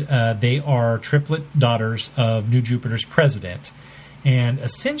 And they are triplet daughters of New Jupiter's president. And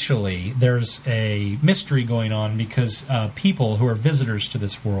essentially, there's a mystery going on because people who are visitors to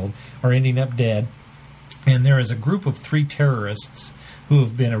this world are ending up dead. And there is a group of 3 terrorists who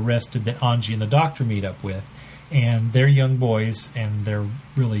have been arrested that Anji and the Doctor meet up with. And they're young boys, and they're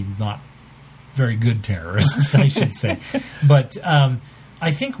really not very good terrorists, I should say. But I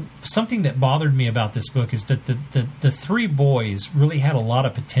think something that bothered me about this book is that the 3 boys really had a lot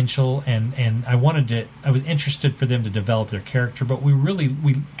of potential, and I was interested for them to develop their character, but we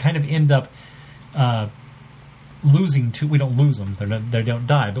kind of end up losing 2. We don't lose them; they don't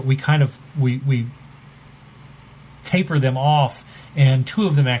die, but we taper them off, and 2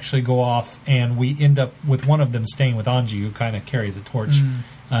 of them actually go off, and we end up with one of them staying with Anji, who kind of carries a torch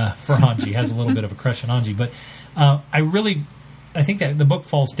for Anji, has a little bit of a crush on Anji. But I think that the book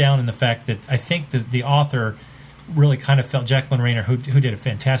falls down in the fact that I think that the author really kind of felt Jacqueline Rayner, who did a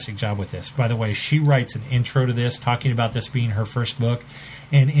fantastic job with this. By the way, she writes an intro to this, talking about this being her first book.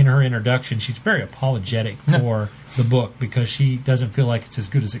 And in her introduction, she's very apologetic for the book because she doesn't feel like it's as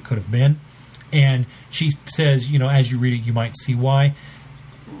good as it could have been. And she says, as you read it, you might see why.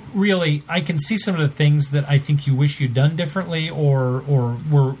 Really, I can see some of the things that I think you wish you'd done differently or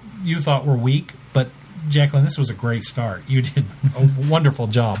you thought were weak. But, Jacqueline, this was a great start. You did a wonderful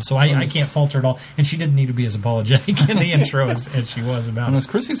job. So I can't fault her at all. And she didn't need to be as apologetic in the intro as she was about And it. as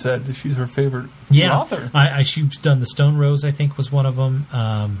Chrissy said, she's her favorite author. She's done The Stone Rose, I think, was one of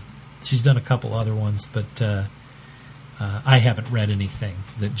them. She's done a couple other ones, but I haven't read anything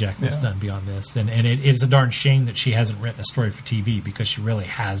that Jacqueline's done beyond this. And it is a darn shame that she hasn't written a story for TV because she really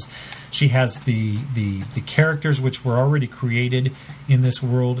has. She has the characters which were already created in this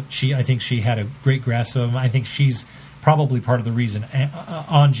world. I think she had a great grasp of them. I think she's probably part of the reason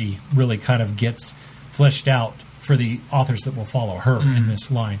Angie really kind of gets fleshed out for the authors that will follow her in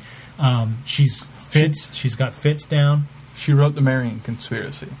this line. She's got Fitz down. She wrote The Marian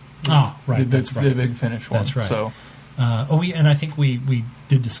Conspiracy. Oh, right. That's right. The Big Finish one. That's right. So, and I think we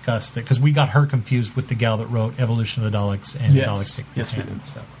did discuss that because we got her confused with the gal that wrote Evolution of the Daleks and Daleks Take Yes, we Cannon, did.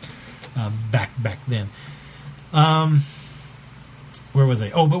 so back then. Where was I?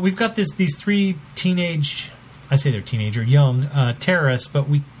 Oh, but we've got these three teenage. I say they're teenager, young terrorists, but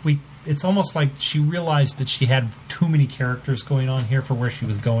we it's almost like she realized that she had too many characters going on here for where she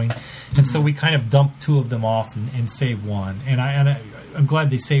was going, and so we kind of dumped two of them off and saved one. And I'm glad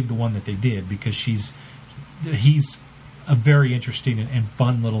they saved the one that they did because he's a very interesting and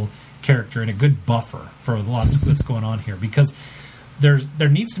fun little character and a good buffer for a lot that's going on here because there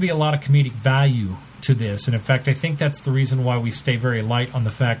needs to be a lot of comedic value to this. And in fact, I think that's the reason why we stay very light on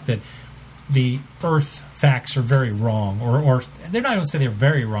the fact that the Earth facts are very wrong, or they're not going to say they're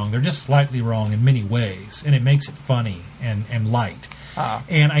very wrong. They're just slightly wrong in many ways, and it makes it funny and light.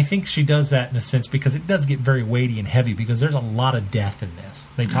 And I think she does that in a sense because it does get very weighty and heavy because there's a lot of death in this.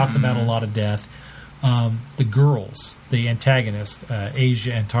 They talk about a lot of death. The girls, the antagonists,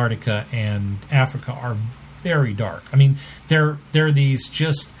 Asia, Antarctica, and Africa, are very dark. I mean, they're these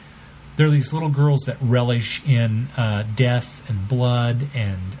little girls that relish in death and blood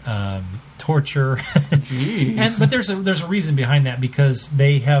and torture. But there's a reason behind that because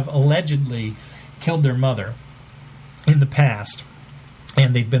they have allegedly killed their mother in the past,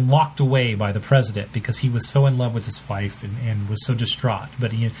 and they've been locked away by the president because he was so in love with his wife and was so distraught.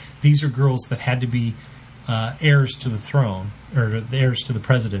 But these are girls that had to be heirs to the throne or the heirs to the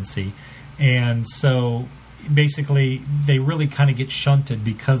presidency, and so basically they really kind of get shunted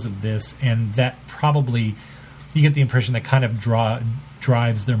because of this, and that probably you get the impression that kind of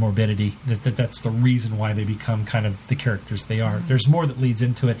drives their morbidity, that's the reason why they become kind of the characters they are. There's more that leads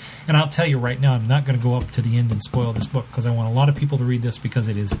into it, and I'll tell you right now, I'm not going to go up to the end and spoil this book because I want a lot of people to read this because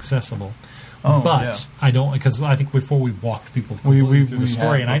it is accessible. I don't, because I think before we've walked people through the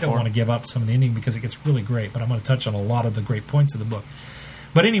story, and I don't want to give up some of the ending because it gets really great, but I'm going to touch on a lot of the great points of the book.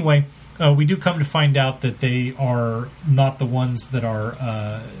 But anyway, we do come to find out that they are not the ones that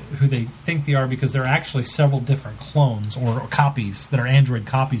are who they think they are because there are actually several different clones or copies that are android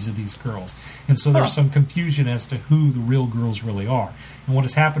copies of these girls. And so there's some confusion as to who the real girls really are. And what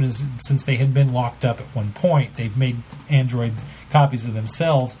has happened is since they had been locked up at one point, they've made android copies of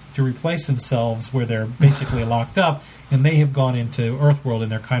themselves to replace themselves where they're basically locked up, and they have gone into Earthworld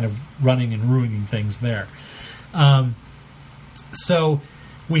and they're kind of running and ruining things there. So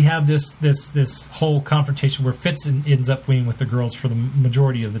we have this whole confrontation where Fitz ends up being with the girls for the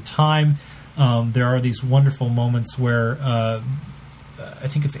majority of the time. There are these wonderful moments where I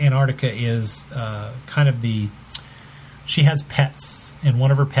think it's Antarctica is kind of she has pets, and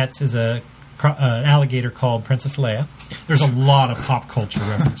one of her pets is an alligator called Princess Leia. There's a lot of pop culture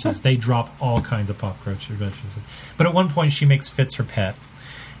references. They drop all kinds of pop culture references. But at one point she makes Fitz her pet,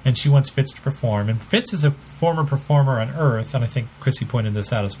 and she wants Fitz to perform. And Fitz is a former performer on Earth, and I think Chrissy pointed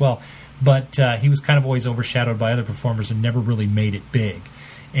this out as well. But he was kind of always overshadowed by other performers and never really made it big.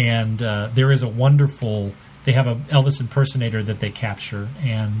 And there is a wonderful... They have an Elvis impersonator that they capture,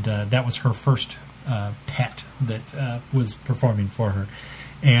 and that was her first pet that was performing for her.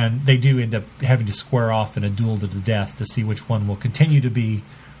 And they do end up having to square off in a duel to the death to see which one will continue to be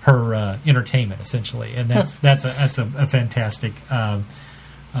her entertainment, essentially. And that's a fantastic...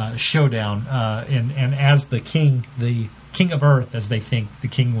 showdown, and as the king of Earth, as they think the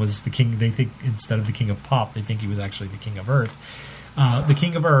king was the king, they think instead of the king of pop, they think he was actually the king of Earth. The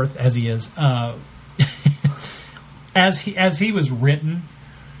king of Earth, as he is, as he was written,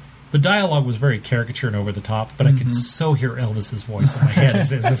 the dialogue was very caricature and over the top, but I could so hear Elvis's voice in my head as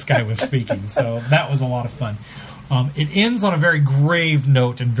this guy was speaking. So that was a lot of fun. It ends on a very grave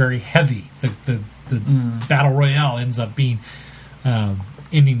note and very heavy. The battle royale ends up being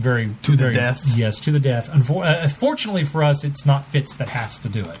ending very To the very, death. Yes, to the death. Fortunately for us, it's not Fitz that has to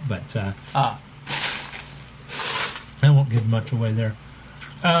do it, but I won't give much away there.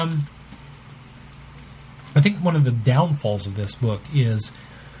 I think one of the downfalls of this book is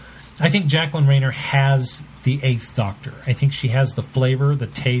I think Jacqueline Rayner has the Eighth Doctor. I think she has the flavor, the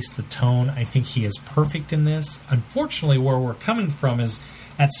taste, the tone. I think he is perfect in this. Unfortunately, where we're coming from is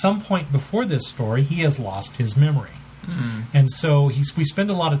at some point before this story, he has lost his memory. And so we spend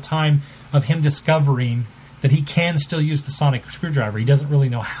a lot of time of him discovering that he can still use the sonic screwdriver. He doesn't really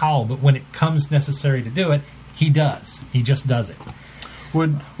know how, but when it comes necessary to do it, he does. He just does it.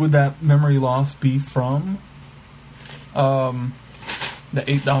 Would that memory loss be from the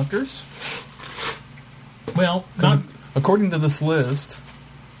Eight Doctors? Well, not, according to this list,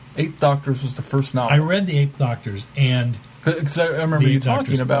 Eight Doctors was the first novel. I read the Eighth Doctors, and because I remember you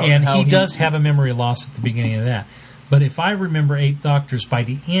talking about, and how he does have a memory loss at the beginning of that. But if I remember Eight Doctors, by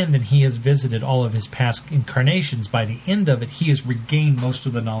the end, and he has visited all of his past incarnations, by the end of it, he has regained most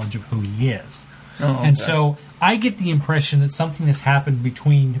of the knowledge of who he is. Oh, okay. And so I get the impression that something has happened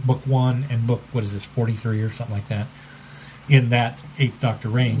between book 1 and book, 43 or something like that, in that Eighth Doctor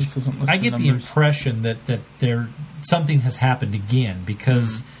range. I get the impression that there something has happened again,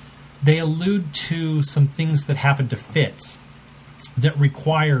 because they allude to some things that happened to Fitz that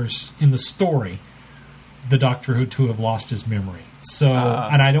requires, in the story, the Doctor Who to have lost his memory. So,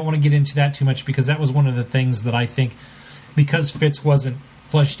 and I don't want to get into that too much, because that was one of the things that I think, because Fitz wasn't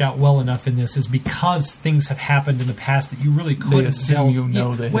fleshed out well enough in this, is because things have happened in the past that you really couldn't assume you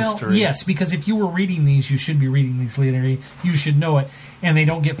know the history. Well, yes, because if you were reading these, you should be reading these linearly. You should know it, and they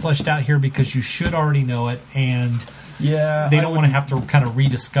don't get fleshed out here because you should already know it, and they don't want to have to kind of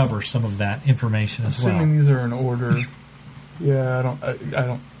rediscover some of that information as well. Assuming these are in order, I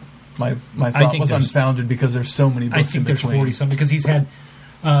don't. My thought was unfounded because there's so many books. I think there's 40-something, because he's had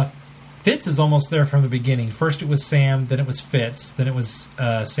Fitz is almost there from the beginning. First it was Sam, then it was Fitz, then it was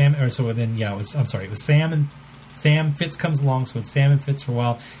Sam. It was Sam and Sam. Fitz comes along, so it's Sam and Fitz for a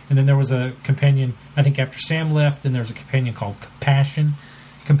while, and then there was a companion. I think after Sam left, then there was a companion called Compassion.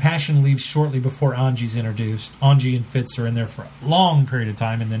 Compassion leaves shortly before Anji's introduced. Anji and Fitz are in there for a long period of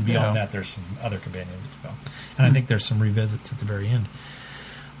time, and then beyond that, there's some other companions as well. And I think there's some revisits at the very end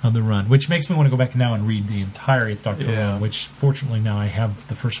of the run, which makes me want to go back now and read the entire Eighth Doctor run, which fortunately now I have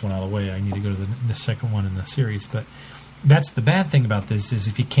the first one out of the way. I need to go to the second one in the series. But that's the bad thing about this, is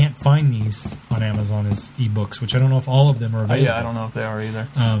if you can't find these on Amazon as ebooks, which I don't know if all of them are available. I don't know if they are either.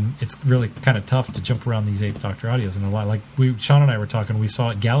 It's really kind of tough to jump around these Eighth Doctor audios, and a lot like Sean and I were talking. We saw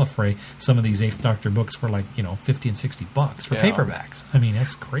at Gallifrey some of these Eighth Doctor books were like $50 and $60 for paperbacks. I mean,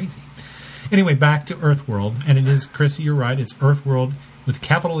 that's crazy. Anyway, back to Earthworld, and it is, Chrissy, you're right. It's Earthworld with a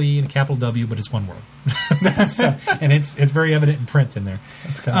capital E and a capital W, but it's one word. And it's very evident in print in there.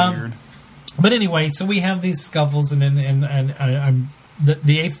 That's kind of weird. But anyway, so we have these scuffles, and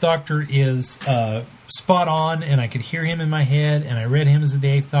the Eighth Doctor is spot on, and I could hear him in my head, and I read him as the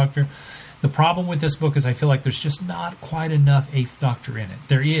Eighth Doctor. The problem with this book is I feel like there's just not quite enough Eighth Doctor in it.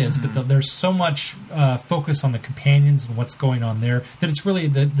 There is, but there's so much focus on the companions and what's going on there that it's really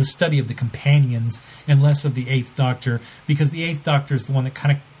the study of the companions and less of the Eighth Doctor, because the Eighth Doctor is the one that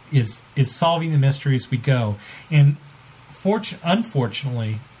kind of is solving the mystery as we go. And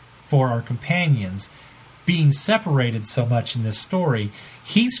unfortunately for our companions, being separated so much in this story,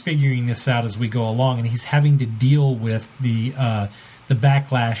 he's figuring this out as we go along, and he's having to deal with the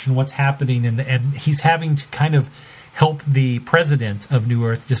backlash and what's happening, and he's having to kind of help the president of New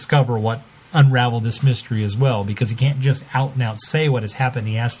Earth discover unravel this mystery as well, because he can't just out and out say what has happened.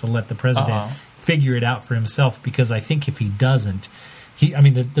 He has to let the president figure it out for himself, because I think if he doesn't,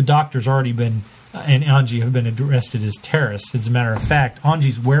 the doctor's already been and Anji have been arrested as terrorists. As a matter of fact,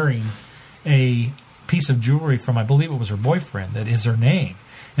 Anji's wearing a piece of jewelry from, I believe it was her boyfriend, that is her name,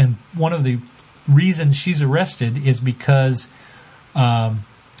 and one of the reasons she's arrested is because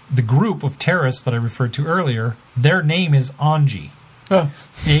the group of terrorists that I referred to earlier, their name is Anji.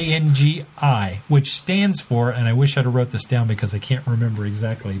 ANGI, which stands for, and I wish I'd have wrote this down because I can't remember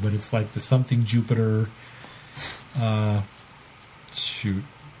exactly, but it's like the something Jupiter. I'll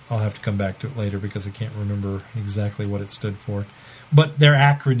have to come back to it later because I can't remember exactly what it stood for. But their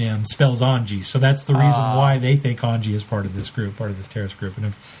acronym spells Anji, so that's the reason why they think Anji is part of this group, part of this terrorist group.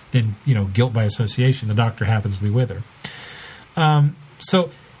 And then guilt by association, the Doctor happens to be with her. So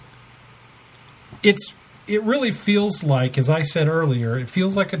it really feels like, as I said earlier, it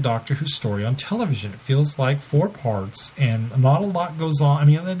feels like a Doctor Who story on television. It feels like 4 parts, and not a lot goes on. I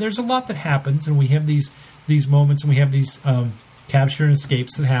mean, there's a lot that happens, and we have these these moments, and we have these capture and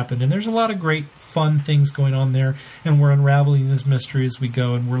escapes that happen, and there's a lot of great fun things going on there, and we're unraveling this mystery as we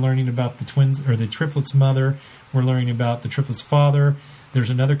go, and we're learning about the twins or the triplets' mother. We're learning about the triplets' father. There's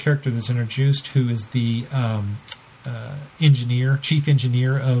another character that's introduced who is the chief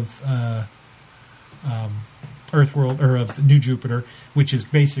engineer of Earthworld, or of New Jupiter, which is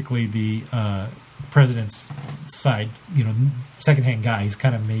basically the president's side, second-hand guy. He's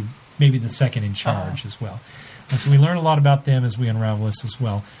kind of maybe the second in charge as well. And so we learn a lot about them as we unravel this as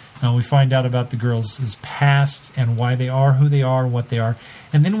well. We find out about the girls' past and why they are who they are, what they are.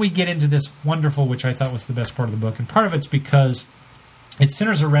 And then we get into this wonderful, which I thought was the best part of the book. And part of it's because it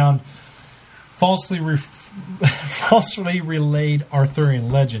centers around falsely relayed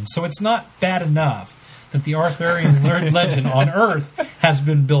Arthurian legend. So it's not bad enough that the Arthurian legend on Earth has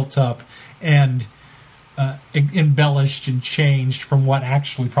been built up and embellished and changed from what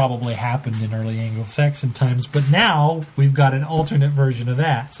actually probably happened in early Anglo-Saxon times. But now we've got an alternate version of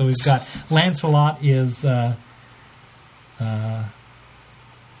that. So we've got Lancelot is Lancelot.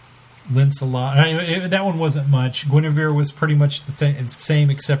 That one wasn't much. Guinevere was pretty much the same,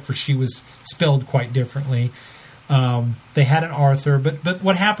 except for she was spelled quite differently. They had an Arthur, but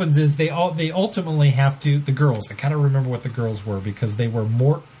what happens is they ultimately have to, the girls. I kind of remember what the girls were because they were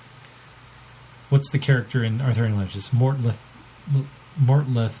What's the character in Arthurian legends? Mortleth.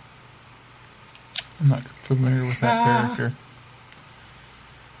 I'm not familiar with that character.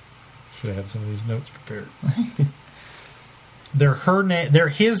 Should have had some of these notes prepared. They're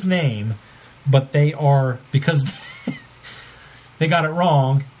his name, but they are, because they got it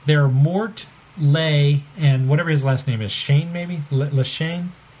wrong, they're Mort, Lay, and whatever his last name is. Shane, maybe? Leshane?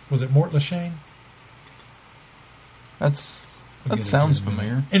 Was it Mort Leshane? That sounds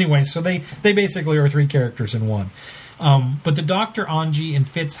familiar. Anyway, so they basically are three characters in one. But the Dr. Anji and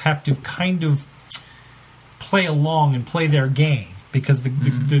Fitz have to kind of play along and play their game because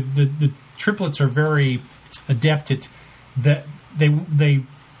the triplets are very adept at that.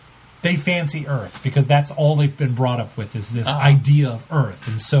 They fancy Earth because that's all they've been brought up with is this idea of Earth.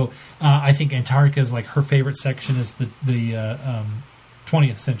 And so I think Antarctica is like her favorite section is the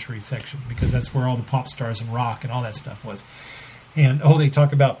 20th century section because that's where all the pop stars and rock and all that stuff was. And, they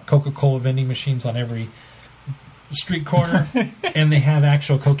talk about Coca-Cola vending machines on every street corner, and they have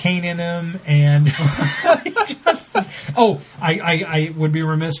actual cocaine in them, and I would be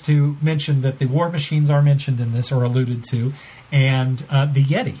remiss to mention that the war machines are mentioned in this, or alluded to, and the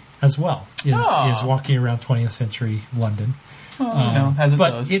Yeti, as well, is walking around 20th century London. As it but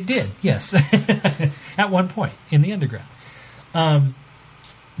does. It did, yes, at one point, in the underground.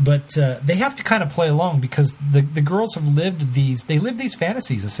 But they have to kind of play along because the girls have lived these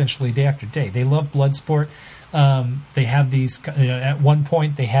fantasies essentially day after day. They love blood sport. They have these. At one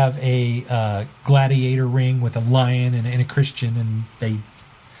point, they have a gladiator ring with a lion and a Christian, and they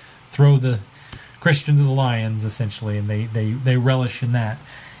throw the Christian to the lions essentially, and they relish in that.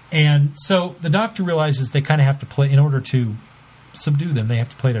 And so the Doctor realizes they kind of have to play in order to subdue them. They have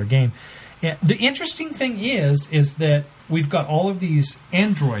to play their game. And the interesting thing is that we've got all of these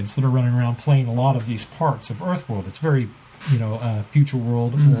androids that are running around playing a lot of these parts of Earthworld. It's very, Future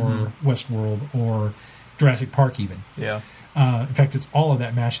World or Westworld or Jurassic Park even. Yeah. In fact, it's all of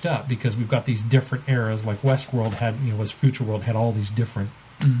that mashed up because we've got these different eras. Like Westworld was Future World had all these different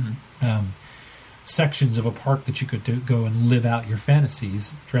sections of a park that you could go and live out your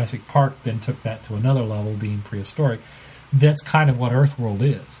fantasies. Jurassic Park then took that to another level, being prehistoric. That's kind of what Earthworld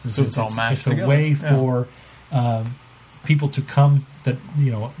is. So it's all mashed together. It's a way for people to come that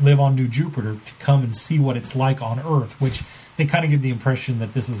live on New Jupiter to come and see what it's like on Earth, which they kind of give the impression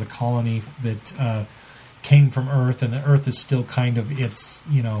that this is a colony that came from Earth, and the Earth is still kind of its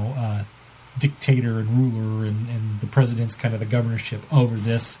dictator and ruler, and the president's kind of the governorship over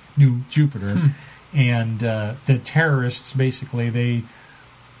this New Jupiter. And the terrorists basically they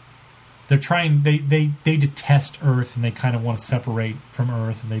detest Earth, and they kind of want to separate from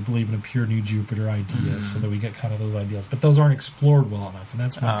Earth, and they believe in a pure New Jupiter idea, so that we get kind of those ideas. But those aren't explored well enough, and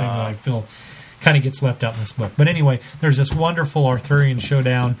that's one thing that I feel kind of gets left out in this book. But anyway, there's this wonderful Arthurian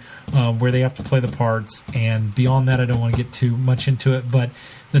showdown where they have to play the parts, and beyond that I don't want to get too much into it, but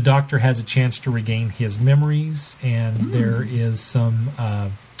the Doctor has a chance to regain his memories, and there is some...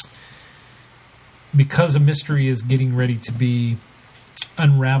 because a mystery is getting ready to be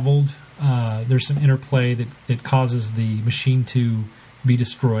unraveled, there's some interplay that causes the machine to be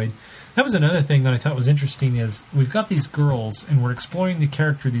destroyed. That was another thing that I thought was interesting is we've got these girls and we're exploring the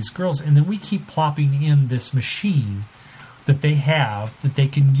character of these girls, and then we keep plopping in this machine that they have that they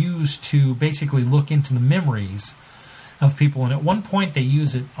can use to basically look into the memories of people. And at one point they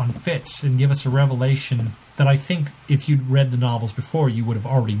use it on Fitz and give us a revelation that I think if you'd read the novels before, you would have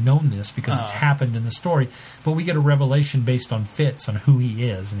already known this because it's happened in the story. But we get a revelation based on Fitz, on who he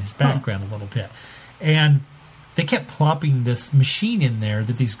is and his background a little bit. And they kept plopping this machine in there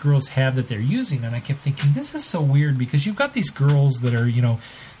that these girls have that they're using. And I kept thinking, this is so weird because you've got these girls that are,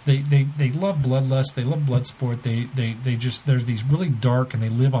 they love bloodlust, they love blood sport, they just, there's these really dark and they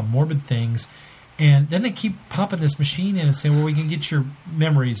live on morbid things. And then they keep popping this machine in and saying, well, we can get your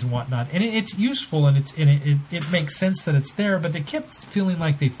memories and whatnot. And it's useful and it makes sense that it's there, but they kept feeling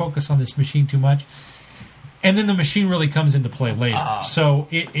like they focus on this machine too much. And then the machine really comes into play later. So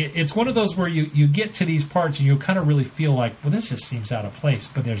it's one of those where you get to these parts and you kind of really feel like, well, this just seems out of place,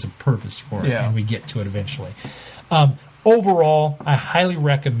 but there's a purpose for it, and we get to it eventually. Overall, I highly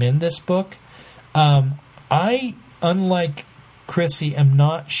recommend this book. I, unlike Chrissy, am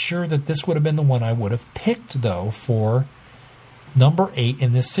not sure that this would have been the one I would have picked, though, for number 8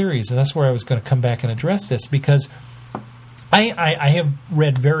 in this series. And that's where I was going to come back and address this, because I have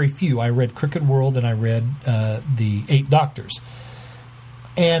read very few. I read Crooked World and I read The 8 Doctors.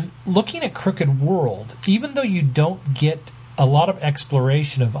 And looking at Crooked World, even though you don't get a lot of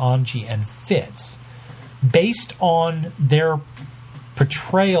exploration of Anji and Fitz, based on their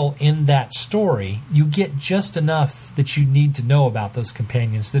portrayal in that story, you get just enough that you need to know about those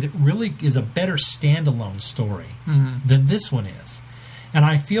companions that it really is a better standalone story than this one is. And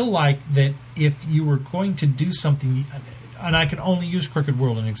I feel like that if you were going to do something, and I can only use Crooked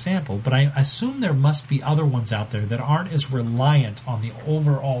World as an example, but I assume there must be other ones out there that aren't as reliant on the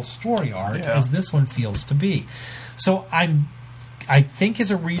overall story arc as this one feels to be. So I think as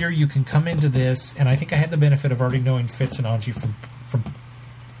a reader you can come into this, and I think I had the benefit of already knowing Fitz and Anji from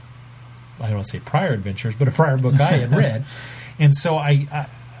I don't want to say prior adventures, but a prior book I had read. And so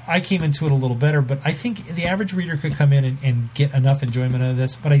I came into it a little better, but I think the average reader could come in and get enough enjoyment out of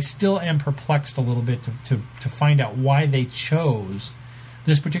this, but I still am perplexed a little bit to find out why they chose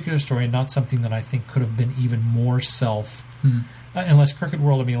this particular story and not something that I think could have been even more unless Crooked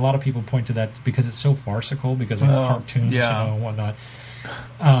World, I mean, a lot of people point to that because it's so farcical, because it's cartoons and whatnot.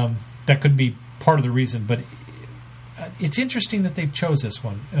 That could be part of the reason, but it's interesting that they chose this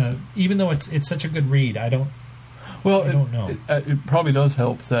one, even though it's such a good read. I don't know. It probably does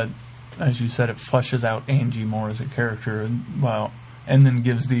help that, as you said, it fleshes out Anji more as a character, and then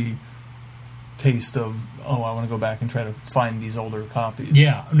gives the taste of, I want to go back and try to find these older copies.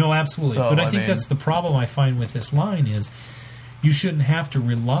 Yeah, no, absolutely. So, but I think that's the problem I find with this line is you shouldn't have to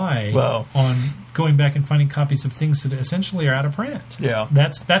rely on going back and finding copies of things that essentially are out of print. Yeah.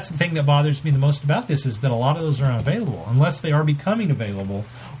 That's the thing that bothers me the most about this, is that a lot of those are unavailable, unless they are becoming available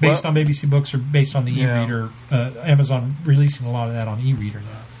based on BBC Books or based on the e-reader. Amazon releasing a lot of that on e-reader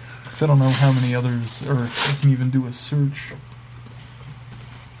now. So I don't know how many others, or if you can even do a search.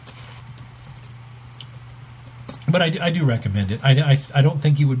 But I do recommend it. I don't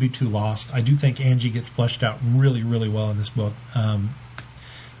think you would be too lost. I do think Anji gets fleshed out really, really well in this book.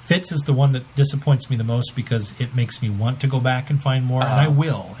 Fitz is the one that disappoints me the most because it makes me want to go back and find more, and I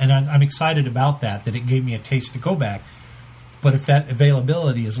will. And I'm excited about that it gave me a taste to go back. But if that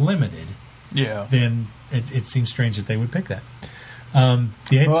availability is limited, then it seems strange that they would pick that.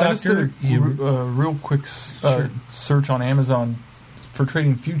 The Eighth Doctor... I just did a real quick search on Amazon for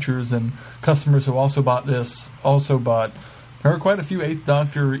Trading Futures, and customers who also bought this there are quite a few Eighth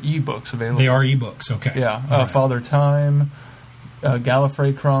Doctor ebooks available. They are ebooks, okay. Yeah, right. Father Time,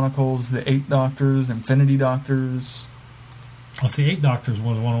 Gallifrey Chronicles, The Eight Doctors, Infinity Doctors. Well, see, Eight Doctors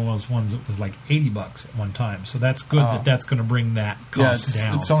was one of those ones that was like $80 at one time, so that's good that's going to bring that cost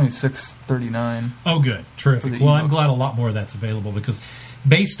down. It's only $6.39. Oh, good. Terrific. Well, I'm glad a lot more of that's available, because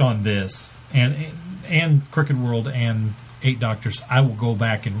based on this, and Crooked World and Eight Doctors, I will go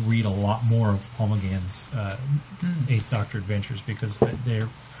back and read a lot more of Paul McGann's Eighth Doctor adventures, because they're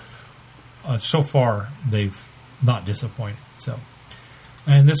so far they've not disappointed. So,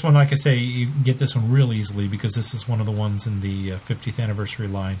 and this one, like I say, you can get this one real easily because this is one of the ones in the 50th anniversary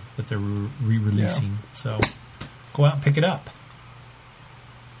line that they're re-releasing. Yeah. So, go out and pick it up.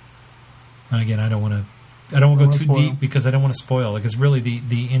 And again, I don't want to go too deep because I don't want to spoil, because really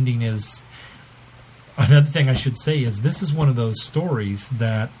the ending is. Another thing I should say is this is one of those stories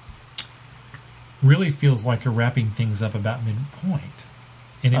that really feels like you're wrapping things up about midpoint.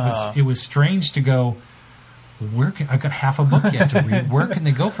 And it was strange to go, I've got half a book yet to read. Where can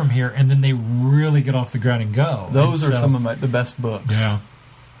they go from here? And then they really get off the ground and go. Those are some of the best books. Yeah.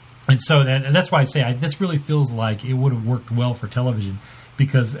 And so that's why I say this really feels like it would have worked well for television,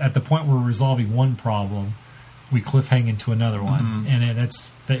 because at the point we're resolving one problem, we cliffhang into another one. Mm-hmm. And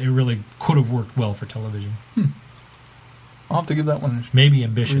it really could have worked well for television. I'll have to give that one. Maybe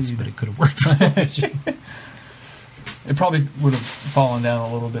ambitious, but it could have worked for television. It probably would have fallen down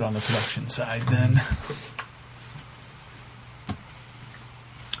a little bit on the production side then.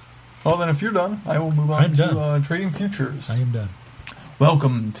 Well, then, if you're done, I will move on to Trading Futures. I am done.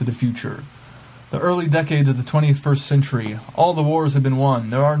 Welcome to the future. The early decades of the 21st century. All the wars have been won.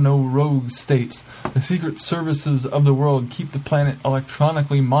 There are no rogue states. The secret services of the world keep the planet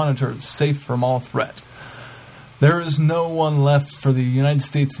electronically monitored, safe from all threat. There is no one left for the United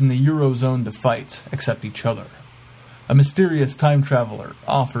States in the Eurozone to fight, except each other. A mysterious time traveler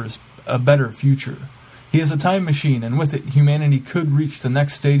offers a better future. He is a time machine, and with it, humanity could reach the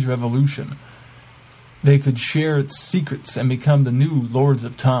next stage of evolution. They could share its secrets and become the new lords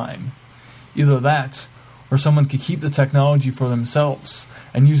of time. Either that, or someone could keep the technology for themselves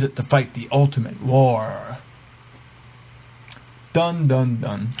and use it to fight the ultimate war. Dun, dun,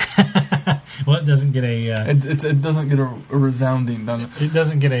 dun. Well, it doesn't get a... It doesn't get a resounding dun. It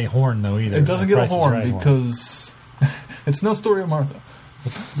doesn't get a horn, though, either. It doesn't get a horn because it's no Story of Martha.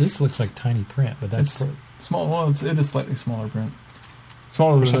 This looks like tiny print, but that's small. Well, it is slightly smaller print.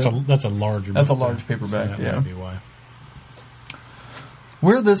 Smaller than that's a larger. That's a large paperback. So that might be why.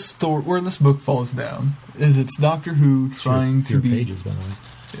 Where this book falls down is it's Doctor Who trying to be pages, by the way.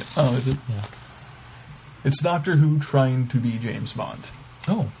 Yeah. Oh, is it? Yeah. It's Doctor Who trying to be James Bond.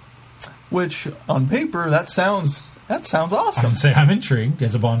 Oh. Which on paper that sounds awesome. I'm intrigued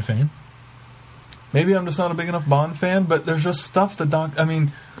as a Bond fan. Maybe I'm just not a big enough Bond fan, but there's just stuff that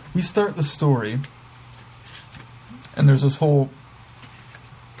we start the story, and there's this whole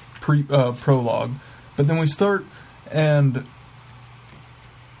prologue, but then we start, and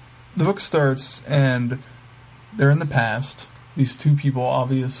the book starts, and they're in the past. These two people,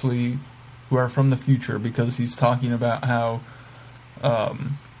 obviously, who are from the future, because he's talking about how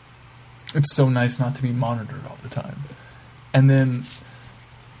it's so nice not to be monitored all the time. And then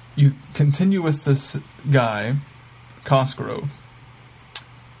you continue with this guy, Cosgrove,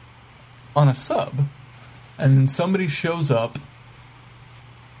 on a sub, and then somebody shows up,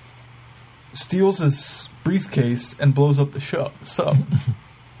 steals his briefcase, and blows up the sub.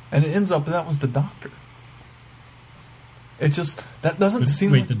 And it ends up that was the Doctor. It just, that doesn't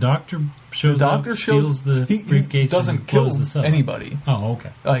seem... Wait, the Doctor shows up, steals the briefcase, he doesn't and kill blows the sub. anybody. Oh,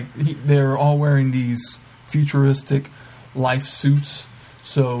 okay. Like, they're all wearing these futuristic life suits,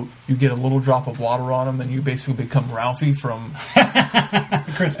 so you get a little drop of water on them, and you basically become Ralphie from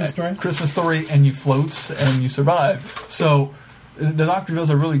Christmas Story, and you float, and you survive. So, the Doctor does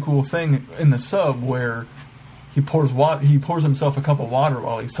a really cool thing in the sub where he pours himself a cup of water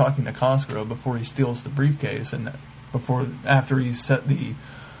while he's talking to Cosgrove before he steals the briefcase, and after he's set the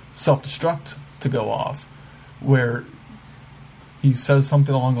self-destruct to go off, where he says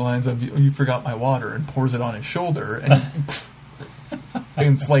something along the lines of, "You forgot my water," and pours it on his shoulder, and he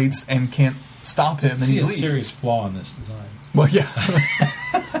inflates and can't stop him, and he leaves. A serious flaw in this design. Well, yeah.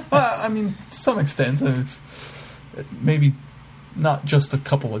 Well, I mean, to some extent, maybe not just a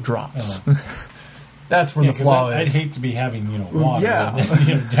couple of drops. That's where the flaw is. I'd hate to be having water. Yeah.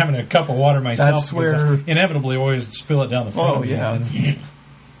 Having a cup of water myself. That's where I inevitably always spill it down the front. Oh, yeah.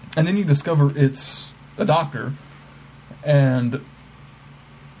 And then you discover it's a Doctor, and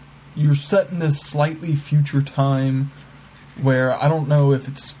you're set in this slightly future time where I don't know if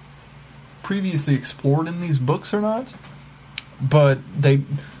it's previously explored in these books or not, but they're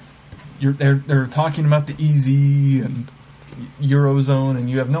talking about the EZ and Eurozone, and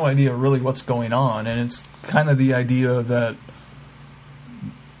you have no idea really what's going on, and it's kind of the idea that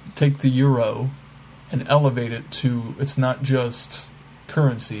take the euro and elevate it to, it's not just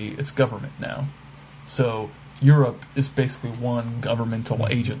currency, it's government now. So Europe is basically one governmental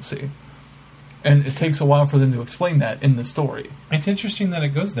agency, and it takes a while for them to explain that in the story. It's interesting that it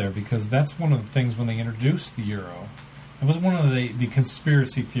goes there, because that's one of the things when they introduced the euro. It was one of the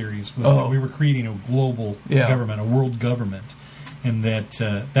conspiracy theories was that we were creating a global government, a world government, and that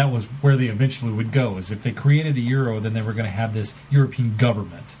that was where they eventually would go. Is if they created a euro, then they were going to have this European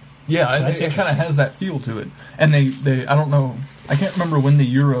government. Yeah, so it kind of has that feel to it. And they I don't know, I can't remember when the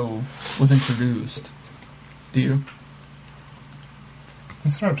euro was introduced. Do you?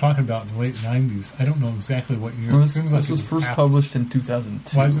 They started talking about in the late 90s. I don't know exactly what year. Well, this was first published in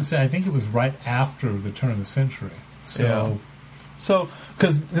 2002. Well, I was going to say, I think it was right after the turn of the century. So,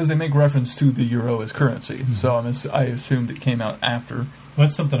 because they make reference to the euro as currency, so I assumed it came out after. Well,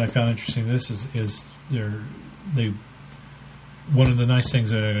 that's something I found interesting. This is they one of the nice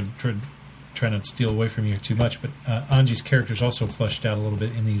things that I try not to steal away from you too much, but Angie's character is also fleshed out a little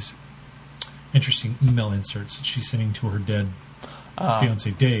bit in these interesting email inserts that she's sending to her dead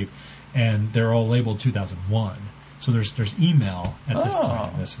fiance Dave, and they're all labeled 2001. So there's email at this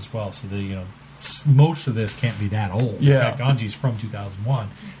point in this as well. So most of this can't be that old. Yeah. In fact, Anji's from 2001.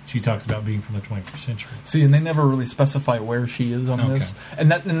 She talks about being from the 21st century. See, and they never really specify where she is on this,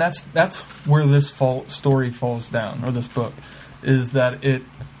 and that's where this story falls down, or this book, is that it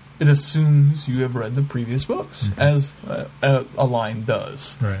assumes you have read the previous books, as a line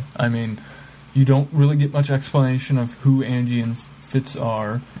does. Right. I mean, you don't really get much explanation of who Angie and Fitz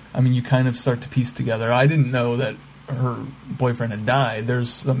are. I mean, you kind of start to piece together. I didn't know that her boyfriend had died. There's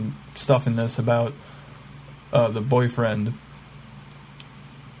some stuff in this about the boyfriend,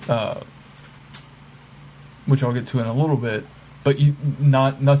 which I'll get to in a little bit, but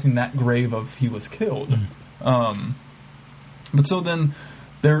nothing that grave of he was killed. But so then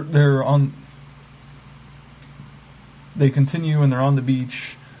they continue and they're on the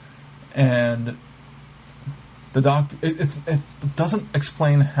beach, and the doctor it doesn't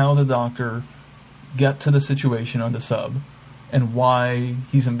explain how the doctor got to the situation on the sub and why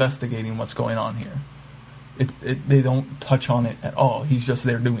he's investigating what's going on here. They don't touch on it at all. He's just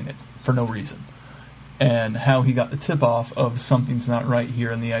there doing it for no reason. And how he got the tip off of something's not right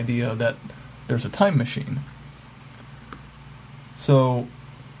here, and the idea that there's a time machine. So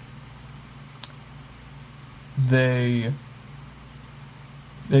they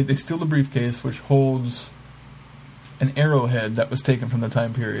steal the briefcase, which holds an arrowhead that was taken from the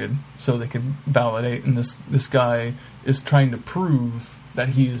time period, so they could validate. And this guy is trying to prove that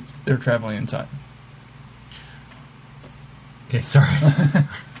they're traveling in time. Okay, sorry. I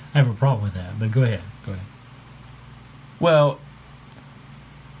have a problem with that, but go ahead. Well,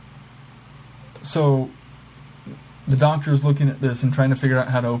 so the doctor's looking at this and trying to figure out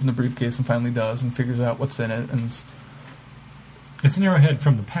how to open the briefcase, and finally does, and figures out what's in it. And it's an arrowhead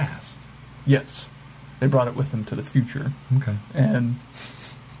from the past. Yes. They brought it with them to the future. Okay. And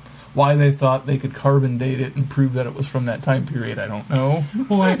why they thought they could carbon date it and prove that it was from that time period, I don't know.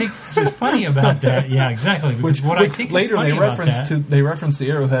 Well, I think what's funny about that, yeah, exactly. Which I think later is funny they referenced the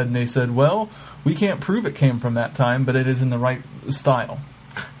arrowhead, and they said, well, we can't prove it came from that time, but it is in the right style.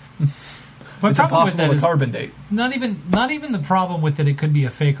 But it's impossible to carbon date. Not even the problem with it could be a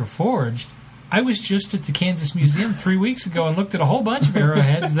fake or forged. I was just at the Kansas Museum 3 weeks ago and looked at a whole bunch of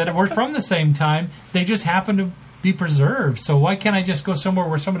arrowheads that were from the same time. They just happened to be preserved. So why can't I just go somewhere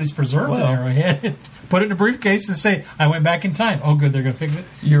where somebody's preserved an arrowhead and put it in a briefcase and say, I went back in time? Oh, good, they're going to fix it?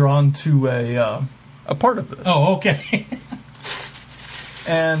 You're on to a part of this. Oh, okay.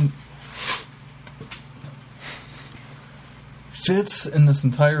 And Fitz in this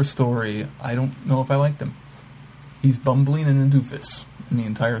entire story, I don't know if I liked him. He's bumbling and a doofus in the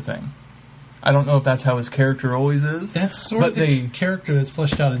entire thing. I don't know if that's how his character always is. That's sort of the character that's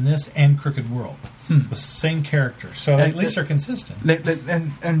fleshed out in this and Crooked World. The same character. So at least they're consistent.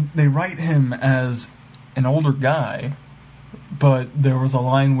 And they write him as an older guy, but there was a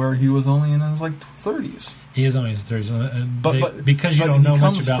line where he was only in his 30s. He is only in his 30s. Because you don't know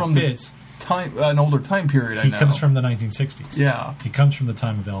much about Fitz. An older time period. He comes from the 1960s. Yeah, he comes from the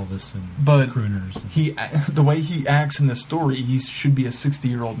time of Elvis and crooners. The way he acts in the story, he should be a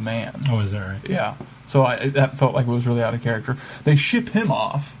 60-year-old man. Oh, is that right? Yeah. So that felt like it was really out of character. They ship him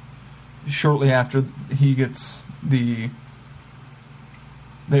off shortly after he gets the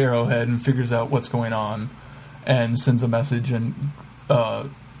arrowhead and figures out what's going on, and sends a message and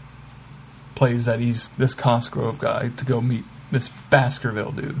plays that he's this Cosgrove guy to go meet this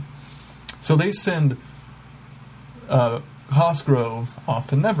Baskerville dude. So they send Cosgrove off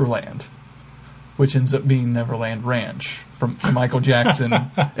to Neverland, which ends up being Neverland Ranch from Michael Jackson.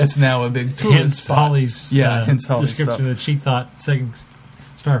 It's now a big tourist spot. Holly's hence Holly's description stuff. that she thought second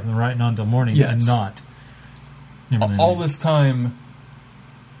star from the Right On Till Morning and not Neverland. All this time,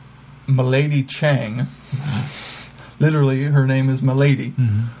 Milady Chang, literally her name is Milady,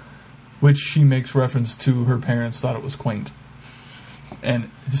 which she makes reference to her parents thought it was quaint and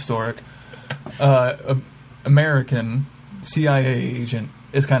historic. American CIA agent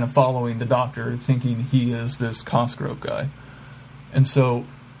is kind of following the doctor, thinking he is this Cosgrove guy. And so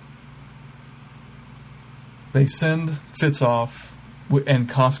they send Fitz off, and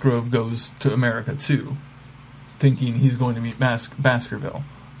Cosgrove goes to America too, thinking he's going to meet Baskerville.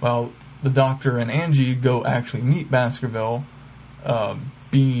 Well, the doctor and Angie go actually meet Baskerville,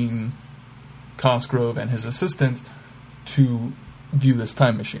 being Cosgrove and his assistant, to view this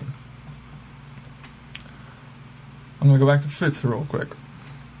time machine. I'm going to go back to Fitz real quick.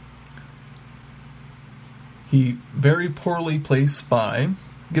 He very poorly plays spy,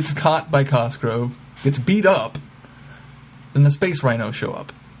 gets caught by Cosgrove, gets beat up, then the Space Rhinos show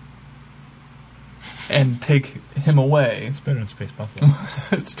up and take him away. It's better than Space Buffalo.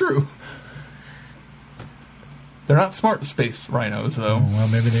 It's true. They're not smart space rhinos, though. Oh, well,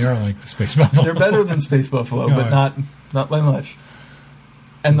 maybe they are like the space buffalo. They're better than space buffalo, but not by much.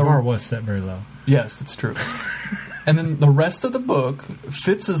 And the bar was set very low. Yes, it's true. And then the rest of the book,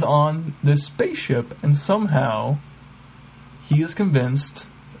 Fitz is on this spaceship, and somehow he is convinced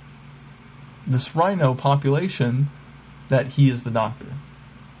this rhino population that he is the Doctor.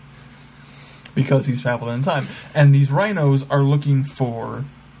 Because he's traveling in time. And these rhinos are looking for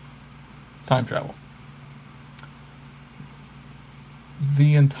time travel.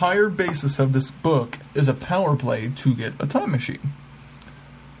 The entire basis of this book is a power play to get a time machine.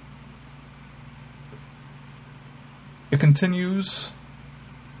 It continues.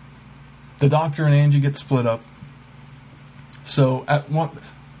 The Doctor and Angie get split up. So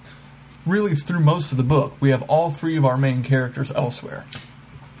really through most of the book, we have all three of our main characters elsewhere.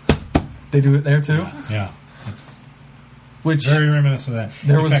 They do it there too? Yeah. It's Which very reminiscent of that.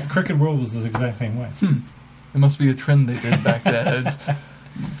 In fact, Cricket World was the exact same way. It must be a trend they did back then.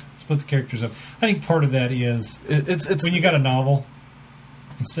 Split the characters up. I think part of that is it's when you got a novel,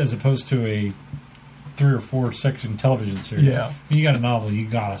 as opposed to a 3 or 4 section television series. Yeah. When you got a novel, you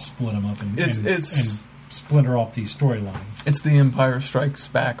gotta split them up and splinter off these storylines. It's the Empire Strikes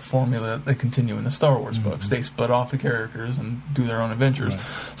Back formula that they continue in the Star Wars books. They split off the characters and do their own adventures.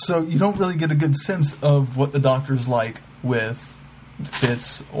 Right. So you don't really get a good sense of what the Doctor's like with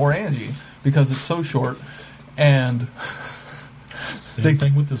Fitz or Angie because it's so short. And same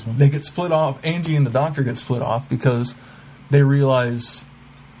thing with this one. They get split off. Angie and the Doctor get split off because they realize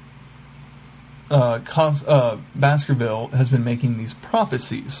Baskerville has been making these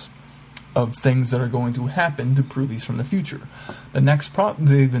prophecies of things that are going to happen to prove he's from the future. The next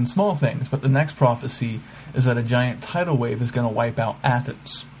they've been small things, but the next prophecy is that a giant tidal wave is going to wipe out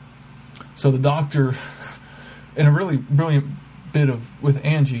Athens. So the Doctor, in a really brilliant bit with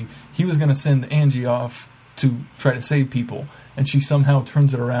Angie, he was going to send Angie off to try to save people, and she somehow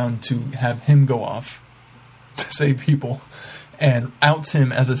turns it around to have him go off to save people and outs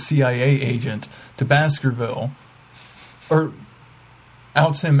him as a CIA agent to Baskerville, or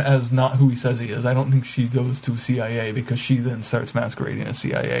outs him as not who he says he is. I don't think she goes to CIA because she then starts masquerading as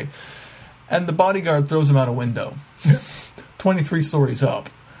CIA. And the bodyguard throws him out a window, 23 stories up.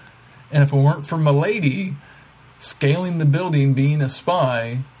 And if it weren't for Milady scaling the building, being a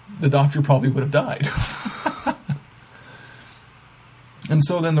spy, the Doctor probably would have died. And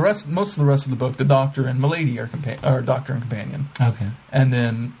so then most of the rest of the book, the Doctor and Milady are Doctor and companion. Okay. And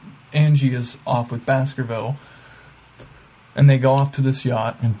then Angie is off with Baskerville, and they go off to this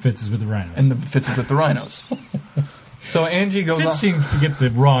yacht. And Fitz is with the rhinos. So Angie goes Fitz seems to get the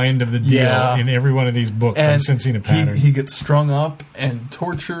raw end of the deal in every one of these books. And I'm sensing a pattern. He gets strung up and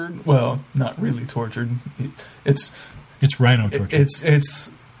tortured. Well, not really tortured. It's rhino torture.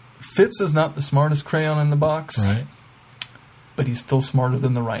 It's Fitz is not the smartest crayon in the box. Right. But he's still smarter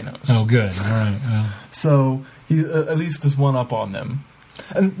than the rhinos. Oh, good. All right. Well. So he at least is one up on them.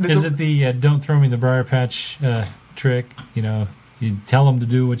 And is it the don't throw me the briar patch trick? You know, you tell them to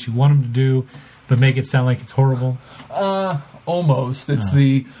do what you want them to do, but make it sound like it's horrible? Almost. It's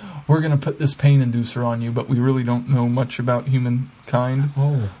we're going to put this pain inducer on you, but we really don't know much about humankind.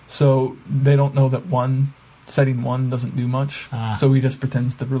 Oh. So they don't know that setting 1 doesn't do much. So he just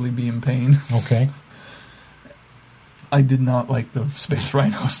pretends to really be in pain. Okay. I did not like the space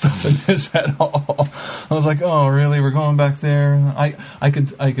rhino stuff in this at all. I was like, oh, really? We're going back there? I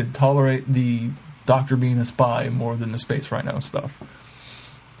could tolerate the Doctor being a spy more than the space rhino stuff.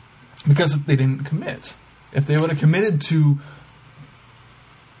 Because they didn't commit. If they would have committed to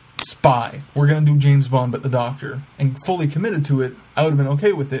spy, we're going to do James Bond but the Doctor, and fully committed to it, I would have been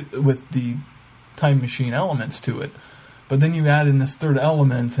okay with it, with the time machine elements to it. But then you add in this third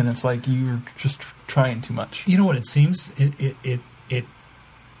element, and it's like you're just trying too much. You know what it seems? It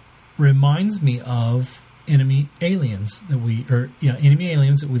reminds me of Enemy Aliens that we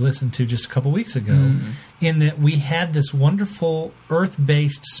listened to just a couple weeks ago. In that we had this wonderful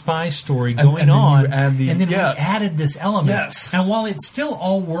Earth-based spy story going on, and then we added this element. Yes. And while it still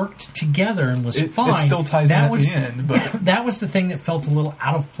all worked together and was fine, it still ties in at the end. But that was the thing that felt a little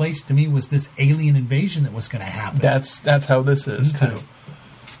out of place to me, was this alien invasion that was going to happen. That's how this is too.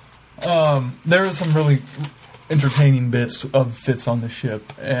 There are some really entertaining bits of Fitz on the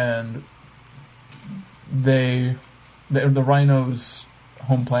ship, and the rhinos'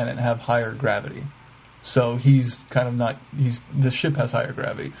 home planet have higher gravity. So he's kind of not. The ship has higher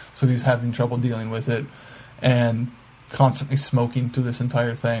gravity, so he's having trouble dealing with it, and constantly smoking through this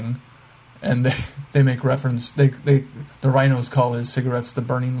entire thing. And they make reference. The rhinos call his cigarettes the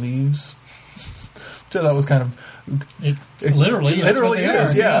burning leaves. Which I thought was kind of literally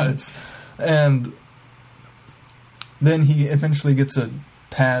is. Yeah. And then he eventually gets a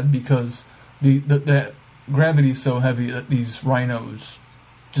pad because the gravity is so heavy that these rhinos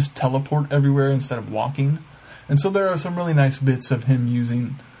just teleport everywhere instead of walking. And so there are some really nice bits of him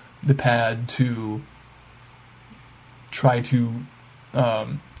using the pad to try to...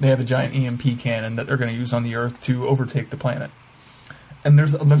 they have a giant EMP cannon that they're going to use on the Earth to overtake the planet. And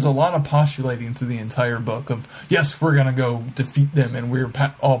there's a lot of postulating through the entire book of, yes, we're going to go defeat them and we're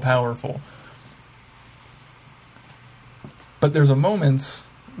all powerful. But there's a moment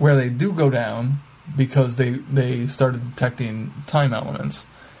where they do go down because they started detecting time elements,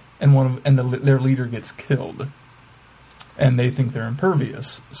 and their leader gets killed, and they think they're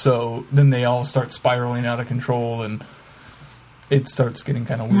impervious. So then they all start spiraling out of control, and it starts getting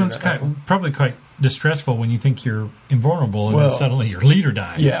kind of weird. Well, it's probably quite distressful when you think you're invulnerable, and then suddenly your leader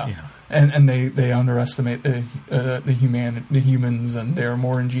dies. Yeah. And they underestimate the humans, and they're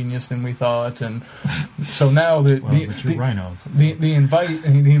more ingenious than we thought. And so now the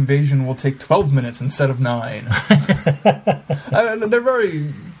invasion will take 12 minutes instead of 9. They're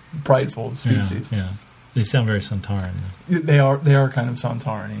very prideful species. Yeah. They sound very Sontaran. They are kind of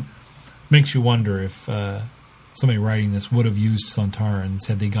Sontaran-y. Makes you wonder if somebody writing this would have used Sontarans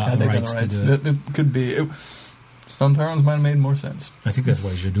had they gotten the rights to do it. It could be. Sontarans might have made more sense. I think that's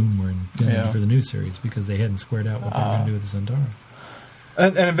why Jadun were in for the new series, because they hadn't squared out what they were going to do with the Sontarans.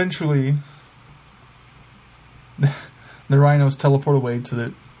 And eventually, the rhinos teleport away to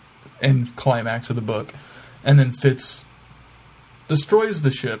the end climax of the book, and then Fitz destroys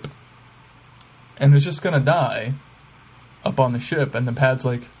the ship and is just going to die up on the ship, and the pad's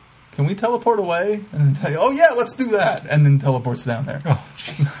like, can we teleport away? And then tell you, oh yeah, let's do that, and then teleports down there. Oh,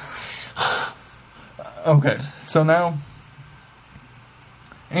 jeez. Okay, so now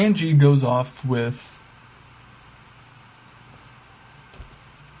Angie goes off with...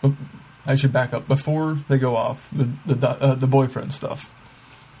 I should back up. Before they go off, the boyfriend stuff.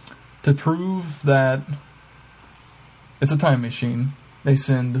 To prove that it's a time machine, they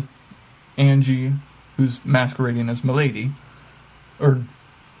send Angie, who's masquerading as Milady,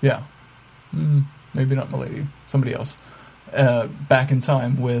 maybe not Milady, somebody else, back in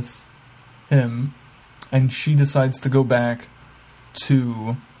time with him. And she decides to go back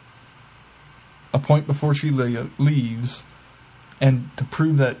to a point before she leaves, and to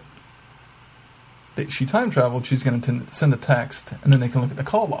prove that she time traveled, she's going to send a text, and then they can look at the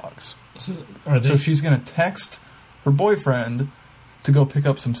call logs. So she's going to text her boyfriend to go pick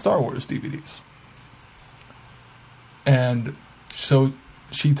up some Star Wars DVDs. And so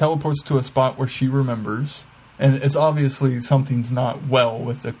she teleports to a spot where she remembers. And it's obviously something's not well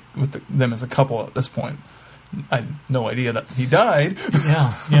with them as a couple at this point. I had no idea that he died.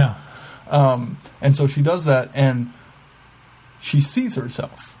 Yeah. And so she does that, and she sees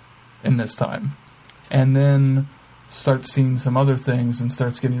herself in this time. And then starts seeing some other things and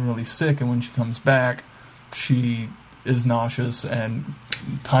starts getting really sick. And when she comes back, she is nauseous and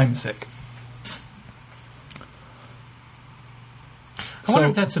time sick. I wonder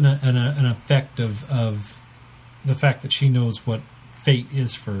if that's an effect of the fact that she knows what fate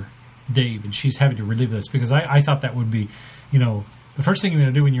is for Dave, and she's having to relive this, because I thought that would be, the first thing you're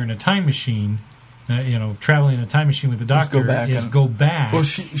going to do when you're in a time machine, traveling in a time machine with the Doctor is go back. Well,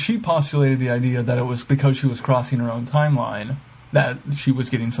 she postulated the idea that it was because she was crossing her own timeline that she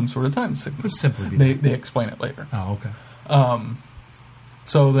was getting some sort of time sickness. Simply be they explain it later. Oh, okay.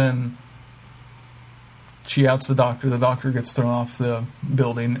 So then she outs the Doctor. The Doctor gets thrown off the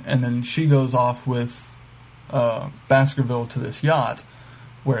building, and then she goes off with Baskerville to this yacht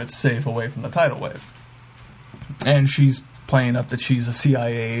where it's safe away from the tidal wave. And she's playing up that she's a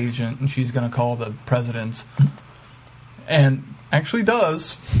CIA agent and she's going to call the presidents. And actually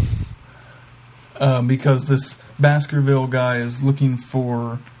does, because this Baskerville guy is looking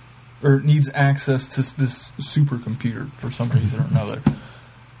for, or needs access to this supercomputer for some reason or another.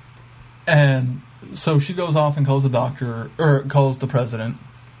 And so she goes off and calls the Doctor, or calls the president,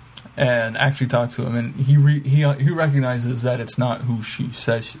 and actually talks to him, and he recognizes that it's not who she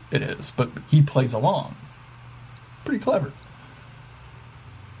says it is, but he plays along. Pretty clever.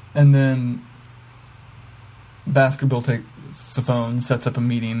 And then Baskerville takes the phone, sets up a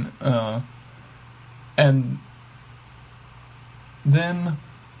meeting, and then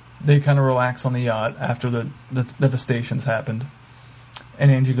they kind of relax on the yacht after the devastations happened,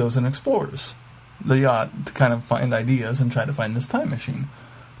 and Angie goes and explores the yacht to kind of find ideas and try to find this time machine.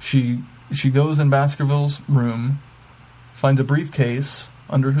 She goes in Baskerville's room, finds a briefcase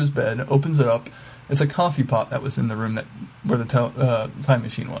under his bed, opens it up. It's a coffee pot that was in the room where the time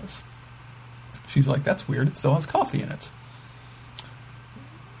machine was. She's like, that's weird, it still has coffee in it.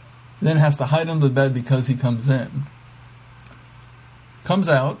 Then has to hide under the bed because he comes in. comes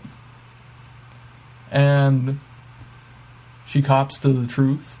out, and she cops to the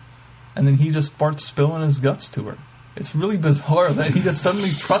truth, and then he just starts spilling his guts to her. It's really bizarre that he just suddenly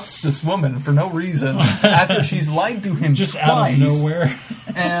trusts this woman for no reason after she's lied to him just twice. out of nowhere.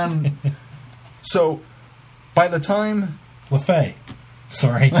 And so, by the time... Le Fay.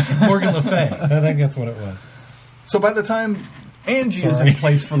 Sorry. Morgan Le Fay. I think that's what it was. So by the time Angie is in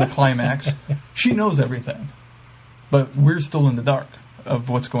place for the climax, she knows everything. But we're still in the dark of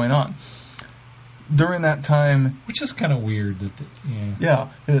what's going on. During that time... Which is kind of weird.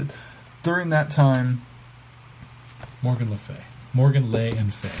 During that time... Morgan Le Fay. Morgan Lay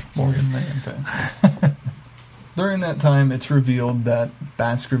and Fay. Morgan Lay and Fay. During that time, it's revealed that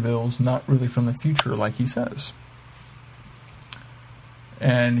Baskerville's not really from the future like he says.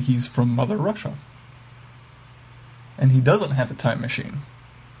 And he's from Mother Russia. And he doesn't have a time machine.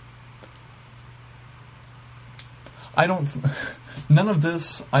 None of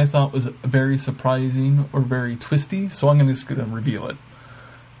this I thought was very surprising or very twisty, so I'm just going to reveal it.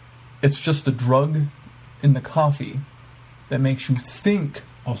 It's just a drug in the coffee that makes you think.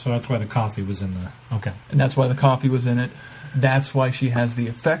 Oh, so that's why the coffee was in the... Okay. And that's why the coffee was in it. That's why she has the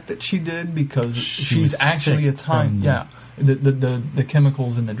effect that she did, because she's actually a time... Yeah. The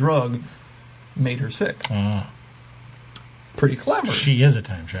chemicals in the drug made her sick. Pretty clever. She is a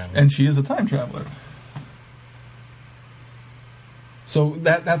time traveler. And she is a time traveler. So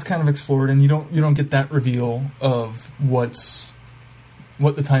that's kind of explored, and you don't get that reveal of what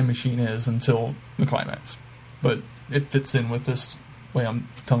the time machine is until the climax. But it fits in with this way I'm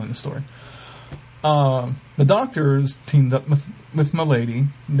telling the story. The Doctor is teamed up with Milady.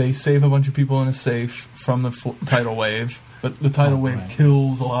 They save a bunch of people in a safe from the tidal wave, but the tidal wave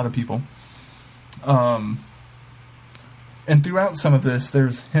kills a lot of people. And throughout some of this,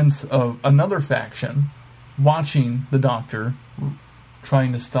 there's hints of another faction watching the Doctor,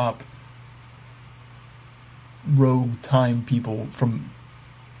 trying to stop rogue time people from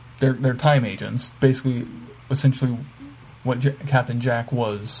their time agents. Basically, essentially, what Captain Jack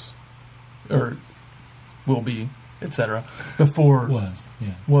was, or will be, etc. Before was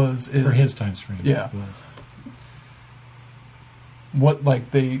is, for his time stream. Yeah. Was. What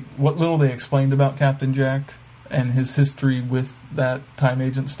little they explained about Captain Jack and his history with that time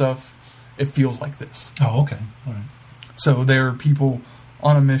agent stuff, it feels like this. Oh, okay. All right. So there are people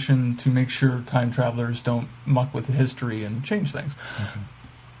on a mission to make sure time travelers don't muck with the history and change things. Okay.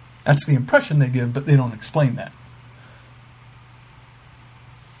 That's the impression they give, but they don't explain that.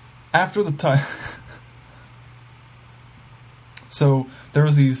 After the time... So there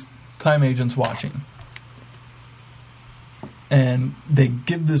was these time agents watching. And they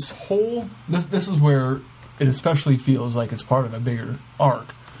give this whole... This is where it especially feels like it's part of a bigger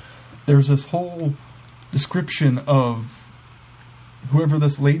arc. There's this whole description of whoever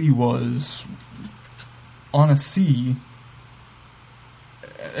this lady was on a sea.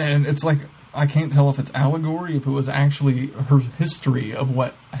 And it's like, I can't tell if it's allegory, if it was actually her history of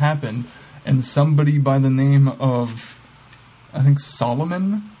what happened. And somebody by the name of, I think,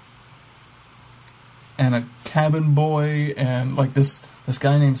 Solomon, and a cabin boy, and like this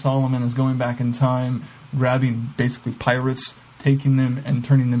guy named Solomon is going back in time, grabbing basically pirates, taking them and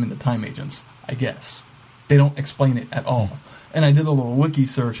turning them into time agents, I guess. They don't explain it at all. And I did a little wiki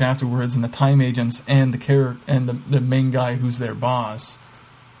search afterwards, and the time agents and the main guy who's their boss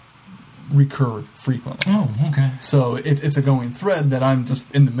recur frequently. Oh, okay. So it's a going thread that I'm just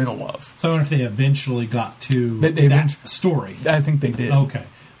in the middle of. So I wonder if they eventually got to that story. I think they did. Okay.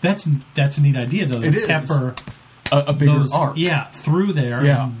 That's a neat idea, though. It is. Pepper a bigger arc. Yeah, through there,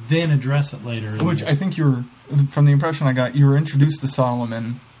 and then address it later. Which I think from the impression I got, you were introduced to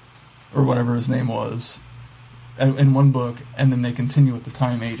Solomon, or whatever his name was, in one book, and then they continue with the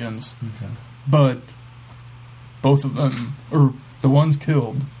time agents. Okay. But both of them, or the ones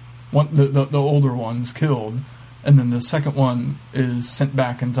killed, the older one's killed, and then the second one is sent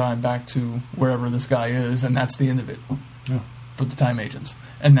back in time, back to wherever this guy is, and that's the end of it. Yeah. For the time agents.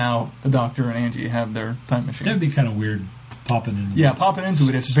 And now the Doctor and Angie have their time machine. That'd be kind of weird popping into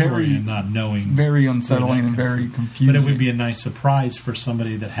it. It's very and not knowing, very unsettling and very confusing. But it would be a nice surprise for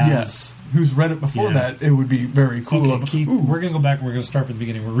somebody that has who's read it before that. It would be very cool. Okay, Keith, we're going to go back and we're going to start from the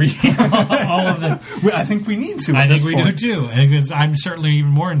beginning. We're reading all of the... I think we need to. I think we do too, because I'm certainly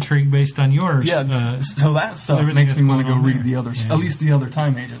even more intrigued based on yours. Yeah, so that stuff makes me want to go read the other, at least the other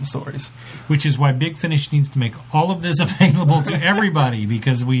time agent stories. Which is why Big Finish needs to make all of this available to everybody,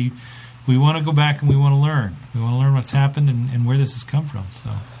 because we want to go back and we want to learn. We want to learn what's happened and where this has come from. So,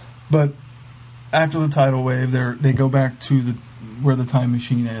 but after the tidal wave, they go back to where the time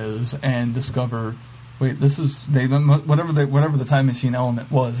machine is and discover wait, this is whatever the time machine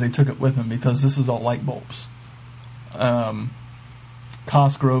element was, they took it with them because this is all light bulbs.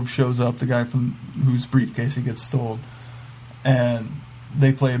 Cosgrove shows up, the guy from whose briefcase he gets stolen, and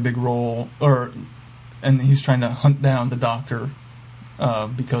they play a big role, and he's trying to hunt down the Doctor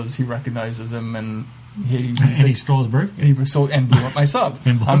because he recognizes him, and he stole his briefcase. He stole and blew up my sub.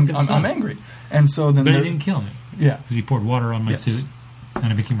 I'm angry, and so then but he didn't kill me. Yeah, because he poured water on my suit,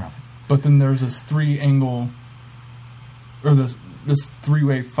 and I became Robin. But then there's this this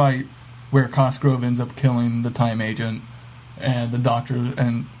three-way fight where Cosgrove ends up killing the time agent and the Doctor,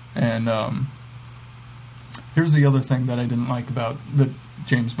 and here's the other thing that I didn't like about the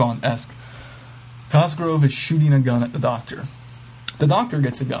James Bond-esque. Cosgrove is shooting a gun at the Doctor. The Doctor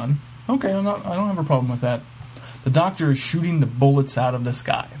gets a gun. Okay, I don't have a problem with that. The Doctor is shooting the bullets out of the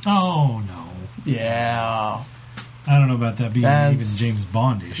sky. Oh no. Yeah. I don't know about that being even James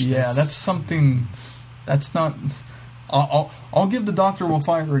Bond-ish. Yeah, that's something. That's not. I'll give the Doctor will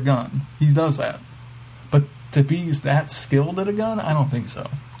fire a gun. He does that. But to be that skilled at a gun, I don't think so.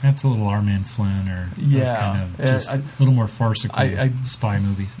 That's a little R. Man Flynn, or that's kind of just a little more farcical spy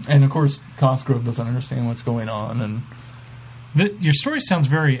movies. And of course, Cosgrove doesn't understand what's going on. And your story sounds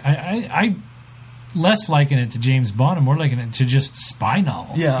very. I less liken it to James Bond and more liken it to just spy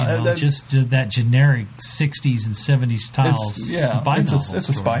novels. Yeah, just that generic 60s and 70s style spy novel. It's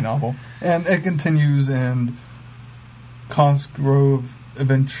a spy novel, and it continues. And Cosgrove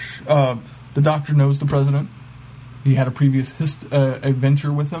the Doctor knows the President. He had a previous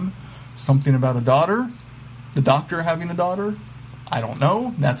adventure with him. Something about a daughter. The Doctor having a daughter. I don't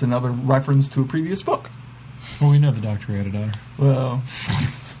know. That's another reference to a previous book. Well, we know the Doctor had a daughter.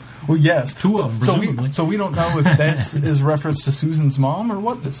 Well, yes. Two of them, presumably. So we don't know if this is reference to Susan's mom or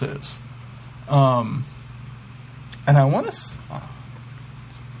what this is. And I want to...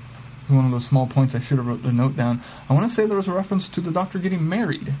 one of those small points I should have wrote the note down. I want to say there was a reference to the Doctor getting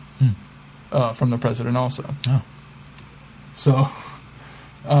married from the President also. Oh. So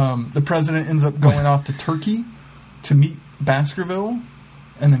the President ends up going off to Turkey to meet Baskerville,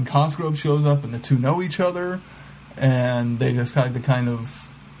 and then Cosgrove shows up, and the two know each other, and they just had to kind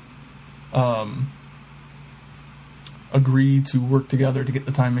of agree to work together to get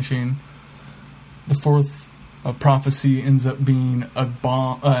the time machine. The fourth prophecy ends up being a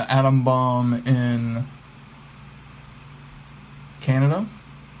atom bomb in Canada.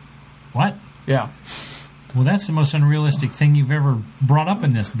 What? Yeah. Well, that's the most unrealistic thing you've ever brought up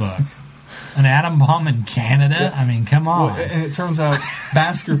in this book. An atom bomb in Canada? Yeah. I mean, come on. Well, and it turns out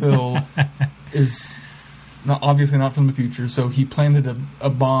Baskerville is obviously not from the future, so he planted a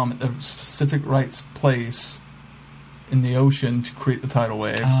bomb at a specific right place in the ocean to create the tidal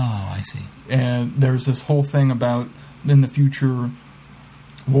wave. Oh, I see. And there's this whole thing about in the future,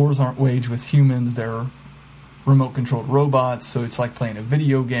 wars aren't waged with humans, they're remote-controlled robots, so it's like playing a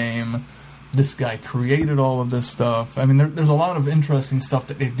video game. This guy created all of this stuff. I mean, there's a lot of interesting stuff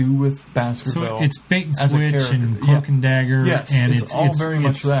that they do with Baskerville. So it's bait and switch and cloak and dagger. Yes, and it's all very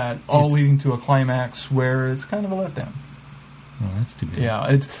much that, all leading to a climax where it's kind of a letdown. Oh, that's too bad.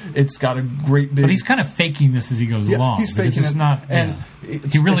 Yeah, it's got a great big... But he's kind of faking this as he goes along. He's faking it. Not, and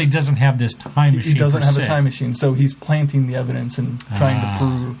he really doesn't have this time machine. He doesn't have a time machine, so he's planting the evidence and trying to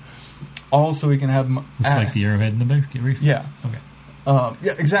prove. Also, he can have... It's like the arrowhead in the briefcase. Yeah. Okay.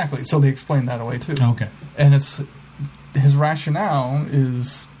 Yeah, exactly. So they explain that away, too. Okay. And his rationale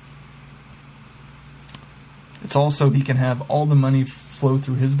is... It's also he can have all the money flow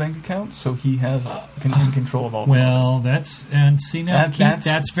through his bank account, so he has in control of all the money. Well, that's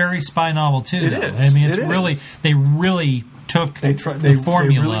very spy novel too. It though. is. I mean, they really took the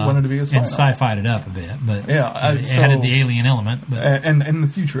formula really wanted to be a spy and sci-fi'd it up a bit, but added the alien element, but and the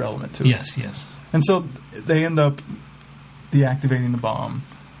future element too. Yes. And so they end up deactivating the bomb.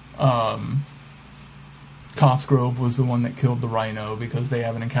 Cosgrove was the one that killed the Rhino because they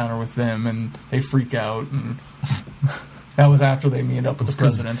have an encounter with them and they freak out, and that was after they meet up with the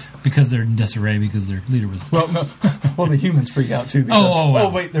President. Because they're in disarray because their leader was... Well, no. Well, the humans freak out too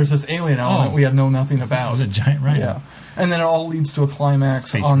because, wait, there's this alien element we have know nothing about. It was a giant Rhino. Yeah. And then it all leads to a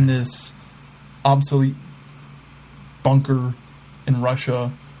climax on this obsolete bunker in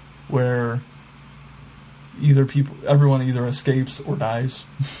Russia where everyone either escapes or dies.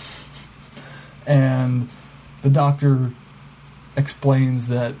 And the Doctor explains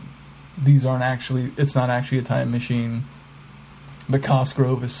that it's not actually a time machine. But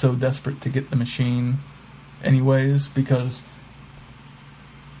Cosgrove is so desperate to get the machine anyways because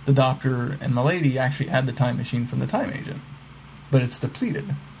the Doctor and Milady actually had the time machine from the time agent. But it's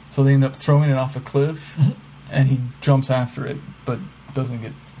depleted. So they end up throwing it off a cliff and he jumps after it but doesn't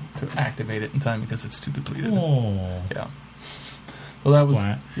get to activate it in time because it's too depleted. Oh. Yeah. So that was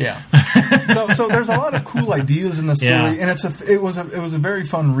Splat. so there's a lot of cool ideas in the story, and it was a very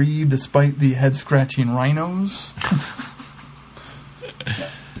fun read despite the head scratching rhinos.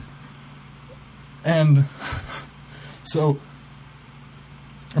 And so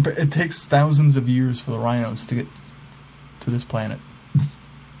it takes thousands of years for the rhinos to get to this planet.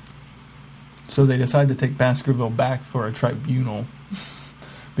 So they decide to take Baskerville back for a tribunal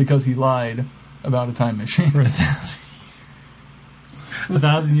because he lied about a time machine.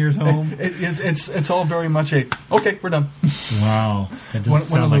 1,000 years home. It's all very much okay, we're done. Wow, it doesn't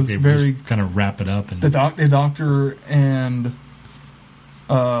sound like they very just kind of wrap it up. And the doctor and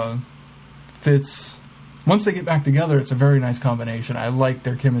Fitz, once they get back together, it's a very nice combination. I like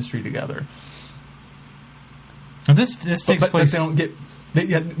their chemistry together. Now this takes place. But they don't get.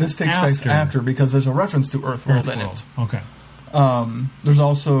 This takes place after because there's a reference to Earthworld in it. Okay. There's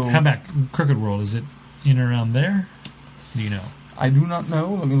also. How about Crooked World? Is it in or around there? Do you know? I do not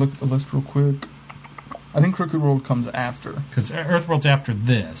know. Let me look at the list real quick. I think Crooked World comes after. Because Earthworld's after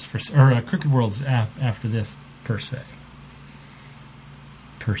this, or Crooked World's after this, per se.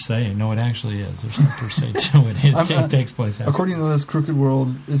 Per se? No, it actually is. There's no per se to it. It takes place after. According to this, Crooked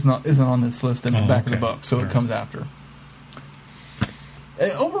World isn't on this list in the back of the book, so it comes after.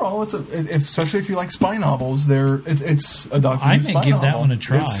 Overall, especially if you like spy novels, it's a Doctor Who spy novel. I may give that one a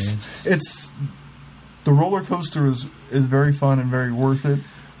try. It's the roller coaster is very fun and very worth it.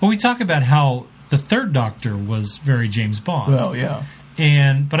 Well, we talk about how the Third Doctor was very James Bond. Well, yeah.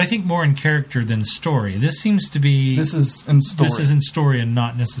 But I think more in character than story. This seems to be... This is in story. This is in story and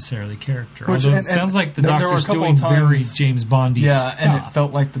not necessarily character. Although it sounds like the Doctor's doing very James Bondy stuff. Yeah, and it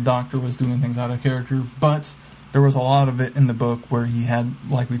felt like the Doctor was doing things out of character. But there was a lot of it in the book where he had,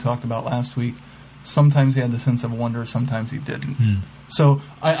 like we talked about last week, sometimes he had the sense of wonder, sometimes he didn't. So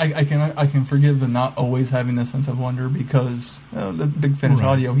I can forgive the not always having the sense of wonder because the Big Finish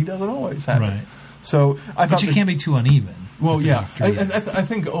audio, he doesn't always have it. So I thought, but you can't be too uneven. Well, yeah, I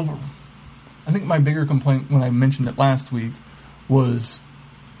think my bigger complaint when I mentioned it last week was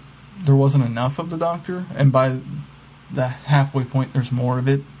there wasn't enough of the Doctor, and by the halfway point, there's more of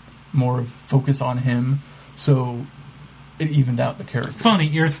it, more of focus on him. So it evened out the character. Funny,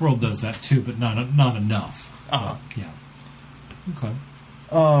 Earthworld does that too, but not enough. Yeah. Okay.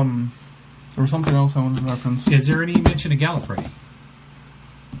 There was something else I wanted to reference. Is there any mention of Gallifrey?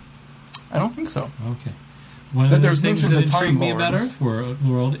 I don't think so. Okay. One of the things that intrigued me about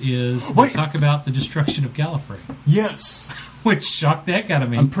Earthworld is talk about the destruction of Gallifrey. Yes. Which shocked the heck out of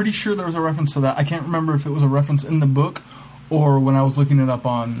me. I'm pretty sure there was a reference to that. I can't remember if it was a reference in the book or when I was looking it up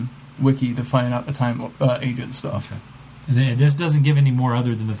on Wiki to find out the time agent stuff. Okay. And this doesn't give any more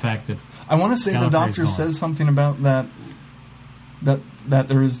other than the fact that I want to say the Doctor says something about that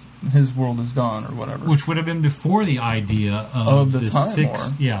there is his world is gone or whatever, which would have been before the idea of the Time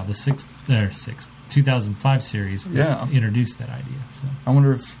sixth, War. The sixth 2005 series introduced that idea. So I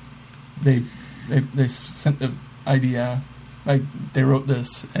wonder if they sent the idea, like they wrote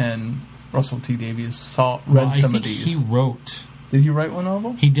this and Russell T Davies read some of these. He wrote. Did he write one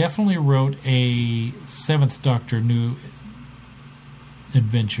novel? He definitely wrote a Seventh Doctor New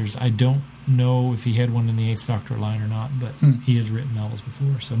Adventures. I don't know if he had one in the Eighth Doctor line or not, but he has written novels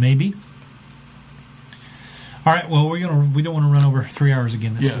before, so maybe. All right, well, we don't want to run over 3 hours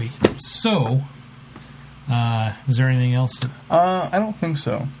again this week. So, is there anything else? I don't think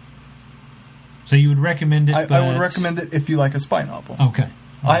so. So you would recommend it? I would recommend it if you like a spy novel. Okay.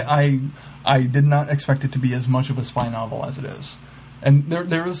 I did not expect it to be as much of a spy novel as it is. And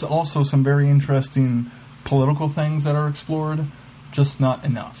there is also some very interesting political things that are explored, just not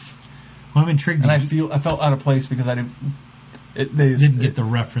enough. Well, I'm intrigued. And I felt out of place because I didn't get the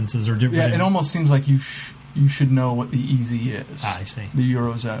references or different. Yeah, it almost seems like you should know what the EZ is. I see. The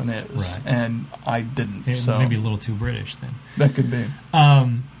Eurozone is. Right. And I didn't. Maybe a little too British then. That could be.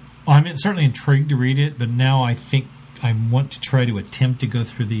 I'm certainly intrigued to read it, but now I think I want to try to attempt to go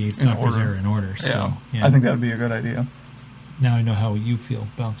through the Eighth Doctor's era in order. So, I think that would be a good idea. Now I know how you feel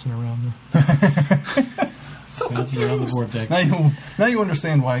bouncing around so bouncing around the vortex. Now you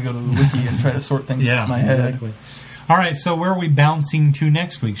understand why I go to the wiki and try to sort things out in my head. Exactly. All right, so where are we bouncing to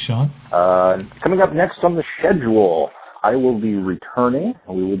next week, Sean? Coming up next on the schedule, I will be returning.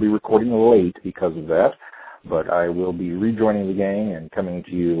 We will be recording late because of that, but I will be rejoining the gang and coming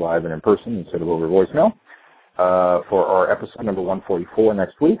to you live and in person instead of over voicemail. For our episode number 144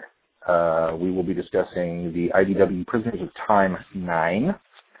 next week, we will be discussing the IDW Prisoners of Time 9,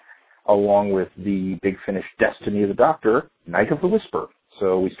 along with the Big Finish Destiny of the Doctor, Night of the Whisper.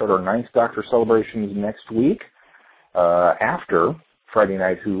 So we start our 9th Doctor celebrations next week, after Friday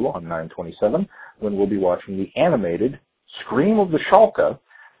Night Who on 9/27, when we'll be watching the animated Scream of the Shalka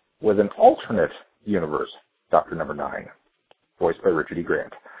with an alternate universe, Doctor Number 9, voiced by Richard E.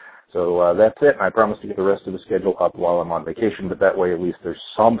 Grant. So that's it. I promise to get the rest of the schedule up while I'm on vacation, but that way at least there's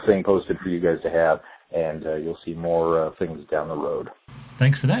something posted for you guys to have, and you'll see more things down the road.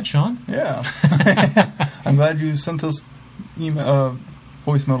 Thanks for that, Sean. Yeah. I'm glad you sent us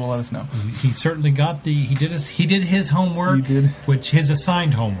voicemail to let us know. He certainly got he did his homework. He did. Which his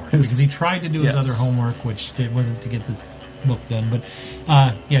assigned homework, because he tried to do his Yes. other homework, which it wasn't to get this book done. But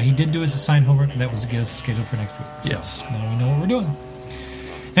he did do his assigned homework, and that was to get us a schedule for next week. Yes. So now we know what we're doing.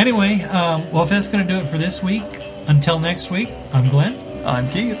 Anyway, well, if that's going to do it for this week, until next week, I'm Glenn. I'm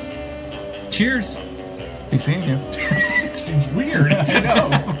Keith. Cheers. Be seeing you. It seems weird. I know.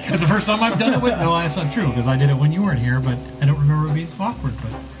 It's the first time I've done it with. No, that's not true, because I did it when you weren't here, but I don't remember it being so awkward.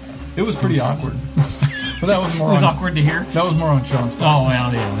 But It was pretty awkward. But that was more it was on, awkward to hear. That was more on Sean's part. Oh,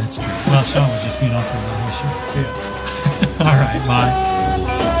 well, yeah, that's true. Well, Sean was just being awkward about his show. Yeah. All right, bye.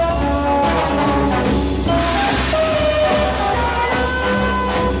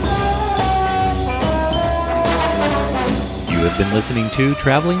 You have been listening to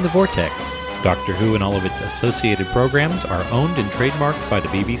Traveling the Vortex. Doctor Who and all of its associated programs are owned and trademarked by the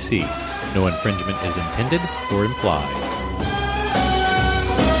BBC. No infringement is intended or implied.